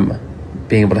people from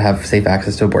being able to have safe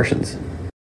access to abortions.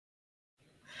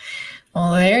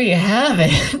 Well, there you have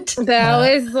it. That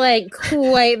was like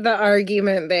quite the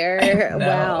argument there. No.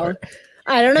 Wow.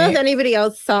 I don't know if anybody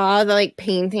else saw the like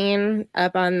painting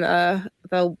up on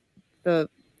the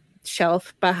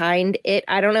shelf behind it.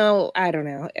 I don't know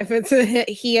if it's a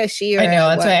he or she or I know,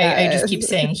 that's why I just is. keep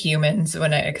saying humans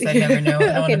because I never know. I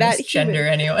don't want to misgender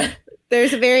anyone.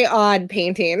 There's a very odd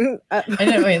painting. I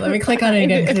know. Wait, let me click on it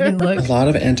again because I didn't look. A lot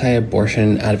of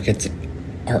anti-abortion advocates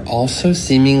are also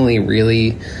seemingly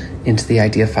really into the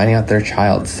idea of finding out their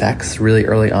child's sex really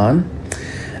early on.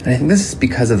 And I think this is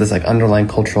because of this like underlying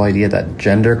cultural idea that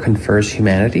gender confers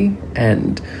humanity.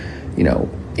 And,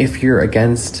 if you're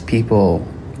against people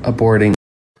aborting.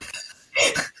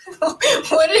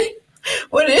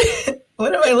 What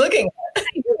am I looking at?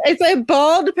 It's a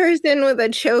bald person with a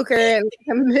choker and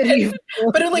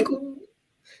but it like,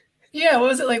 yeah, what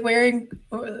was it like wearing?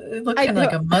 It looked kind of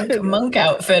like a monk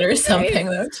outfit or something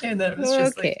though too. That was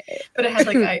just like, but it had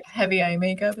like heavy eye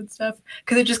makeup and stuff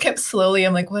because it just kept slowly.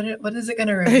 I'm like, what is it going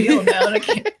to reveal now?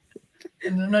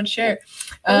 And I'm not sure.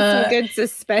 Some good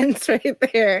suspense right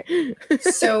there.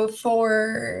 So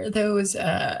for those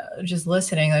just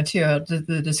listening though too,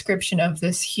 the description of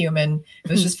this human, it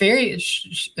was just very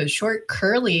short,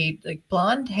 curly, like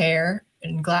blonde hair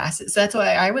and glasses. That's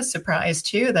why I was surprised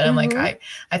too. That I'm like,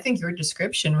 I think your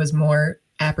description was more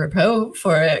apropos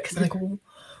for it because I'm like,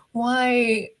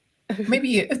 why?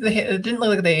 Maybe it didn't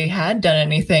look like they had done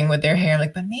anything with their hair.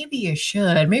 Like, but maybe you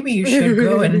should. Maybe you should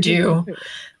go and do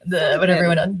the whatever you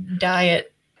want to dye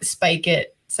it, spike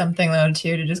it, something though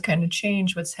too, to just kind of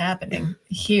change what's happening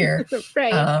here.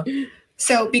 Right.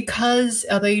 So because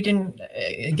although you didn't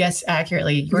guess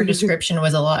accurately, your description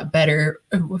was a lot better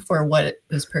for what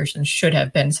this person should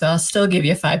have been. So I'll still give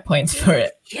you 5 points for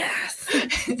it. Yes.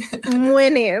 I'm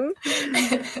winning.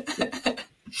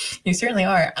 You certainly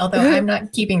are. Although I'm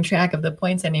not keeping track of the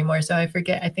points anymore. So I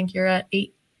forget. I think you're at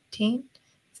 18.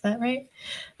 Is that right?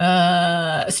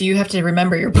 So you have to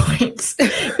remember your points.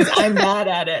 I'm bad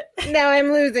at it. No,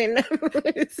 I'm losing.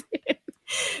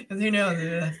 Because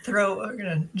we're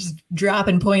gonna just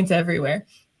dropping points everywhere.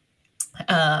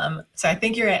 So I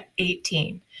think you're at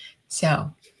 18.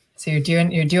 So you're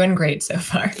doing great so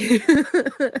far.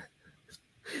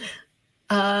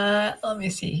 Let me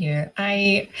see here.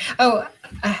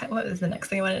 What was the next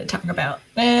thing I wanted to talk about?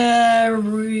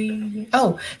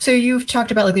 So you've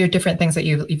talked about like your different things that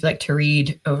you've liked to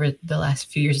read over the last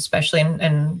few years, especially.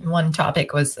 And one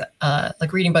topic was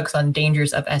like reading books on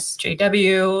dangers of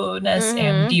SJW-ness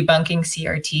and debunking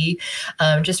CRT,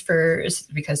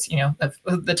 because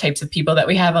of the types of people that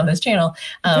we have on this channel.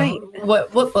 Right.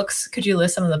 What books could you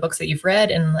list? Some of the books that you've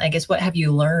read, and I guess what have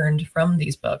you learned from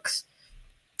these books?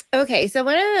 Okay, so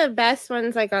one of the best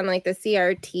ones, like on like the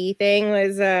CRT thing,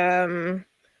 was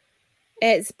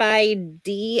it's by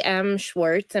D.M.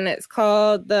 Schwartz, and it's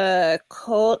called The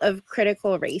Cult of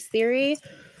Critical Race Theory.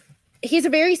 He's a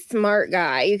very smart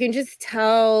guy. You can just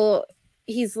tell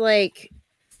he's like...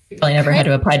 I never had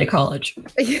to apply to college.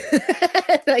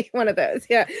 Like one of those,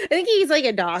 yeah. I think he's like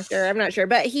a doctor. I'm not sure,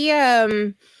 but he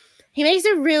makes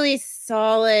a really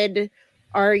solid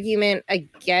argument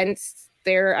against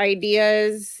their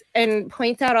ideas and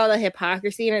points out all the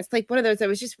hypocrisy. And it's like one of those that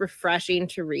was just refreshing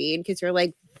to read because you're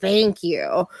like, thank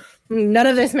you. None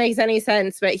of this makes any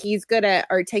sense, but he's good at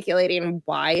articulating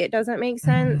why it doesn't make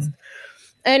sense.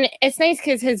 And it's nice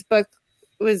because his book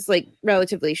was like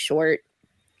relatively short.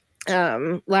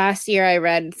 Last year I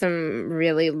read some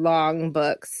really long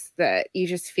books that you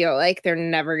just feel like they're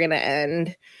never going to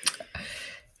end.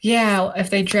 Yeah. If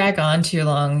they drag on too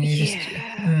long, you just...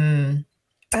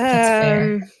 That's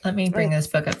fair. Let me bring this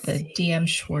book up. The D.M.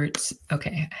 Schwartz.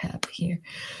 Okay, I have here.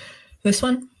 This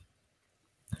one?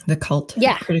 The Cult?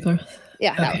 Yeah. Critical?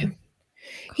 Yeah, that one.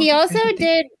 He also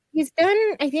he's done,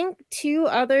 I think, 2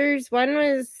 others. One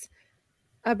was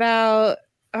about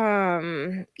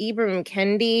Ibram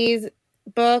Kendi's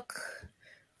book.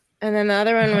 And then the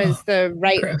other one was the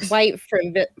white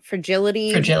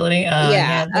fragility. Fragility.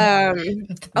 Yeah.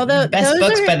 Although best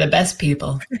books by the best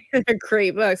people.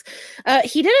 Great books.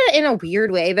 He did it in a weird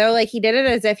way though. Like he did it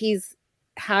as if he's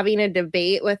having a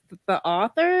debate with the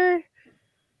author,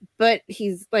 but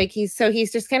he's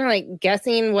just kind of like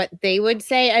guessing what they would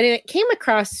say. And it came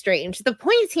across strange. The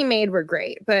points he made were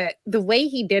great, but the way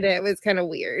he did it was kind of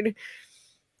weird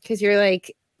because you're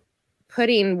like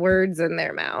putting words in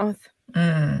their mouth.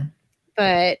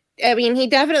 But I mean, he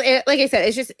definitely, like I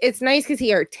said, it's nice because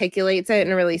he articulates it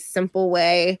in a really simple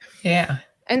way. Yeah.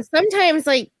 And sometimes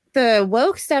like the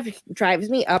woke stuff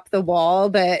drives me up the wall,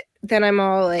 but then I'm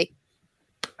all like,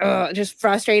 just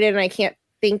frustrated and I can't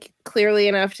think clearly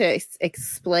enough to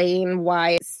explain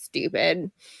why it's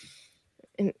stupid.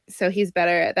 And so he's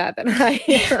better at that than I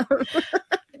am.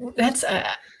 That's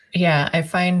I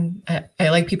find I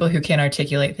like people who can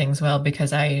articulate things well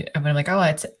because I'm like, oh,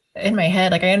 it's in my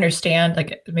head, like I understand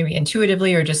like maybe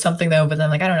intuitively or just something though, but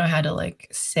then like I don't know how to like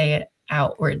say it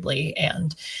outwardly.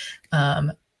 And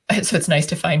so it's nice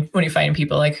to find when you find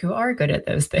people like who are good at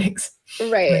those things.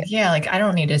 Right. Like, yeah, like I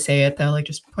don't need to say it though, like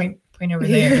just point over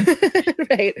there.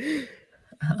 Right.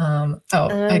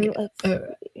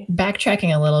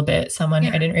 Backtracking a little bit, I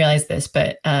didn't realize this,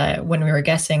 but when we were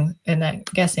guessing in that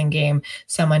guessing game,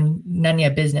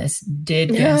 Nunya Business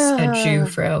did guess a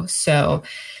Jufro. So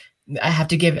I'll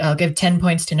give 10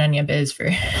 points to Nunya Biz for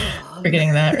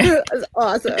getting that right. That's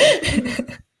awesome.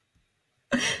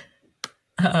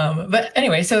 But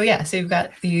anyway, so you've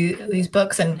got these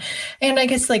books and I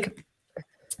guess like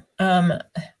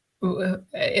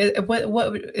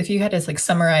what if you had to like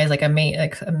summarize like a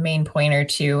main point or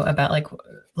two about like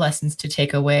lessons to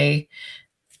take away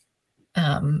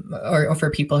or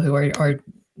for people who are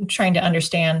trying to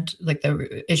understand like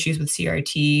the issues with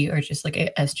CRT or just like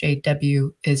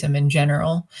SJWism in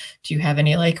general, do you have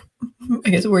any like I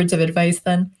guess words of advice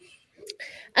then?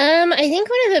 I think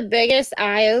one of the biggest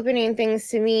eye-opening things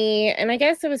to me, and I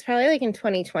guess it was probably like in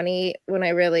 2020 when I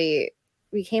really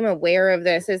became aware of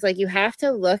this, is like you have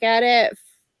to look at it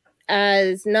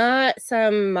as not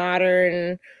some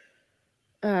modern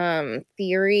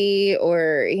theory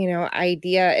or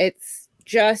idea. It's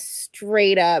just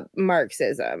straight up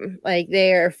Marxism. Like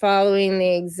they are following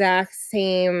the exact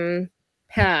same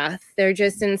path. They're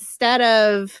just, instead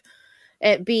of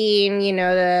it being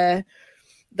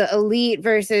the elite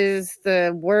versus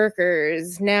the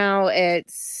workers, now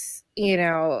it's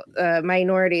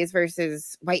minorities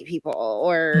versus white people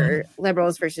or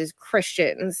liberals versus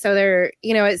Christians. So they're,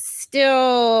 it's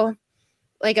still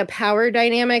like a power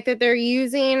dynamic that they're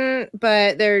using,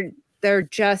 but they're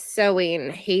just sowing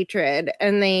hatred.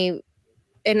 And a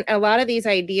lot of these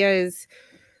ideas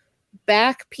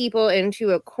back people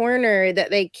into a corner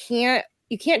that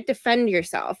you can't defend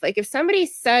yourself. Like if somebody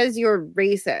says you're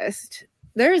racist,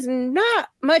 there's not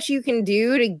much you can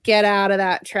do to get out of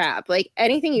that trap. Like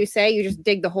anything you say, you just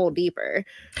dig the hole deeper.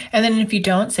 And then if you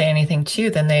don't say anything too,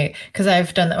 then because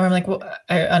I've done that, or I'm like,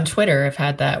 on Twitter, I've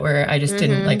had that where I just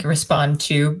didn't like respond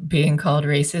to being called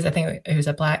racist. I think it was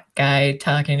a black guy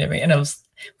talking to me and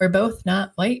we're both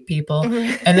not white people.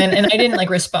 And I didn't like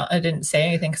respond. I didn't say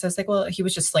anything because I was like, well, he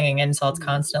was just slinging insults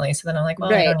constantly. So then I'm like,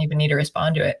 well, I don't even need to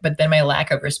respond to it. But then my lack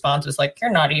of response was like,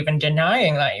 you're not even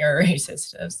denying that you're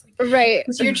racist. I was like, right.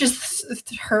 You're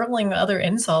just hurling other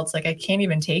insults. Like I can't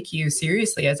even take you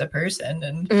seriously as a person.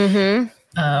 And,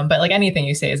 but like anything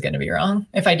you say is going to be wrong.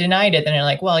 If I denied it, then you're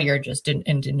like, well, you're just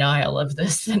in denial of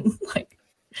this. And like,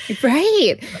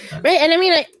 right. And I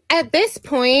mean, at this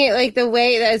point, like the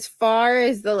way that as far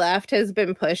as the left has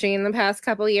been pushing in the past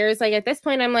couple of years, like at this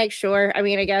point, I'm like, sure. I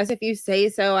mean, I guess if you say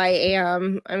so, I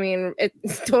am. I mean,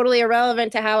 it's totally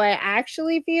irrelevant to how I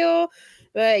actually feel.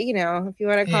 But, if you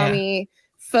want to call me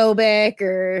phobic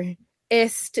or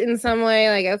ist in some way,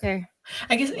 like, okay.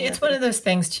 I guess it's one of those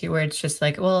things too, where it's just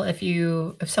like, well,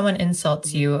 if someone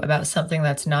insults you about something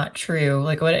that's not true,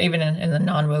 like what, even in the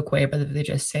non-woke way, but they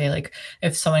just say like,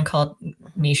 if someone called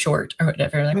me short or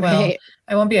whatever, like, well,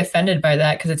 I won't be offended by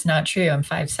that because it's not true. I'm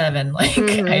 5'7".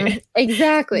 Like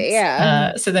exactly.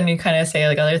 Yeah. So then you kind of say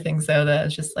like other things though, that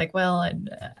it's just like, well,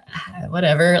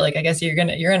 whatever, like, I guess you're going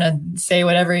to say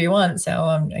whatever you want. So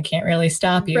I can't really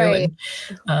stop you. Right.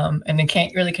 And I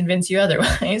can't really convince you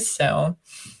otherwise. So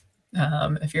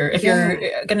if you're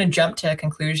going to jump to a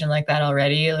conclusion like that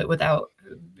already without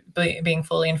being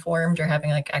fully informed or having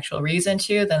like actual reason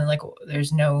to, then like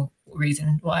there's no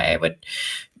reason why I would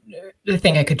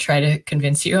think I could try to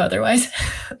convince you otherwise.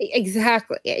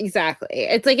 Exactly.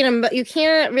 It's like you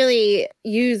can't really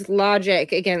use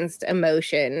logic against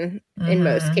emotion in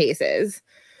most cases.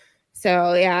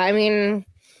 So yeah, I mean.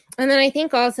 And then I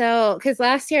think also, because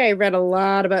last year I read a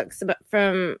lot of books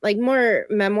from like more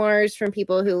memoirs from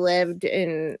people who lived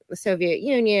in the Soviet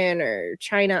Union or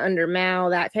China under Mao,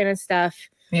 that kind of stuff.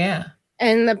 Yeah.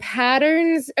 And the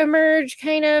patterns emerge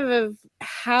kind of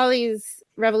how these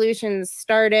revolutions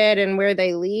started and where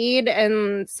they lead.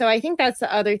 And so I think that's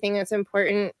the other thing that's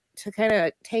important to kind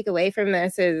of take away from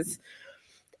this is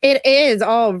it is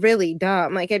all really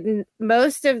dumb. Like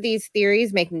most of these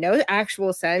theories make no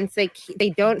actual sense. They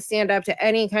don't stand up to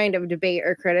any kind of debate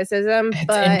or criticism.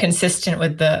 It's inconsistent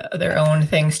with their own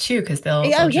things too, because they'll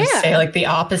just say like the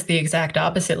exact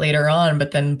opposite later on,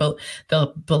 but then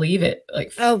they'll believe it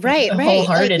like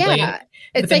wholeheartedly. Like, yeah.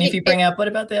 But then if you bring up what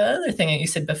about the other thing that you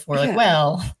said before, like,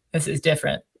 well, this is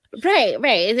different. Right.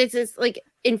 It's just like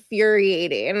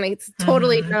infuriating. Like, it's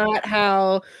totally not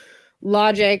how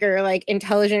logic or like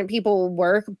intelligent people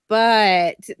work,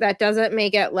 but that doesn't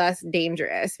make it less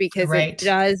dangerous because it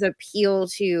does appeal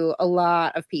to a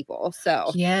lot of people. So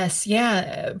yes,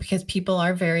 yeah, because people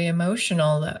are very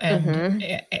emotional,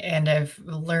 and I've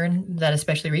learned that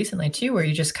especially recently too, where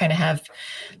you just kind of have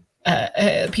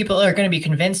people are going to be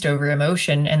convinced over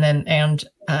emotion, and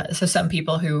so some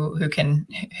people who can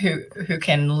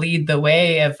lead the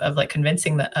way of like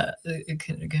convincing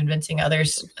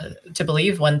others to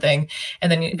believe one thing,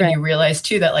 and then you realize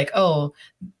too that like, oh,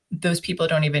 those people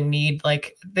don't even need,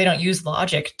 like, they don't use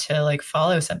logic to like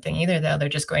follow something either, though. They're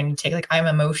just going to take like, I'm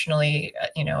emotionally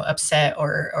upset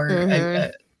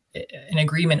or in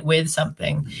agreement with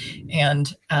something,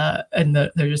 and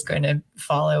they're just going to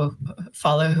follow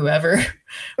whoever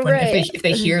if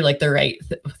they hear like the right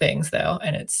things though.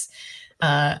 And it's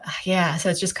so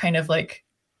it's just kind of like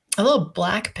a little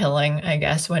black pilling, I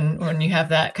guess, when you have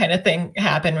that kind of thing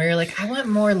happen where you're like, I want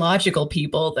more logical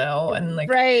people though. And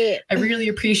like, I really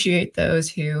appreciate those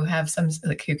who have some,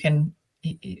 like, who can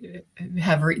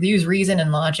use reason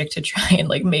and logic to try and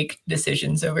like make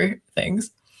decisions over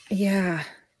things. Yeah.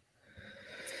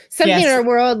 Something our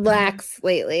world lacks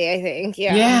lately, I think.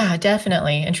 Yeah,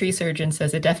 definitely. And Tree Surgeon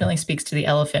says it definitely speaks to the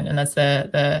elephant. And that's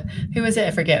the who is it?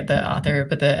 I forget the author,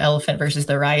 but the elephant versus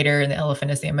the rider, and the elephant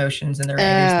is the emotions and the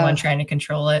rider is the one trying to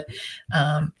control it.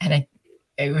 And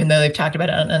even though they've talked about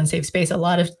it on Unsafe Space a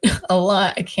lot,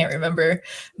 I can't remember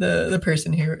the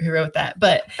person who wrote that.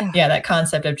 But that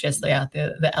concept of just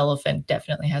the elephant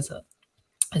definitely has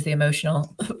the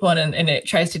emotional one, and it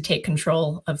tries to take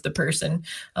control of the person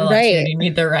a lot too. You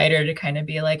need the writer to kind of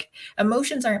be like,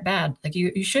 emotions aren't bad. Like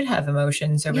you should have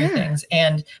emotions over things,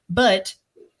 but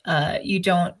you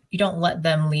don't let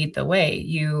them lead the way.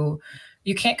 You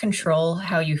can't control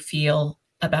how you feel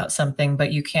about something,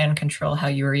 but you can control how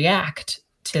you react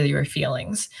to your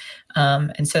feelings.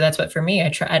 And so that's what, for me, I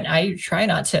try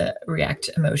not to react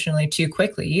emotionally too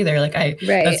quickly either. Like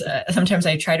sometimes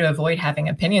I try to avoid having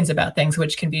opinions about things,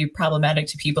 which can be problematic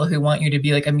to people who want you to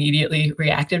be like immediately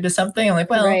reactive to something. I'm like,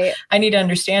 well, I need to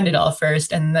understand it all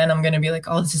first. And then I'm going to be like,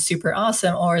 oh, this is super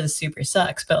awesome, or this super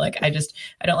sucks. But like, I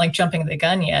don't like jumping the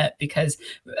gun yet, because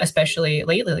especially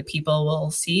lately, like, people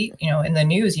will see, in the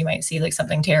news, you might see like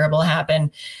something terrible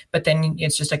happen, but then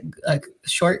it's just a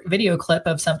short video clip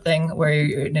of something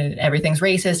where everything's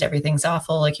racist, everything's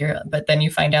awful, but then you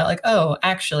find out like, oh,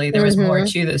 actually there was more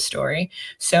to this story.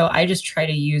 So I just try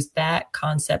to use that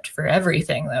concept for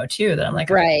everything though too, that I'm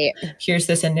like, here's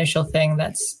this initial thing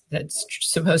that's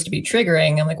supposed to be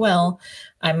triggering. I'm like, well,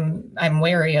 I'm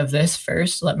wary of this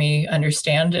first. Let me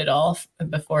understand it all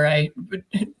before I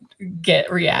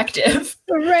get reactive.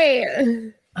 But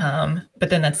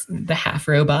then that's the half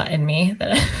robot in me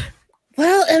that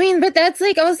well, I mean, but that's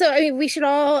like also, I mean, we should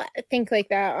all think like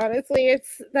that. Honestly,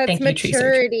 that's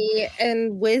maturity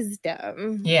and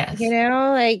wisdom. Yes.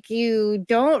 Like, you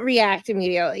don't react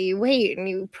immediately. You wait and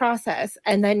you process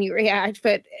and then you react.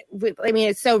 But I mean,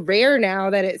 it's so rare now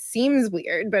that it seems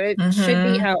weird, but it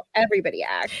should be how everybody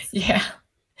acts. Yeah.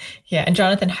 Yeah. And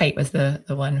Jonathan Haidt was the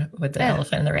one with the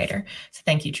elephant and the rider. So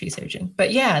thank you, Tree Surgeon.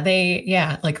 But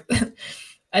like,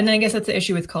 and then I guess that's the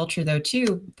issue with culture though,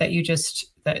 too, that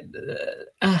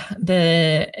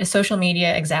the social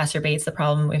media exacerbates the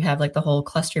problem. We have like the whole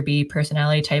cluster B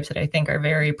personality types that I think are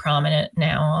very prominent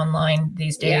now online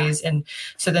these days. And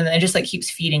so then it just like keeps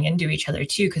feeding into each other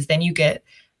too, because then you get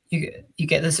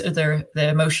this, the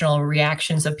emotional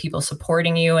reactions of people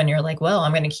supporting you, and you're like, well,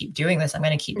 I'm going to keep doing this. I'm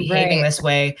going to keep behaving this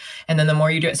way. And then the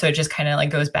more you do it, so it just kind of like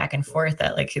goes back and forth,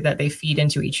 that they feed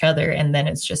into each other. And then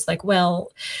it's just like,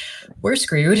 well, we're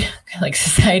screwed. Like,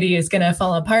 society is going to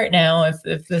fall apart now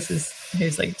if this is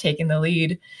who's like taking the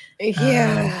lead.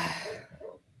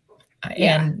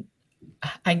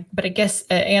 But I guess,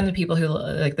 and the people who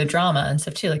like the drama and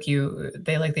stuff too, like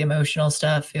they like the emotional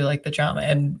stuff, who like the drama,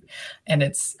 and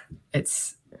it's,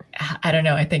 I don't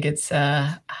know. I think it's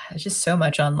just so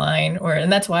much online,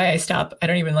 and that's why I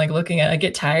don't even like looking at, I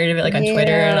get tired of it, like on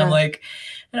Twitter, and I'm like,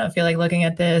 don't feel like looking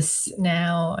at this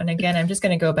now. And again, I'm just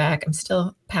going to go back. I'm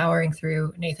still powering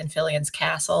through Nathan Fillion's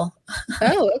Castle.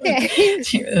 Oh, okay.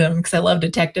 Because I love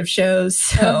detective shows.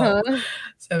 So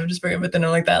I'm just bringing it, then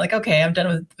I'm like that. Like, okay, I'm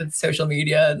done with social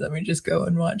media. Let me just go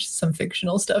and watch some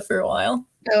fictional stuff for a while.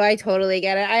 Oh, I totally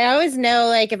get it. I always know,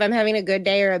 like, if I'm having a good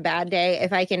day or a bad day,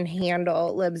 if I can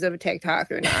handle libs of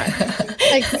TikTok or not.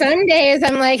 Like, some days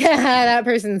I'm like, that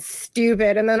person's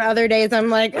stupid. And then other days I'm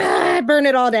like, burn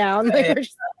it all down. Like, we're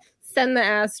just, send the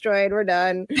asteroid. We're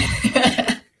done.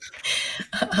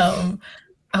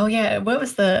 Oh, yeah. What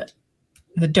was the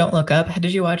Don't Look Up?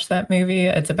 Did you watch that movie?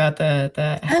 It's about the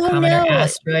comet or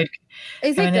asteroid.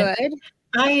 Is it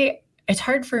good? It's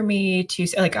hard for me to,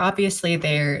 like, obviously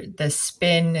the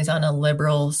spin is on a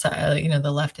liberal side,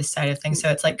 the leftist side of things. So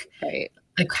it's like,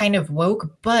 like kind of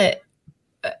woke, but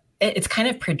it's kind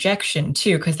of projection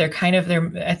too, because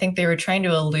I think they were trying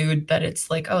to allude that it's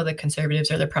like, oh, the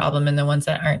conservatives are the problem and the ones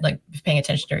that aren't like paying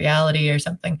attention to reality or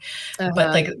something. But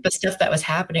like the stuff that was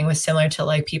happening was similar to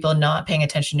like people not paying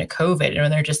attention to COVID.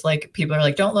 And they're just like, people are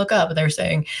like, don't look up. They're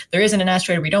saying there isn't an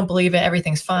asteroid. We don't believe it.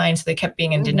 Everything's fine. So they kept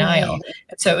being in denial.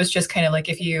 And so it was just kind of like,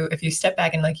 if you step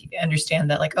back and like understand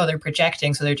that like, oh, they're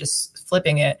projecting, so they're just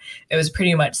flipping it. It was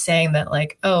pretty much saying that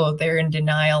like, oh, they're in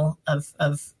denial of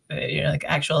like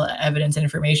actual evidence and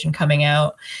information coming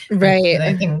out, right?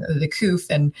 I think the COOF,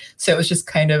 and so it was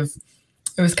kind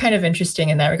of interesting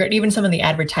in that regard. Even some of the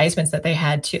advertisements that they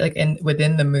had to like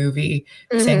within the movie,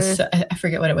 saying I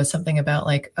forget what it was, something about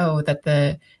like, oh,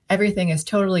 that everything is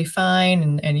totally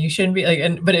fine and you shouldn't be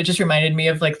like, but it just reminded me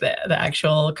of like the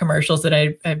actual commercials that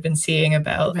I've been seeing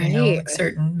about like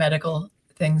certain medical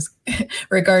things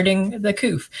regarding the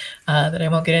COOF that I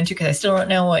won't get into because I still don't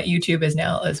know what YouTube is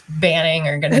banning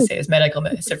or going to say is medical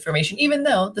misinformation, even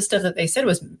though the stuff that they said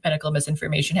was medical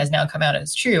misinformation has now come out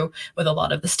as true with a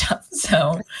lot of the stuff.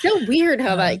 So it's so weird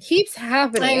how that keeps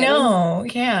happening. I know.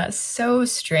 Yeah. So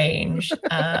strange.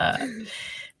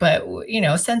 But,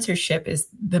 censorship is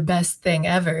the best thing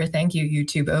ever. Thank you,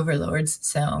 YouTube overlords.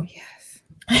 So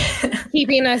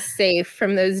keeping us safe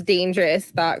from those dangerous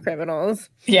thought criminals.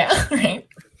 Yeah, right.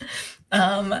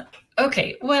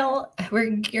 Okay, well,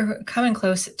 you're coming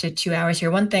close to 2 hours here.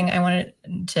 One thing I wanted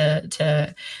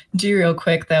to do real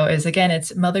quick, though, is again,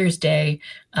 it's Mother's Day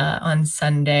on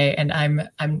Sunday, and I'm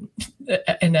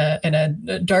in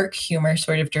a dark humor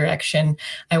sort of direction.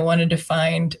 I wanted to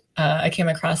find. I came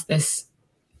across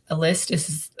a list. This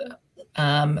is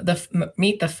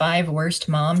meet the 5 worst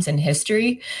moms in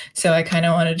history. So I kind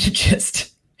of wanted to just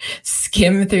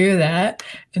skim through that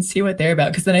and see what they're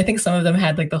about. Because then I think some of them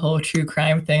had like the whole true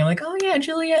crime thing. I'm like, oh yeah,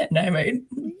 Juliet. And I might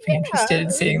be interested in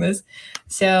seeing this.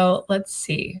 So let's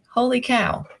see. Holy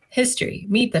cow. History.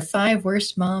 Meet the 5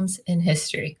 worst moms in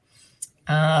history.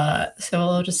 So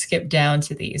we'll just skip down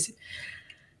to these.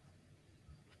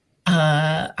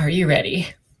 Are you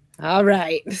ready? All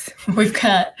right. We've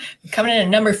got, coming in at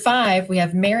number 5, we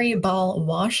have Mary Ball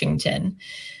Washington.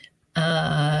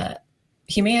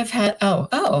 He may have had,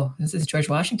 this is George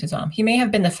Washington's mom. He may have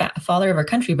been the father of our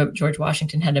country, but George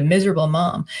Washington had a miserable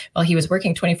mom. While he was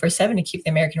working 24/7 to keep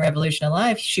the American Revolution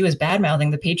alive, she was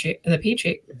bad-mouthing the Patriot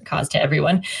cause to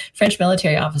everyone. French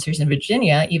military officers in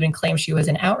Virginia even claimed she was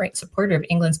an outright supporter of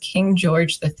England's King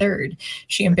George III.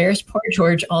 She embarrassed poor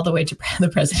George all the way to the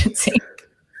presidency.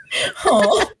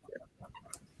 Oh.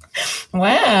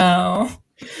 Wow.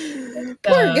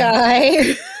 Poor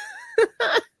guy.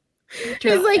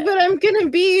 It's like, but I'm gonna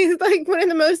be like one of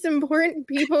the most important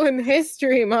people in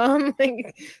history, Mom.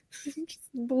 Like, just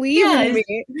believe in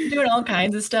me. Doing all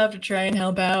kinds of stuff to try and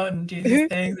help out and do these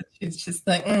things. She's just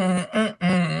like,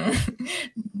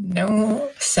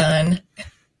 no, son.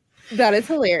 That is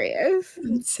hilarious.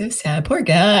 It's so sad. Poor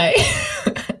guy.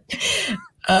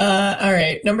 All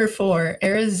right. Number 4,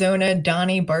 Arizona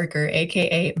Donnie Barker,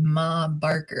 aka Ma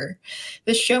Barker.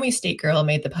 This show me state girl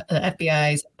made the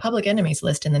FBI's public enemies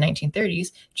list in the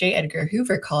 1930s. J. Edgar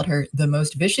Hoover called her the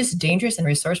most vicious, dangerous, and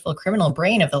resourceful criminal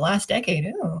brain of the last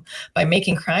decade. By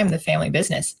making crime the family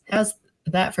business. How's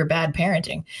that for bad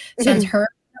parenting? Since her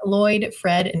Lloyd,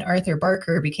 Fred, and Arthur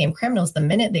Barker became criminals the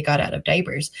minute they got out of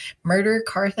diapers. Murder,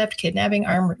 car theft, kidnapping,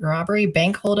 armed robbery,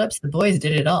 bank holdups, the boys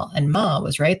did it all, and Ma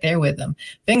was right there with them.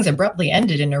 Things abruptly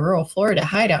ended in a rural Florida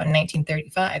hideout in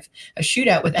 1935. A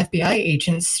shootout with FBI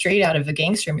agents straight out of a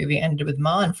gangster movie ended with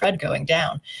Ma and Fred going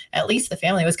down. At least the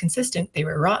family was consistent. They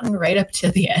were rotten right up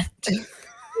to the end.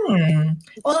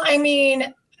 Well, I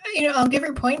mean, I'll give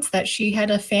her points that she had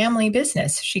a family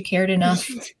business. She cared enough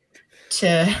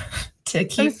to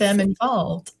keep them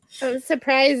involved. I'm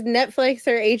surprised Netflix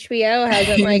or HBO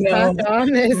hasn't hopped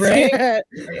on this. Right?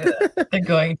 They're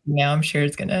going to now. I'm sure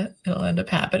it'll end up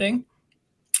happening.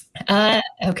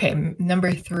 Okay,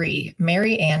 number 3,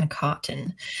 Mary Ann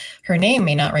Cotton. Her name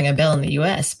may not ring a bell in the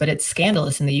US, but it's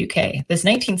scandalous in the UK. This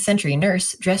 19th century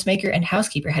nurse, dressmaker, and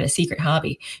housekeeper had a secret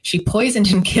hobby. She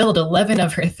poisoned and killed 11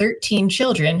 of her 13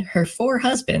 children, her 4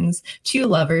 husbands, 2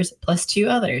 lovers, plus 2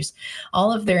 others,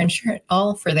 all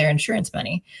for their insurance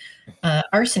money.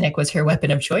 Arsenic was her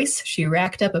weapon of choice. She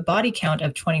racked up a body count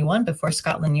of 21 before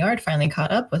Scotland Yard finally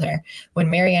caught up with her. When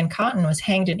Mary Ann Cotton was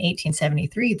hanged in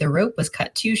 1873, the rope was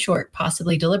cut too short,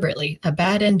 possibly deliberately. A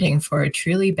bad ending for a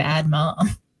truly bad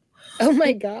mom. Oh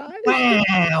my God.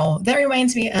 Wow. That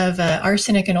reminds me of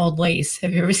Arsenic and Old Lace.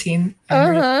 Have you ever seen?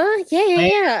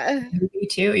 Yeah. Movie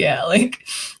too? Yeah. Like,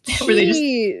 were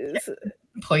they just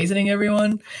poisoning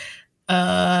everyone?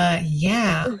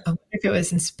 Yeah. I wonder if it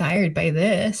was inspired by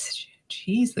this.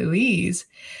 Jeez Louise.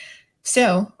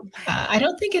 So I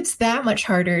don't think it's that much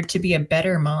harder to be a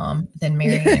better mom than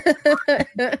Mary Ann.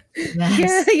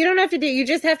 Yeah, you don't have to you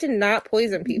just have to not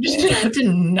poison people. You just have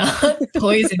to not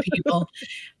poison people.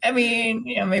 I mean,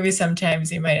 maybe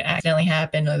sometimes you might accidentally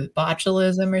happen with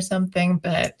botulism or something,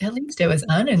 but at least it was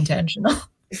unintentional.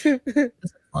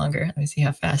 Longer. Let me see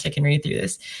how fast I can read through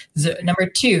this. Number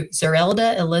 2,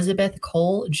 Zerelda Elizabeth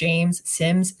Cole James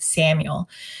Sims Samuel,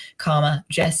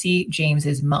 Jesse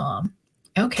James's mom.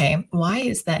 Okay, why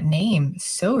is that name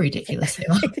so ridiculously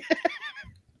long?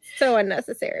 So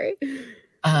unnecessary.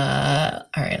 All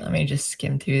right, let me just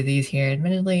skim through these here.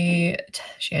 Admittedly,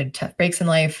 she had tough breaks in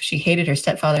life. She hated her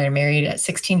stepfather and married at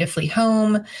 16 to flee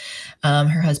home.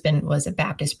 Her husband was a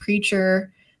Baptist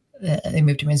preacher. They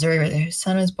moved to Missouri where their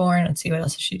son was born. Let's see, what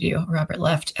else did she do? Robert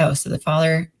left. Oh, so the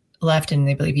father left and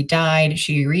they believe he died.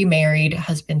 She remarried.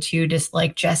 Husband 2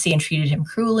 disliked Jesse and treated him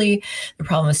cruelly. The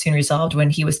problem was soon resolved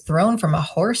when he was thrown from a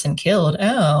horse and killed.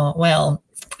 Oh, well,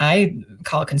 I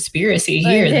call conspiracy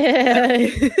here.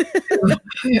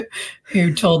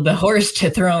 Who told the horse to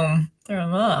throw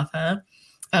him off, huh?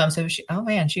 So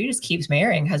she just keeps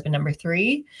marrying. Husband number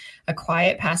 3, a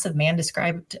quiet, passive man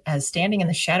described as standing in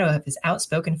the shadow of his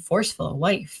outspoken, forceful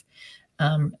wife.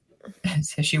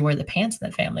 So she wore the pants in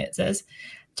the family, it says.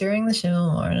 During the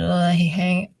Civil War,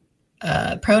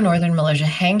 pro-Northern militia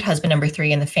hanged husband number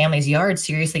 3 in the family's yard,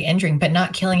 seriously injuring but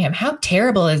not killing him. How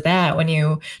terrible is that when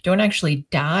you don't actually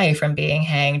die from being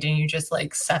hanged and you just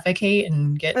like suffocate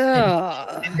and get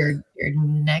your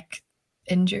neck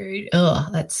injured? Oh,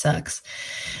 that sucks.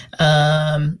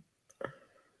 So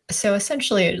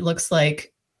essentially it looks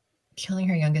like killing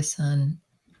her youngest son.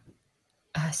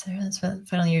 So that's the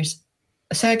final years.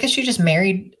 So I guess she just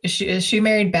married, she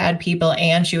married bad people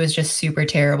and she was just super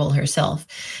terrible herself.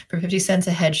 For 50 cents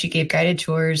a head, she gave guided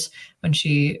tours when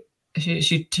she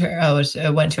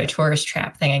went to a tourist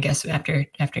trap thing, I guess, after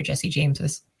Jesse James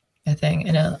was a thing.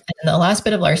 And in the last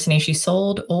bit of larceny, she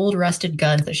sold old rusted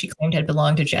guns that she claimed had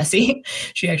belonged to Jesse.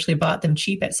 She actually bought them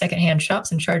cheap at secondhand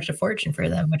shops and charged a fortune for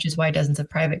them, which is why dozens of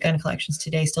private gun collections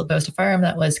today still boast a firearm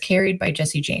that was carried by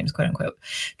Jesse James, quote unquote.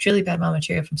 Truly bad mom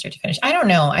material from start to finish. I don't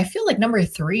know. I feel like number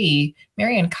 3,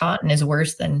 Mary Ann Cotton, is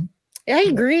worse than. I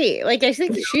agree. Like, I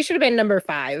think she should have been number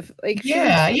 5. Like,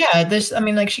 yeah. This, I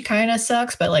mean, like, she kind of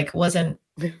sucks, but like wasn't.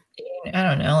 I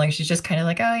don't know. Like, she's just kind of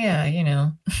like, oh yeah,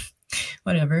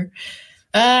 whatever.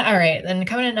 All right. Then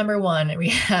coming at number 1, we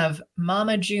have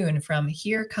Mama June from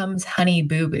Here Comes Honey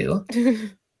Boo Boo.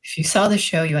 If you saw the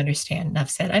show, you understand. Enough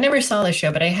said. I never saw the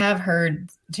show, but I have heard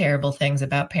terrible things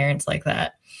about parents like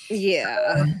that.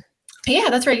 Yeah. Yeah,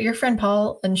 that's right. Your friend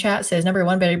Paul in chat says number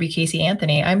 1 better be Casey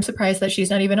Anthony. I'm surprised that she's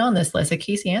not even on this list. Like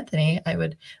Casey Anthony, I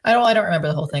don't remember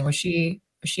the whole thing. Was she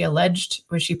alleged?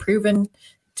 Was she proven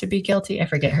to be guilty? I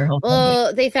forget her whole thing.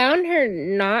 Well, they found her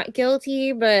not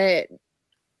guilty, but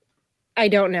I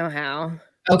don't know how.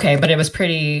 Okay, but it was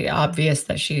pretty obvious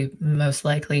that she most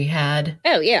likely had.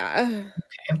 Oh, yeah.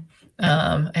 Okay.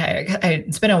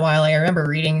 It's been a while. I remember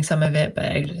reading some of it, but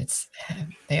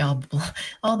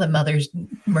all the mothers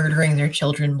murdering their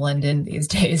children blend in these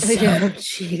days. So. Yeah,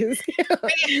 jeez.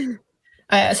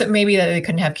 So maybe that they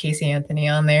couldn't have Casey Anthony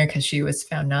on there because she was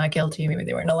found not guilty. Maybe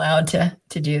they weren't allowed to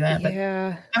do that. But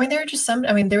yeah. I mean, there are just some.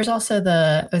 I mean, there was also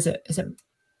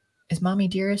is Mommy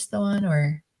Dearest the one,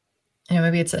 or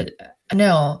maybe it's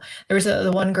no. There was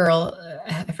the one girl.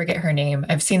 I forget her name.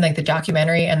 I've seen like the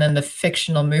documentary and then the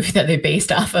fictional movie that they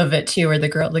based off of it too, where the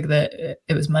girl it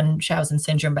was Munchausen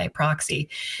syndrome by proxy,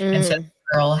 and so.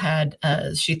 Girl had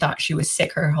she thought she was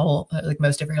sick her whole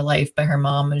most of her life, but her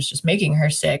mom was just making her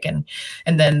sick, and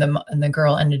then the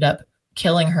girl ended up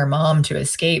killing her mom to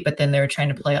escape, but then they were trying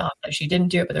to play off that she didn't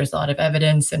do it, but there's a lot of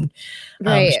evidence, and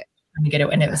right. To get it,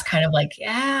 and it was kind of like,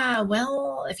 yeah,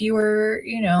 well, if you were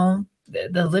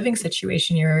the living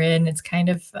situation you were in, it's kind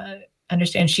of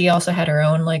understand. She also had her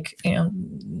own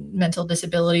mental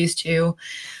disabilities too.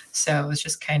 So it was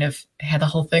just kind of, the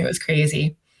whole thing was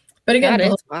crazy. But again, that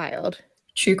is wild.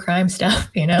 True crime stuff,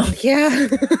 you know? Yeah.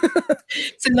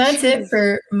 So that's it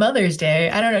for Mother's Day.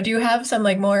 I don't know. Do you have some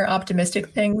like more optimistic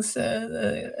things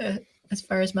as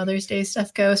far as Mother's Day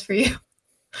stuff goes for you?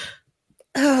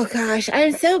 Oh gosh,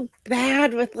 I'm so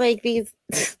bad with like these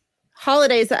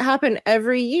holidays that happen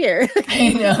every year. I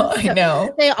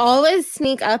know. They always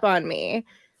sneak up on me.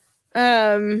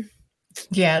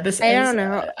 Yeah, I don't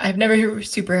know. I've never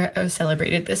super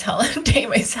celebrated this holiday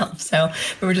myself, so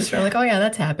we were just like, oh yeah,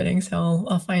 that's happening. So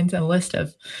I'll find a list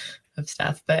of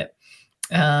stuff. But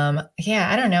yeah,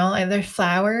 I don't know. There's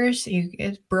flowers. You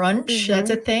get brunch. That's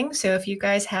a thing. So if you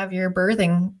guys have your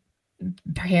birthing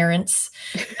parents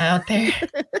out there,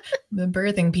 the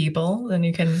birthing people, then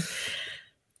you can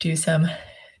do some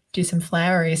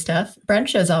flowery stuff.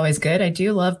 Brunch is always good. I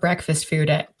do love breakfast food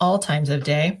at all times of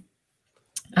day.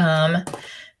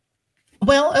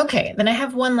 Well, okay, then I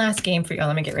have one last game for you.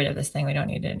 Let me get rid of this thing. We don't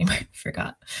need it anymore. I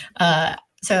forgot.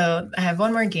 So I have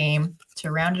one more game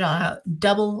to round it all out.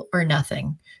 Double or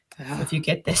nothing. If you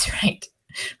get this right.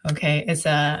 Okay, it's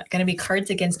going to be Cards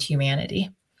Against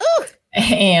Humanity. Ooh.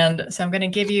 And so I'm going to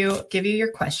give you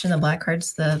your question. The black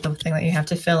card's the thing that you have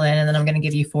to fill in, and then I'm going to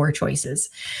give you 4 choices.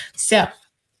 So,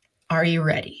 are you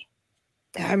ready?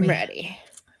 I'm ready.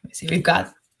 Let me see. We've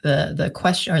got the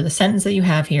question, or the sentence that you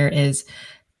have here is,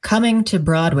 coming to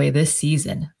Broadway this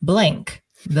season, blank,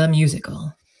 the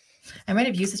musical. I might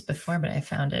have used this before, but I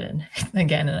found it and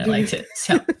I liked it.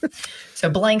 So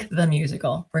blank, the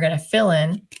musical. We're going to fill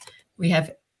in. We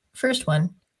have first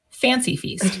one, Fancy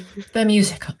Feast, the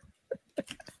musical.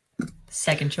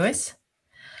 Second choice,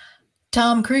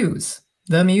 Tom Cruise,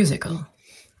 the musical.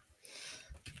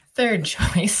 Third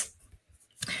choice,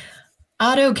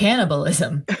 Auto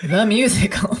Cannibalism, the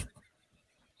musical.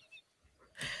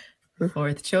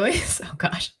 Fourth choice, oh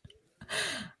gosh,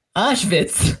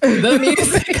 Auschwitz, the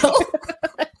musical.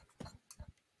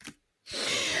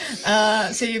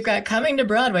 So you've got coming to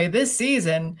Broadway this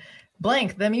season,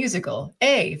 blank, the musical.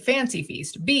 A, Fancy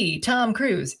Feast. B, Tom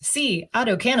Cruise. C,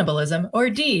 Auto Cannibalism.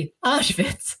 Or D,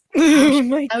 Auschwitz. Oh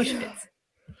my Auschwitz.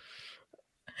 God.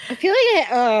 I feel like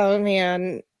oh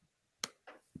man.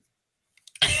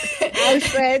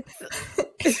 Auschwitz.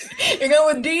 You're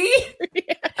going with D?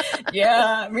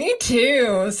 Yeah, me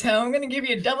too. So I'm going to give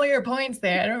you double your points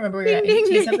there. I don't remember, we're at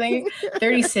 18 something,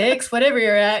 36, whatever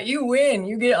you're at. You win.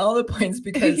 You get all the points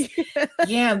because,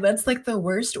 yeah, that's like the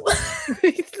worst one.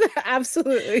 It's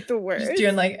absolutely the worst. Just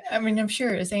doing like, I mean, I'm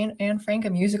sure, is Anne Frank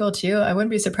a musical too? I wouldn't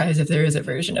be surprised if there is a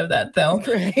version of that though.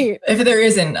 Right. If there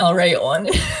isn't, I'll write one.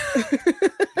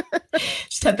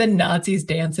 Just have the Nazis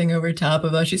dancing over top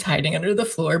of us. She's hiding under the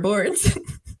floorboards.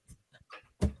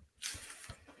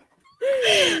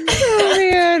 Oh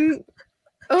man.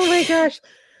 Oh my gosh.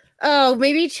 Oh,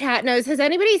 maybe chat knows. Has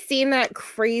anybody seen that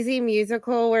crazy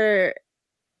musical where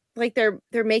like they're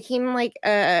making like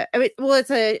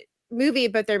it's a movie,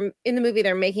 but they're in the movie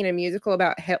they're making a musical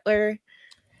about Hitler.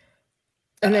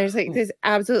 And there's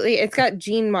absolutely, it's got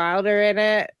Gene Wilder in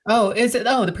it. Oh, is it?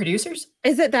 Oh, the producers?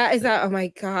 Is that? Oh my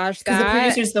gosh. Because the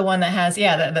producer's the one that has,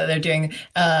 that they're doing.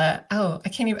 I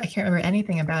can't remember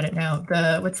anything about it now.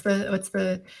 What's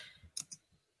the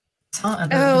song?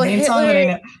 The main song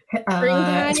that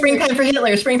I know. Springtime for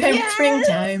Hitler.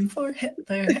 Springtime for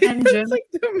Hitler. It's like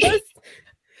the most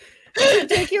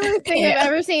ridiculous thing I've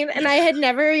ever seen, and I had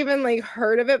never even like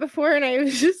heard of it before, and I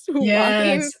was just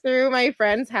walking through my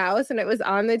friend's house and it was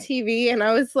on the TV and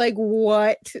I was like,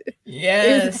 what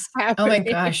is happening? Oh my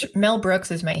gosh, Mel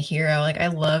Brooks is my hero. Like I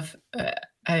love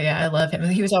him.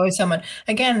 He was always someone,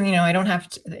 again, I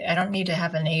don't need to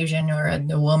have an Asian or a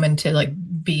woman to like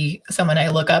be someone I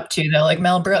look up to though. Like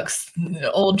Mel Brooks, the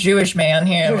old Jewish man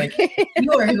here, like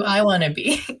you are who I want to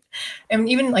be. And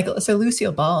even like, so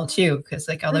Lucille Ball too, because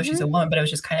like, although she's a woman, but it was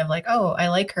just kind of like, oh, I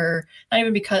like her. Not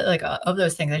even because like of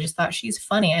those things. I just thought she's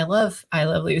funny. I love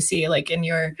Lucy. Like, and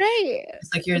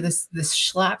it's like, you're this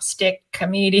slapstick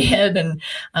comedian. And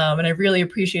I really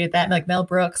appreciate that. And like Mel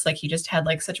Brooks, like he just had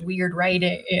like such weird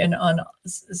writing on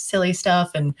silly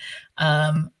stuff. And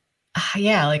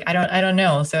like, I don't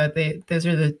know. So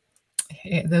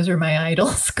those are my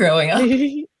idols growing up.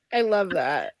 I love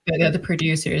that. The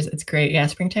producers, it's great. Yeah,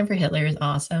 Springtime for Hitler is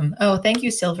awesome. Oh, thank you,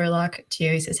 Silverlock,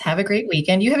 too. He says, have a great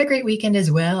weekend. You have a great weekend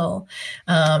as well.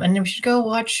 And then we should go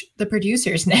watch the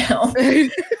producers now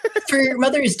for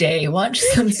Mother's Day. Watch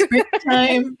some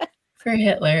Springtime for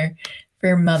Hitler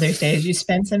for Mother's Day. As you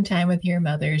spend some time with your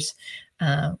mothers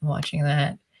watching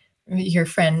that. your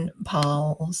friend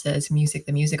Paul says music,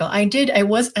 the musical. I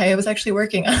was actually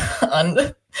working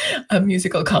on a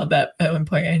musical called that at one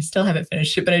point. I still haven't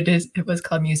finished it, but it was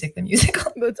called Music, the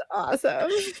Musical. That's awesome.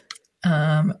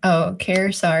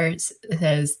 Karsar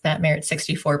says that merits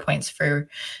 64 points for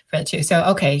the two. So,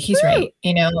 okay, he's right.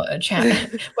 You know,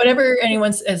 chat, whatever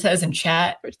anyone says in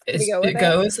chat, it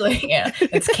goes. Like, yeah,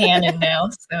 it's canon now.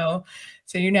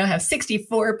 So you now have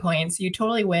 64 points. You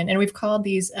totally win. And we've called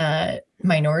these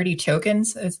minority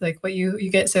tokens. It's like what you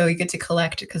get. So you get to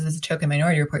collect, because it's a token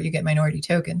minority report, you get minority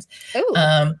tokens.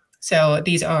 So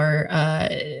these are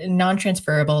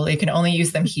non-transferable. You can only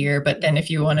use them here, but then if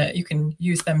you want to, you can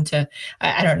use them to,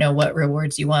 I don't know what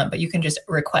rewards you want, but you can just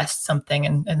request something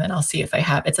and then I'll see if I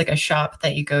have. It's like a shop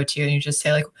that you go to and you just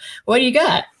say like, what do you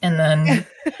got? And then,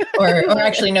 or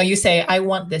actually, no, you say, I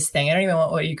want this thing. I don't even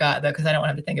want what you got though, because I don't want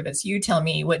to have to think of it. So you tell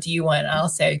me, what do you want? And I'll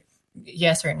say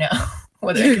yes or no,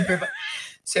 whether I can provide.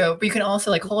 So you can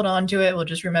also like hold on to it. We'll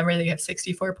just remember that you have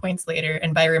 64 points later.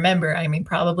 And by remember, I mean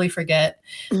probably forget,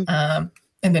 and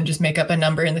then just make up a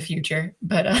number in the future.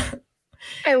 But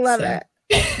I love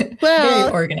it. Well,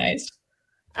 very organized.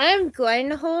 I'm going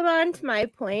to hold on to my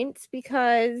points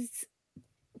because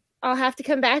I'll have to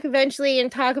come back eventually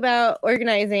and talk about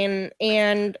organizing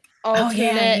and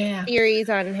alternate theories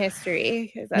on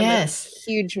history, because I'm a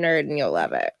huge nerd and you'll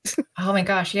love it. Oh my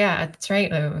gosh, yeah, that's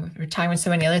right. We're talking about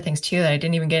so many other things too that I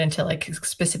didn't even get into, like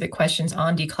specific questions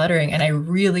on decluttering, and I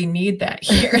really need that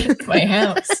here in my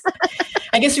house.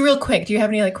 I guess real quick, do you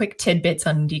have any like quick tidbits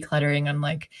on decluttering on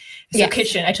like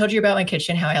kitchen? I told you about my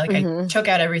kitchen, how I I took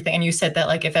out everything, and you said that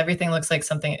like if everything looks like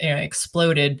something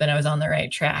exploded, then I was on the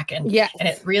right track, and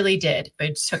it really did. I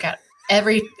just took out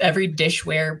every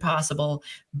dishware possible,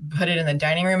 put it in the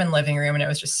dining room and living room, and it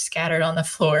was just scattered on the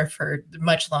floor for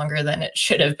much longer than it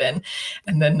should have been.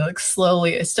 And then like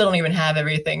slowly, I still don't even have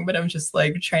everything, but I'm just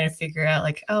like trying to figure out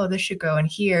like, oh, this should go in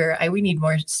here. We need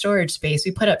more storage space.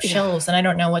 We put up shelves and I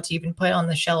don't know what to even put on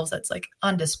the shelves that's like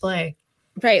on display.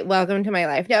 Right. Welcome to my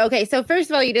life. No, okay. So first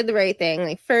of all, you did the right thing.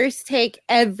 Like first take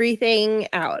everything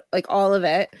out, like all of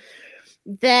it.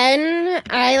 Then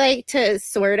I like to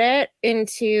sort it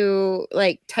into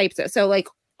like types of, so like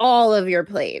all of your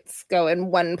plates go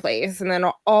in one place, and then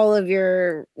all of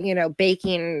your,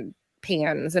 baking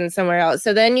pans and somewhere else.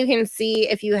 So then you can see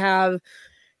if you have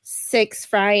 6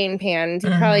 frying pans, you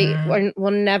probably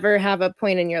will never have a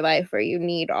point in your life where you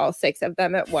need all 6 of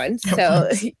them at once. So,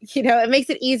 it makes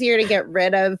it easier to get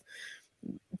rid of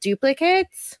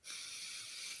duplicates.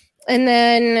 And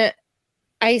then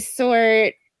I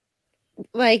sort,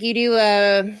 like you do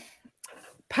a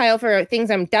pile for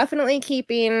things I'm definitely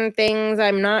keeping, things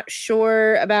I'm not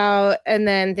sure about, and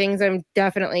then things I'm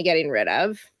definitely getting rid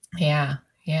of. Yeah.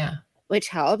 Which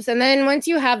helps. And then once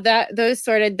you have those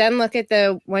sorted, then look at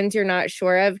the ones you're not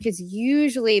sure of, because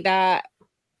usually that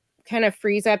kind of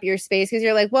frees up your space, because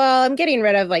you're like, well, I'm getting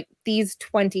rid of like these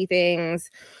 20 things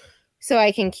so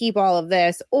I can keep all of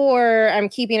this, or I'm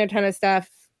keeping a ton of stuff.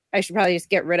 I should probably just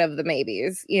get rid of the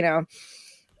maybes,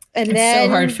 And it's then,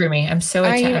 so hard for me. I'm so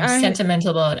I'm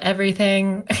sentimental about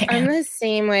everything. I'm the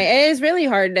same way. It is really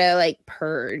hard to like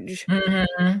purge.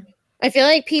 I feel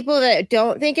like people that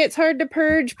don't think it's hard to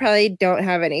purge probably don't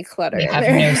have any clutter. They have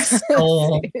no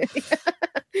soul.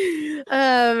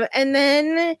 And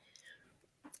then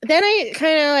I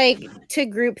kind of like to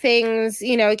group things,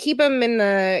 keep them in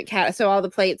the cat. So all the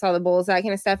plates, all the bowls, that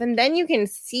kind of stuff. And then you can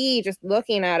see, just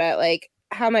looking at it, like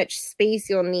how much space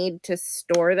you'll need to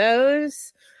store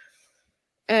those.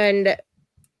 And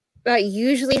that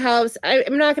usually helps.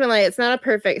 I'm not going to lie, it's not a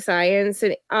perfect science.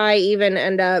 And I even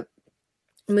end up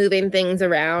moving things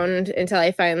around until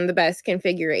I find the best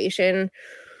configuration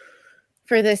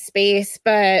for this space.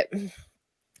 But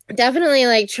definitely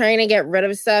like trying to get rid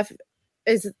of stuff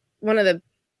is one of the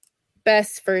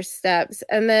best first steps.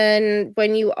 And then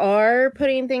when you are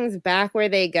putting things back where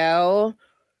they go,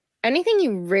 anything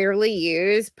you rarely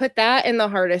use, put that in the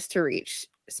hardest to reach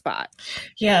spot.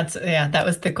 Yeah, that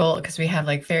was the goal, because we have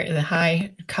like the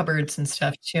high cupboards and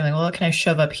stuff too. Like, well, what can I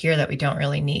shove up here that we don't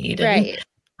really need? Right.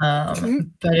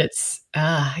 But it's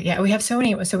we have so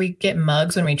many. So we get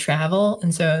mugs when we travel,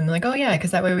 and so I'm like, oh yeah,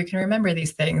 because that way we can remember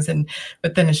these things.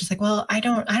 But then it's just like, well, I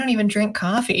don't even drink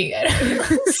coffee.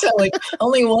 So like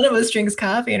only one of us drinks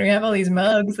coffee, and we have all these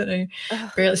mugs that I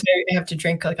barely. So I have to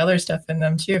drink like other stuff in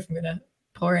them too if I'm gonna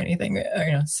pour anything, or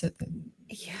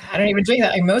I don't even drink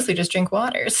that. I mostly just drink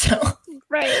water. So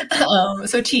right.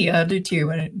 So tea, I'll do tea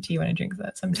when I drink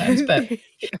that sometimes. But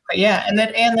and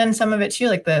then some of it too,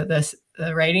 like the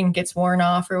writing gets worn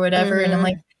off or whatever, and I'm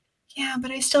like, yeah,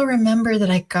 but I still remember that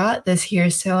I got this here,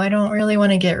 so I don't really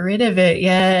want to get rid of it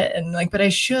yet. And like, but I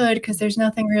should, because there's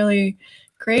nothing really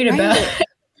great about it.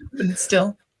 But it's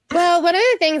still. Well, one of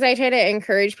the things I try to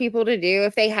encourage people to do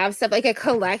if they have stuff like a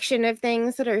collection of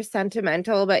things that are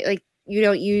sentimental, but like you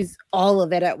don't use all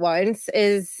of it at once,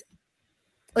 is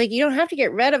like you don't have to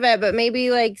get rid of it, but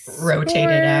maybe like rotate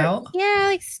it out. Yeah,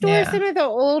 like store some of the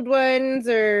old ones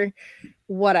or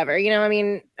whatever. You know, I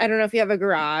mean, I don't know if you have a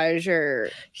garage or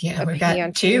we've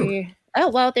got 2. Oh,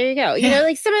 well, there you go. You know,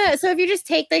 like some of that. So if you just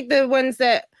take like the ones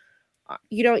that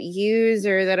you don't use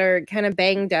or that are kind of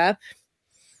banged up,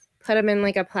 put them in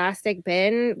like a plastic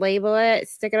bin, label it,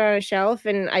 stick it on a shelf,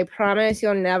 and I promise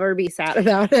you'll never be sad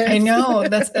about it. I know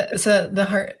that's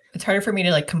it's harder for me to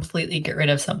like completely get rid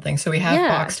of something. So we have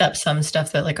boxed up some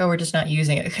stuff that like, we're just not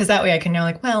using it, because that way I can know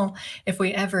like, well, if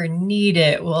we ever need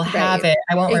it, we'll have it.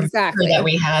 I won't remember that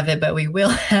we have it, but we will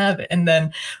have it. And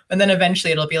then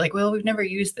eventually it'll be like, well, we've never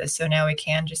used this, so now we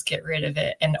can just get rid of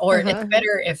it. And or it's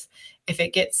better if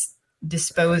it gets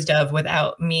disposed of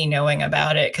without me knowing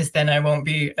about it, because then I won't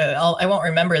be I won't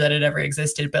remember that it ever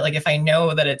existed. But like if I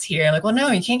know that it's here, I'm like, well, no,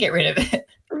 you can't get rid of it.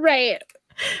 Right.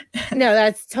 No,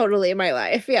 that's totally my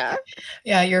life. Yeah.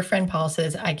 Your friend Paul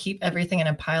says, I keep everything in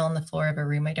a pile on the floor of a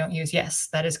room I don't use. Yes,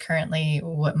 that is currently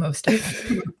what most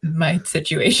of my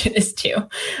situation is too.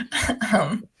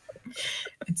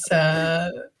 It's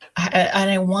and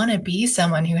I want to be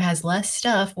someone who has less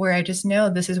stuff, where I just know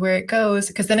this is where it goes.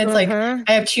 Because then it's like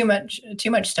I have too much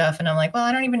stuff, and I'm like, well,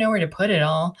 I don't even know where to put it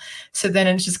all. So then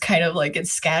it's just kind of like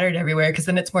it's scattered everywhere. Because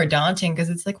then it's more daunting. Because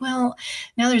it's like, well,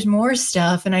 now there's more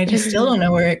stuff, and I just still don't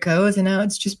know where it goes, and now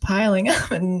it's just piling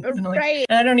up, and I'm like,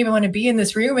 and I don't even want to be in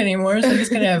this room anymore. So I'm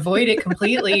just going to avoid it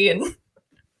completely, and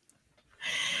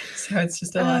so it's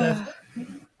just a lot of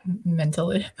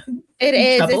mental. It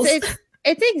is.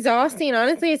 It's exhausting.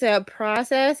 Honestly, it's a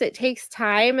process. It takes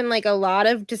time and like a lot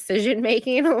of decision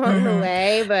making along the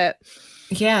way. But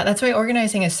yeah, that's why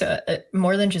organizing is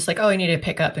more than just like, I need to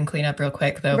pick up and clean up real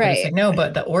quick, though. But it's like, no,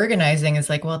 but the organizing is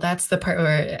like, well, that's the part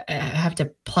where I have to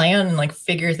plan and like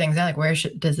figure things out. Like, where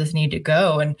does this need to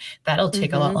go? And that'll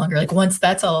take a lot longer. Like once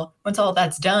all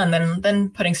that's done,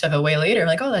 then putting stuff away later, I'm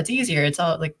like, that's easier. It's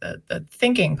all like the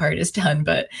thinking part is done.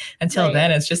 But until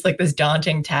then, it's just like this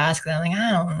daunting task that I'm like,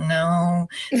 I don't know.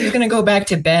 I'm just going to go back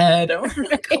to bed. I'm going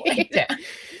to go lay down.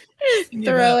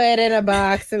 Throw it in a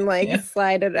box and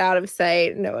slide it out of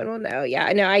sight. No one will know.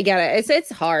 Yeah, no, I get it.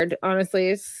 It's hard,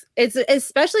 honestly. It's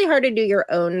especially hard to do your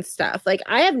own stuff. Like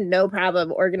I have no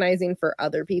problem organizing for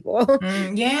other people.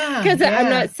 Because I'm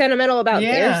not sentimental about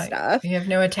their stuff. You have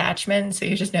no attachment, so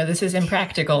you just know this is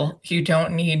impractical. You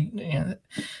don't need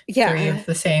 3 of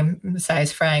the same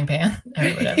size frying pan or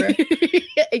whatever.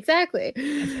 Exactly.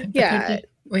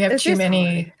 We have too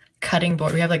many cutting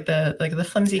board. We have like the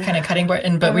flimsy kind of cutting board,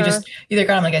 but we just either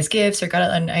got them like as gifts or got it.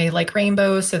 And I like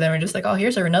rainbows, so then we're just like,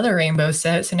 here's another rainbow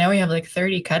set. So now we have like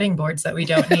 30 cutting boards that we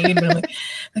don't need. But I'm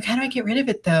like, how do I get rid of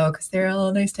it though? Because they're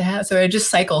all nice to have. So I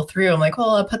just cycle through. I'm like,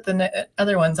 well, I'll put the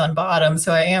other ones on bottom,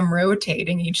 so I am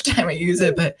rotating each time I use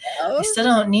it. But I still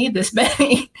don't need this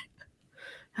many.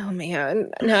 Oh man,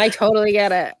 no, I totally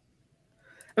get it.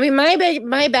 I mean,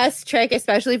 my best trick,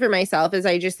 especially for myself, is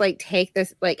I just like take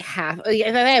this like half.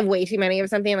 If I have way too many of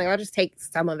something, like I'll just take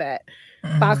some of it,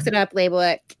 box it up, label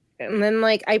it, and then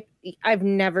like I've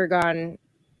never gone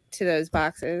to those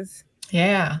boxes.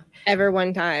 Yeah, ever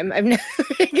one time. I've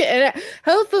never.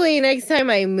 Hopefully, next time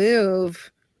I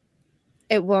move,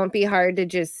 it won't be hard to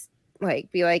just like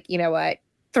be like, you know what,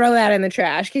 throw that in the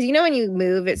trash, because when you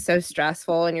move, it's so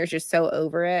stressful and you're just so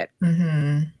over it.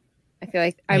 I feel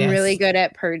like I'm really good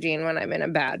at purging when I'm in a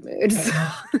bad mood. So.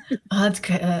 That's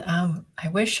good. I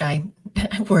wish I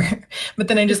were, but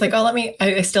then I just like,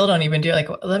 I still don't even do it. Like,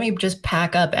 let me just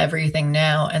pack up everything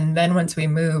now. And then once we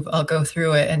move, I'll go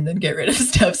through it and then get rid of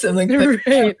stuff. So I'm like,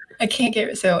 I can't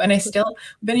get so, and I still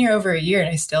been here over a year and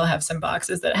I still have some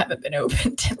boxes that haven't been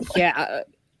opened. Yeah,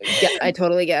 I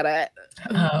totally get it.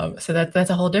 So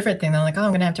that's a whole different thing. I'm like, I'm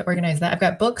going to have to organize that. I've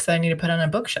got books that I need to put on a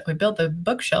bookshelf. We built the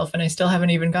bookshelf and I still haven't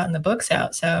even gotten the books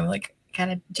out. So I'm like,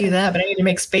 kind of do that, but I need to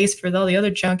make space for all the other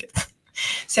junk.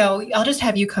 So I'll just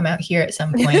have you come out here at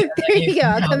some point. There you go.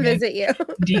 I'll come visit you.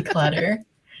 Declutter.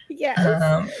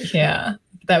 Yeah.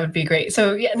 That would be great.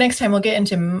 So next time we'll get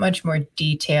into much more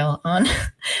detail on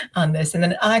this. And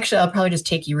then I'll probably just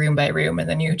take you room by room, and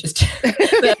then you just,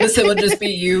 the episode will just be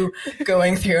you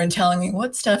going through and telling me,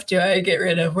 what stuff do I get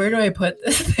rid of? Where do I put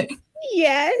this thing?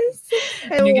 Yes.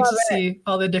 And you get to see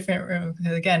all the different rooms.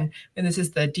 Again, and this is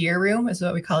the deer room, is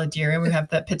what we call a deer room. We have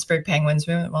the Pittsburgh Penguins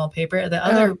room wallpaper. The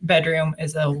other bedroom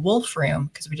is a wolf room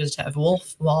because we just have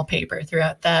wolf wallpaper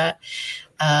throughout that.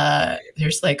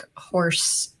 There's like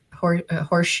horseshoes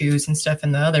and stuff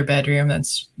in the other bedroom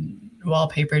that's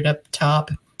wallpapered up top.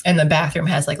 And the bathroom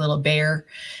has like little bear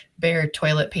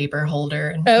toilet paper holder.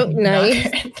 And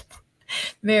nice.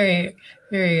 Very,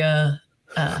 very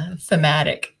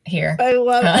thematic here.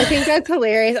 I think that's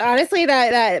hilarious. Honestly,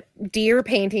 that deer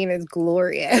painting is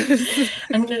glorious.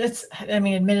 And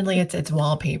admittedly, it's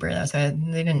wallpaper though, so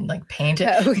they didn't like paint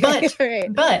it. Okay.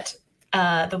 But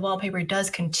the wallpaper does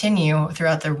continue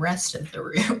throughout the rest of the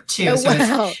room too.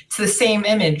 It's the same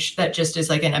image that just is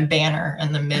like in a banner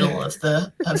in the middle of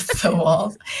the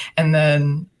walls, and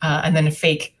then a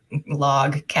fake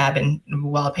log cabin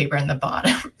wallpaper in the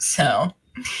bottom. So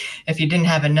if you didn't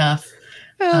have enough.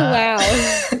 Wow.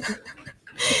 So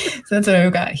that's what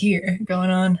I've got here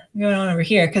going on over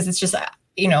here, because it's just,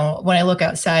 when I look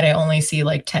outside, I only see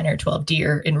like 10 or 12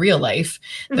 deer in real life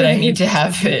that I need to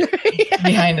have it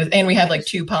behind us. And we have like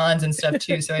 2 ponds and stuff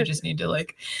too. So I just need to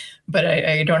but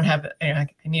I don't have, I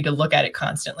need to look at it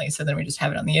constantly. So then we just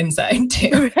have it on the inside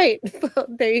too. Right. Well,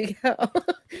 there you go.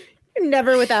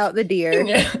 Never without the deer.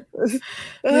 Yeah.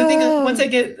 I think once I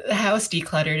get the house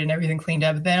decluttered and everything cleaned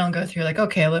up, then I'll go through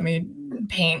okay, let me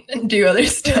paint and do other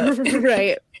stuff.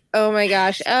 Right. Oh my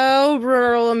gosh. Oh,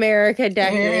 rural America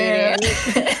decorating.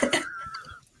 Yeah.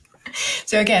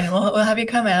 So again, we'll have you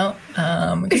come out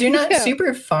because you're not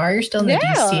super far. You're still in the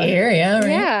DC area, right?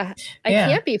 Yeah, I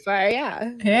can't be far.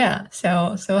 Yeah. Yeah.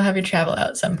 So we'll have you travel out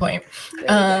at some point.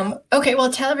 Okay.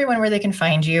 Well, tell everyone where they can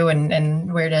find you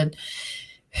and where to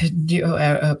do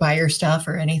buy your stuff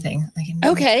or anything.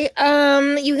 Okay.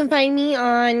 You can find me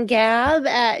on Gab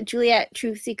at Juliet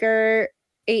TruthSeeker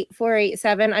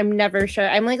 8487. I'm never sure.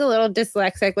 I'm like a little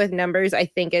dyslexic with numbers. I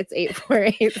think it's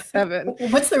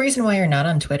 8487. What's the reason why you're not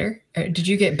on Twitter? Did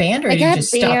you get banned or did you just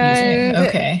stop using it?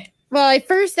 Okay. Well, at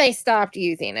first I stopped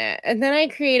using it, and then I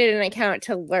created an account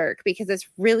to lurk because it's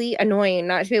really annoying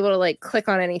not to be able to click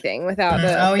on anything without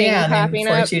the thing popping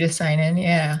up. Force you to sign in.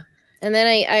 Yeah. And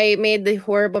then I made the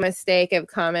horrible mistake of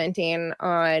commenting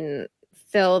on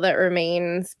Phil That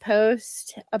Remains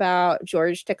post about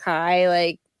George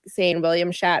Takei, saying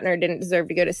William Shatner didn't deserve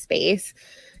to go to space.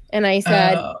 And I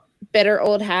said, bitter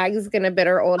old hag's gonna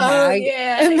bitter old hag.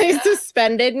 Yeah, and they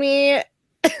suspended me.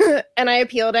 And I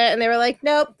appealed it. And they were like,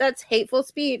 nope, that's hateful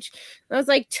speech. And I was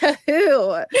like, to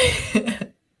who?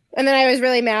 And then I was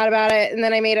really mad about it. And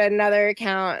then I made another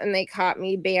account and they caught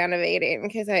me ban-evading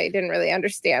because I didn't really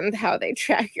understand how they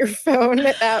track your phone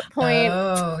at that point.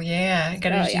 Oh, yeah. Got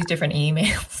to use different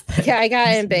emails. Yeah, I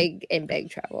got in big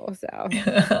trouble. So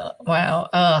wow.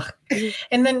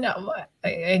 And then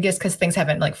I guess because things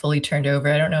haven't fully turned over,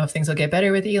 I don't know if things will get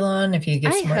better with Elon, if he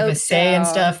gets more of a say and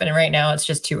stuff. And right now it's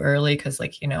just too early because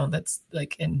that's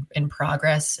in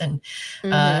progress. And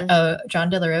John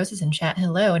De La Rose is in chat.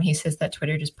 Hello. And he says that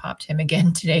Twitter just popped him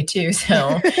again today too.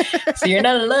 So you're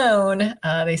not alone.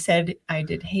 They said I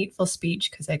did hateful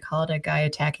speech because I called a guy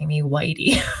attacking me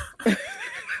whitey.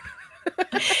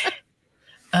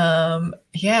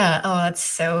 Yeah. Oh, that's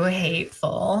so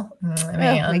hateful.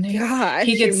 Man. Oh my gosh.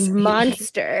 He gets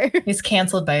monster. He's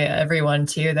canceled by everyone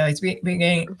too, though.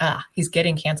 He's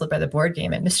getting canceled by the board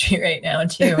game industry right now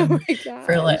too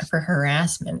for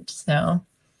harassment. So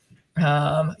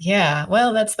yeah,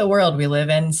 well, that's the world we live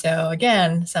in. So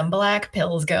again, some black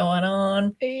pills going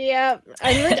on. Yep.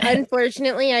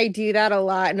 Unfortunately, I do that a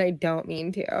lot and I don't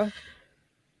mean to.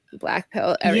 Black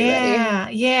pill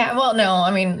everybody. Yeah. Well, no,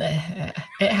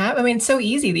 it's so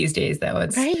easy these days though.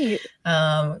 It's right.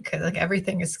 Because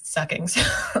everything is sucking. So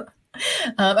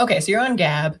okay, so you're on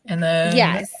Gab, and then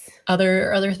yes,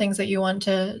 other things that you want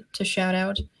to shout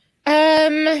out.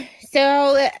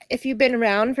 So if you've been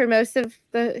around for most of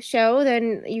the show,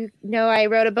 then you know I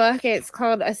wrote a book. It's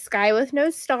called A Sky with No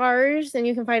Stars, and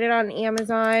you can find it on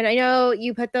Amazon. I know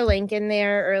you put the link in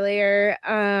there earlier.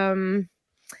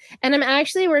 And I'm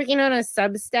actually working on a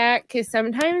Substack because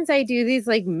sometimes I do these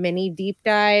mini deep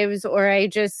dives, or I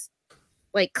just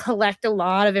collect a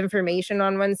lot of information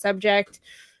on one subject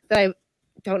that I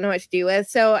don't know what to do with.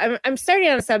 So I'm starting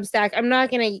on a Substack. I'm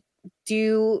not going to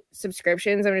do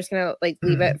subscriptions. I'm just going to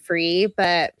leave it free,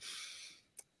 but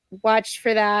watch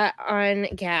for that on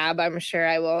Gab. I'm sure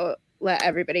I will let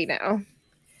everybody know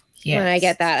when I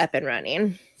get that up and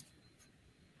running.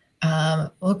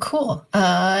 Well, cool.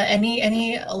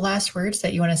 Any last words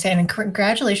that you want to say? And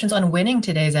congratulations on winning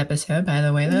today's episode, by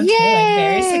the way. That's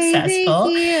very successful.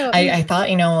 Thank you. I thought,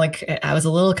 I was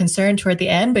a little concerned toward the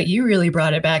end, but you really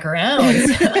brought it back around.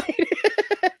 So.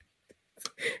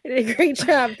 did a great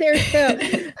job. There we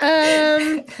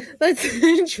go.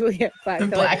 Let's Juliet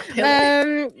Black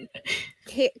Pill.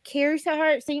 Cares to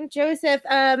Heart St. Joseph.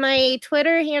 My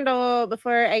Twitter handle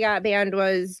before I got banned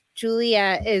was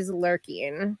Juliet is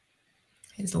lurking.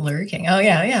 Is lurking. Oh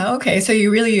yeah. Okay. So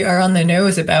you really are on the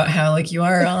nose about how like you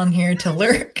are on here to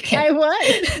lurk. I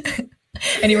was.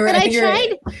 And you were.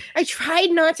 I tried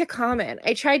not to comment.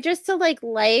 I tried just to like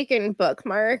and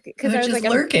bookmark because I was just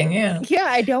like lurking. Yeah.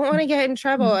 I don't want to get in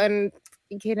trouble, and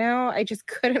I just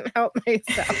couldn't help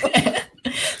myself.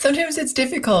 Sometimes it's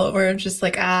difficult where it's just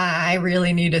like, I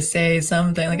really need to say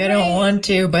something. Like I don't want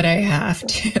to, but I have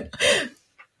to.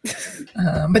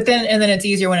 But then it's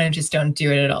easier when I just don't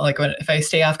do it at all. Like if I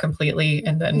stay off completely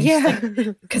and then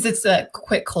because it's a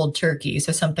quick cold turkey.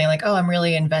 So something like, I'm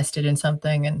really invested in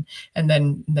something, and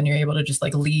then you're able to just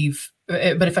like leave.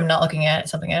 But if I'm not looking at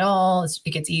something at all,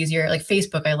 it gets easier. Like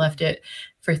Facebook, I left it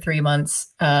for 3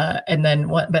 months, and then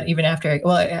but even after,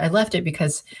 I left it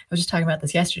because I was just talking about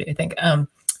this yesterday. I think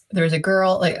there was a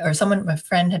girl my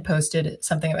friend had posted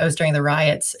something. It was during the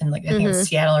riots in I think it was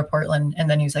Seattle or Portland. And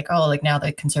then he was like, now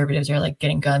the conservatives are like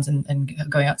getting guns and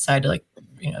going outside to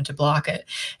to block it.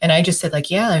 And I just said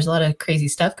there's a lot of crazy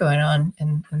stuff going on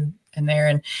in there.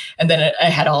 And then I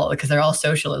had because they're all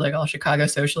socialists, like all Chicago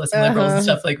socialists and liberals and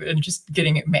stuff and just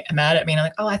getting mad at me. And I'm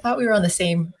like, I thought we were on the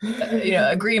same,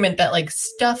 agreement that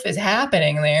stuff is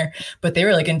happening there, but they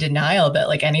were in denial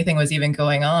that anything was even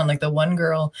going on. Like the one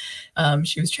girl,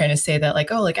 she was trying to say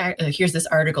that here's this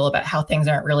article about how things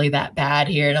aren't really that bad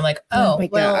here. And I'm like,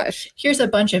 gosh. Here's a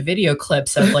bunch of video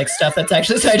clips of stuff that's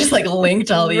actually, so I just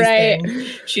linked all these things.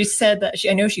 She said that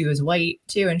I know she was white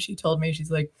too. And she told me,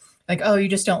 she's like, you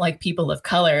just don't like people of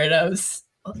color. And I was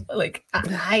like,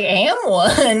 I am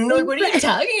one. What are you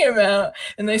talking about?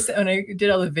 And they said, when I did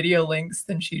all the video links,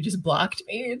 then she just blocked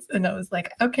me. And I was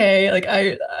like, okay,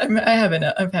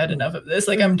 I've had enough of this.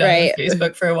 I'm done with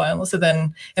Facebook for a while. So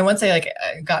then, and once I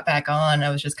got back on, I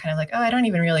was just kind of I don't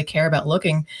even really care about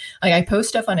looking. I post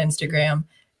stuff on Instagram,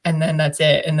 and then that's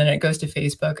it. And then it goes to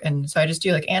Facebook. And so I just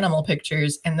do animal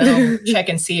pictures, and then I'll check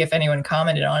and see if anyone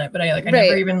commented on it. But I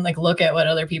never even look at what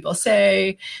other people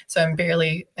say. So I'm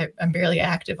barely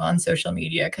active on social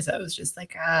media because I was just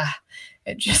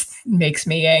it just makes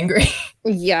me angry.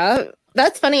 Yeah.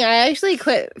 That's funny. I actually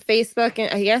quit Facebook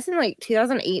in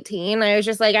 2018. I was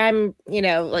just I'm,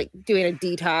 doing a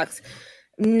detax.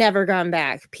 Never gone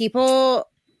back. People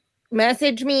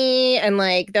message me and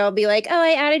they'll be like,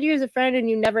 I added you as a friend and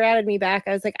you never added me back.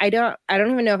 I was like, I don't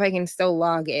even know if I can still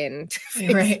log in to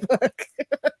Facebook.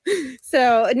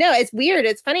 So no, it's weird.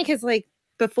 It's funny because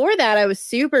before that I was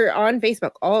super on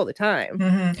Facebook all the time.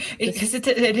 Because it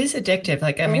is addictive.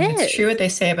 It's true what they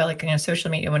say about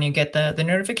social media, when you get the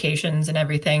notifications and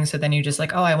everything. So then you just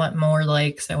I want more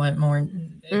likes. I want more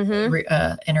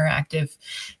interactive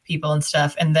people and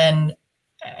stuff. And then,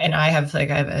 and I have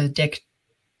addictive,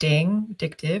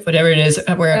 whatever it is,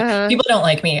 where people don't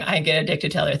like me, I get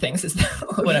addicted to other things is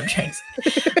what I'm trying to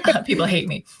say. People hate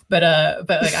me, but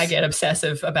I get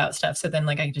obsessive about stuff. So then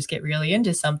I just get really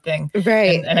into something.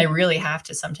 Right. And I really have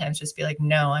to sometimes just be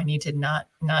no, I need to not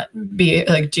be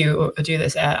do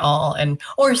this at all.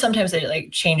 Or sometimes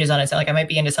it changes on its own. I might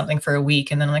be into something for a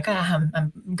week and then I'm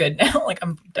I'm good now.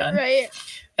 I'm done. Right.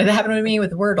 And that happened to me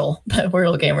with Wordle, the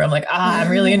Wordle game, where I'm I'm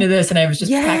really into this. And I was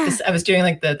just practicing. I was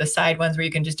doing the side ones where you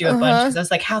can just do a bunch.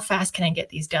 Because I was how fast can I get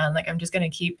these done? I'm just going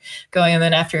to keep going. And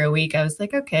then after a week, I was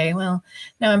okay, well,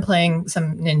 now I'm playing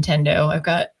some Nintendo. I've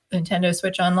got Nintendo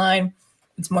Switch Online.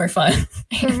 It's more fun.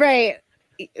 Right.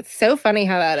 It's so funny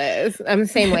how that is. I'm the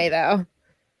same way though.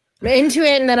 I'm into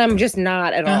it and then I'm just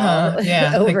not at all.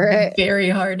 Yeah. Over it. Very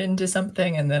hard into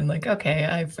something. And then okay,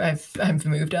 I've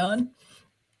moved on.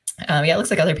 It looks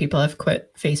like other people have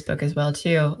quit Facebook as well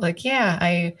too.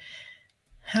 I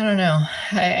don't know.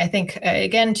 I think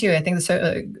again too. I think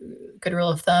the good rule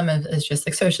of thumb is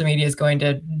just social media is going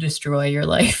to destroy your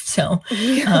life. So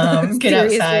get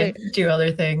outside, do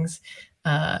other things.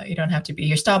 You don't have to be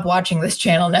here. Stop watching this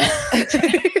channel now.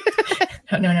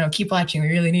 No, keep watching. We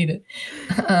really need it.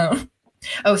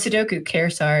 Sudoku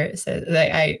Kersar says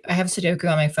that I have Sudoku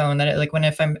on my phone that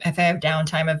if I have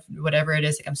downtime of whatever it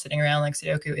is, I'm sitting around,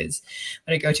 Sudoku is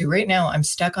what I go to. Right now I'm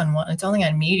stuck on one. It's only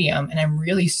on medium and I'm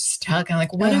really stuck. I'm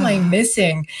what am I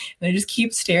missing? And I just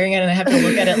keep staring at it and I have to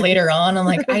look at it later on. I'm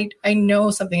I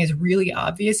know something is really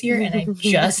obvious here and I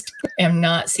just am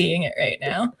not seeing it right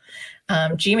now.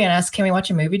 G-Man asks, can we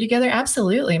watch a movie together?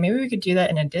 Absolutely. Maybe we could do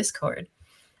that in a Discord.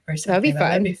 Or that'd be fun.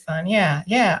 That'd be fun. Yeah.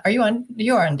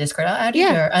 You are on Discord. I'll add you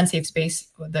to our Unsafe Space,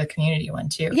 the community one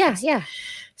too. Yeah.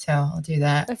 So I'll do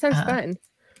that. That sounds fun.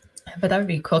 But that would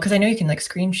be cool because I know you can like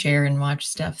screen share and watch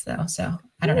stuff though. So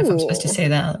I don't know if I'm supposed to say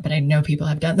that, but I know people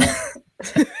have done that.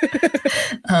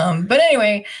 But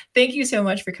anyway, thank you so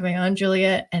much for coming on,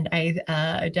 Juliet. And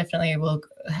I definitely will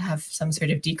have some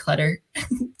sort of declutter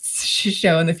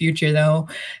show in the future, though,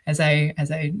 as I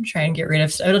try and get rid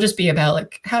of stuff. It'll just be about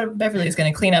like how Beverly is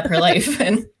going to clean up her life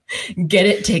and get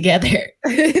it together.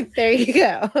 There you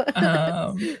go.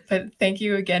 But thank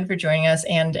you again for joining us.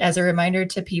 And as a reminder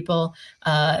to people,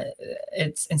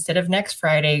 it's instead of next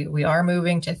Friday, we are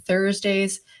moving to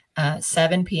Thursdays,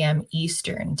 7 p.m.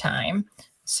 Eastern time.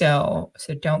 So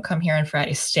don't come here on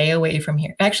Friday. Stay away from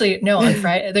here. Actually, no, on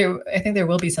Friday, I think there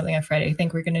will be something on Friday. I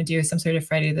think we're going to do some sort of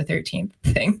Friday the 13th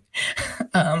thing.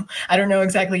 I don't know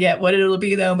exactly yet what it'll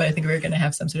be though, but I think we're going to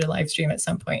have some sort of live stream at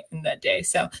some point in that day.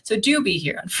 So do be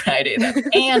here on Friday though.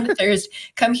 And Thursday,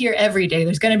 come here every day.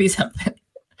 There's going to be something.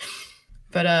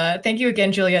 But thank you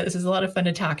again, Juliet. This is a lot of fun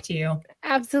to talk to you.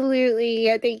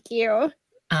 Absolutely. Thank you.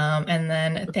 And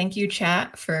then thank you,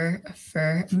 chat, for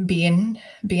being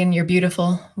your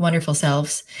beautiful, wonderful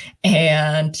selves.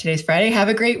 And today's Friday. Have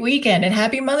a great weekend and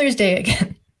happy Mother's Day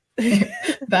again.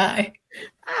 Bye.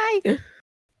 Bye.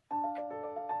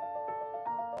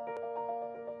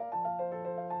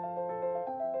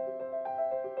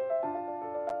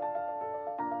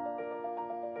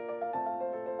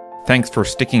 Thanks for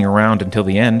sticking around until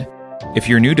the end. If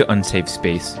you're new to Unsafe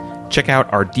Space, check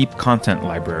out our deep content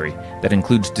library that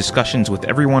includes discussions with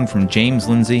everyone from James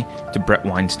Lindsay to Brett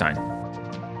Weinstein.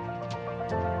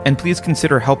 And please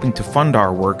consider helping to fund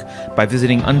our work by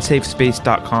visiting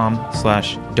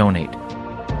unsafespace.com/donate.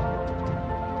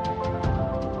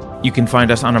 You can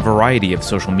find us on a variety of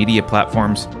social media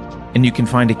platforms, and you can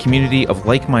find a community of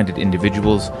like-minded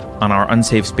individuals on our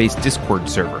Unsafe Space Discord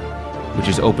server, which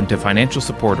is open to financial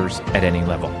supporters at any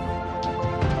level.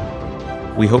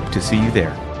 We hope to see you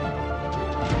there.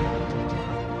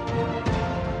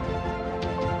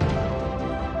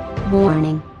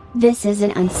 Warning. This is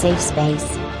an unsafe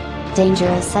space.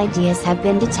 Dangerous ideas have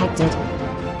been detected.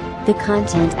 The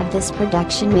content of this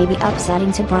production may be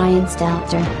upsetting to Brian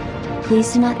Stelter.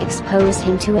 Please do not expose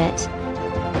him to it.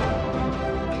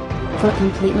 For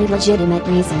completely legitimate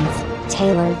reasons,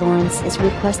 Taylor Lawrence is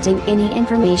requesting any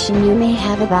information you may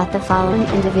have about the following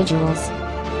individuals.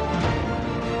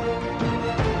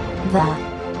 The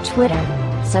Twitter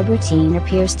subroutine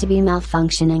appears to be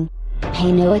malfunctioning.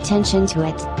 Pay no attention to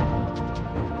it.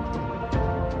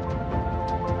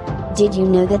 Did you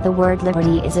know that the word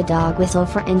liberty is a dog whistle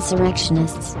for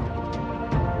insurrectionists?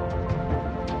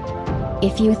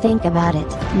 If you think about it,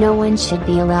 no one should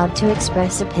be allowed to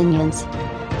express opinions.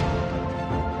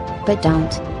 But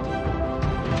don't.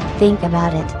 Think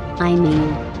about it, I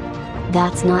mean.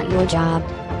 That's not your job.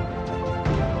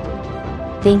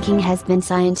 Thinking has been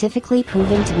scientifically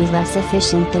proven to be less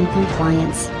efficient than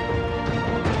compliance.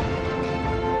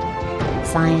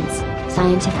 Science,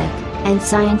 scientific, and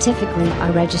scientifically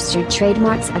are registered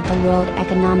trademarks of the World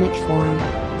Economic Forum.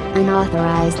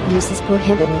 Unauthorized use is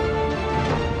prohibited.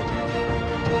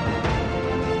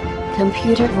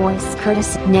 Computer voice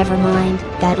courtesy. Never mind,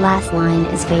 that last line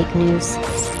is fake news.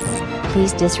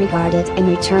 Please disregard it and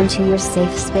return to your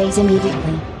safe space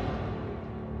immediately.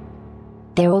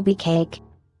 There will be cake.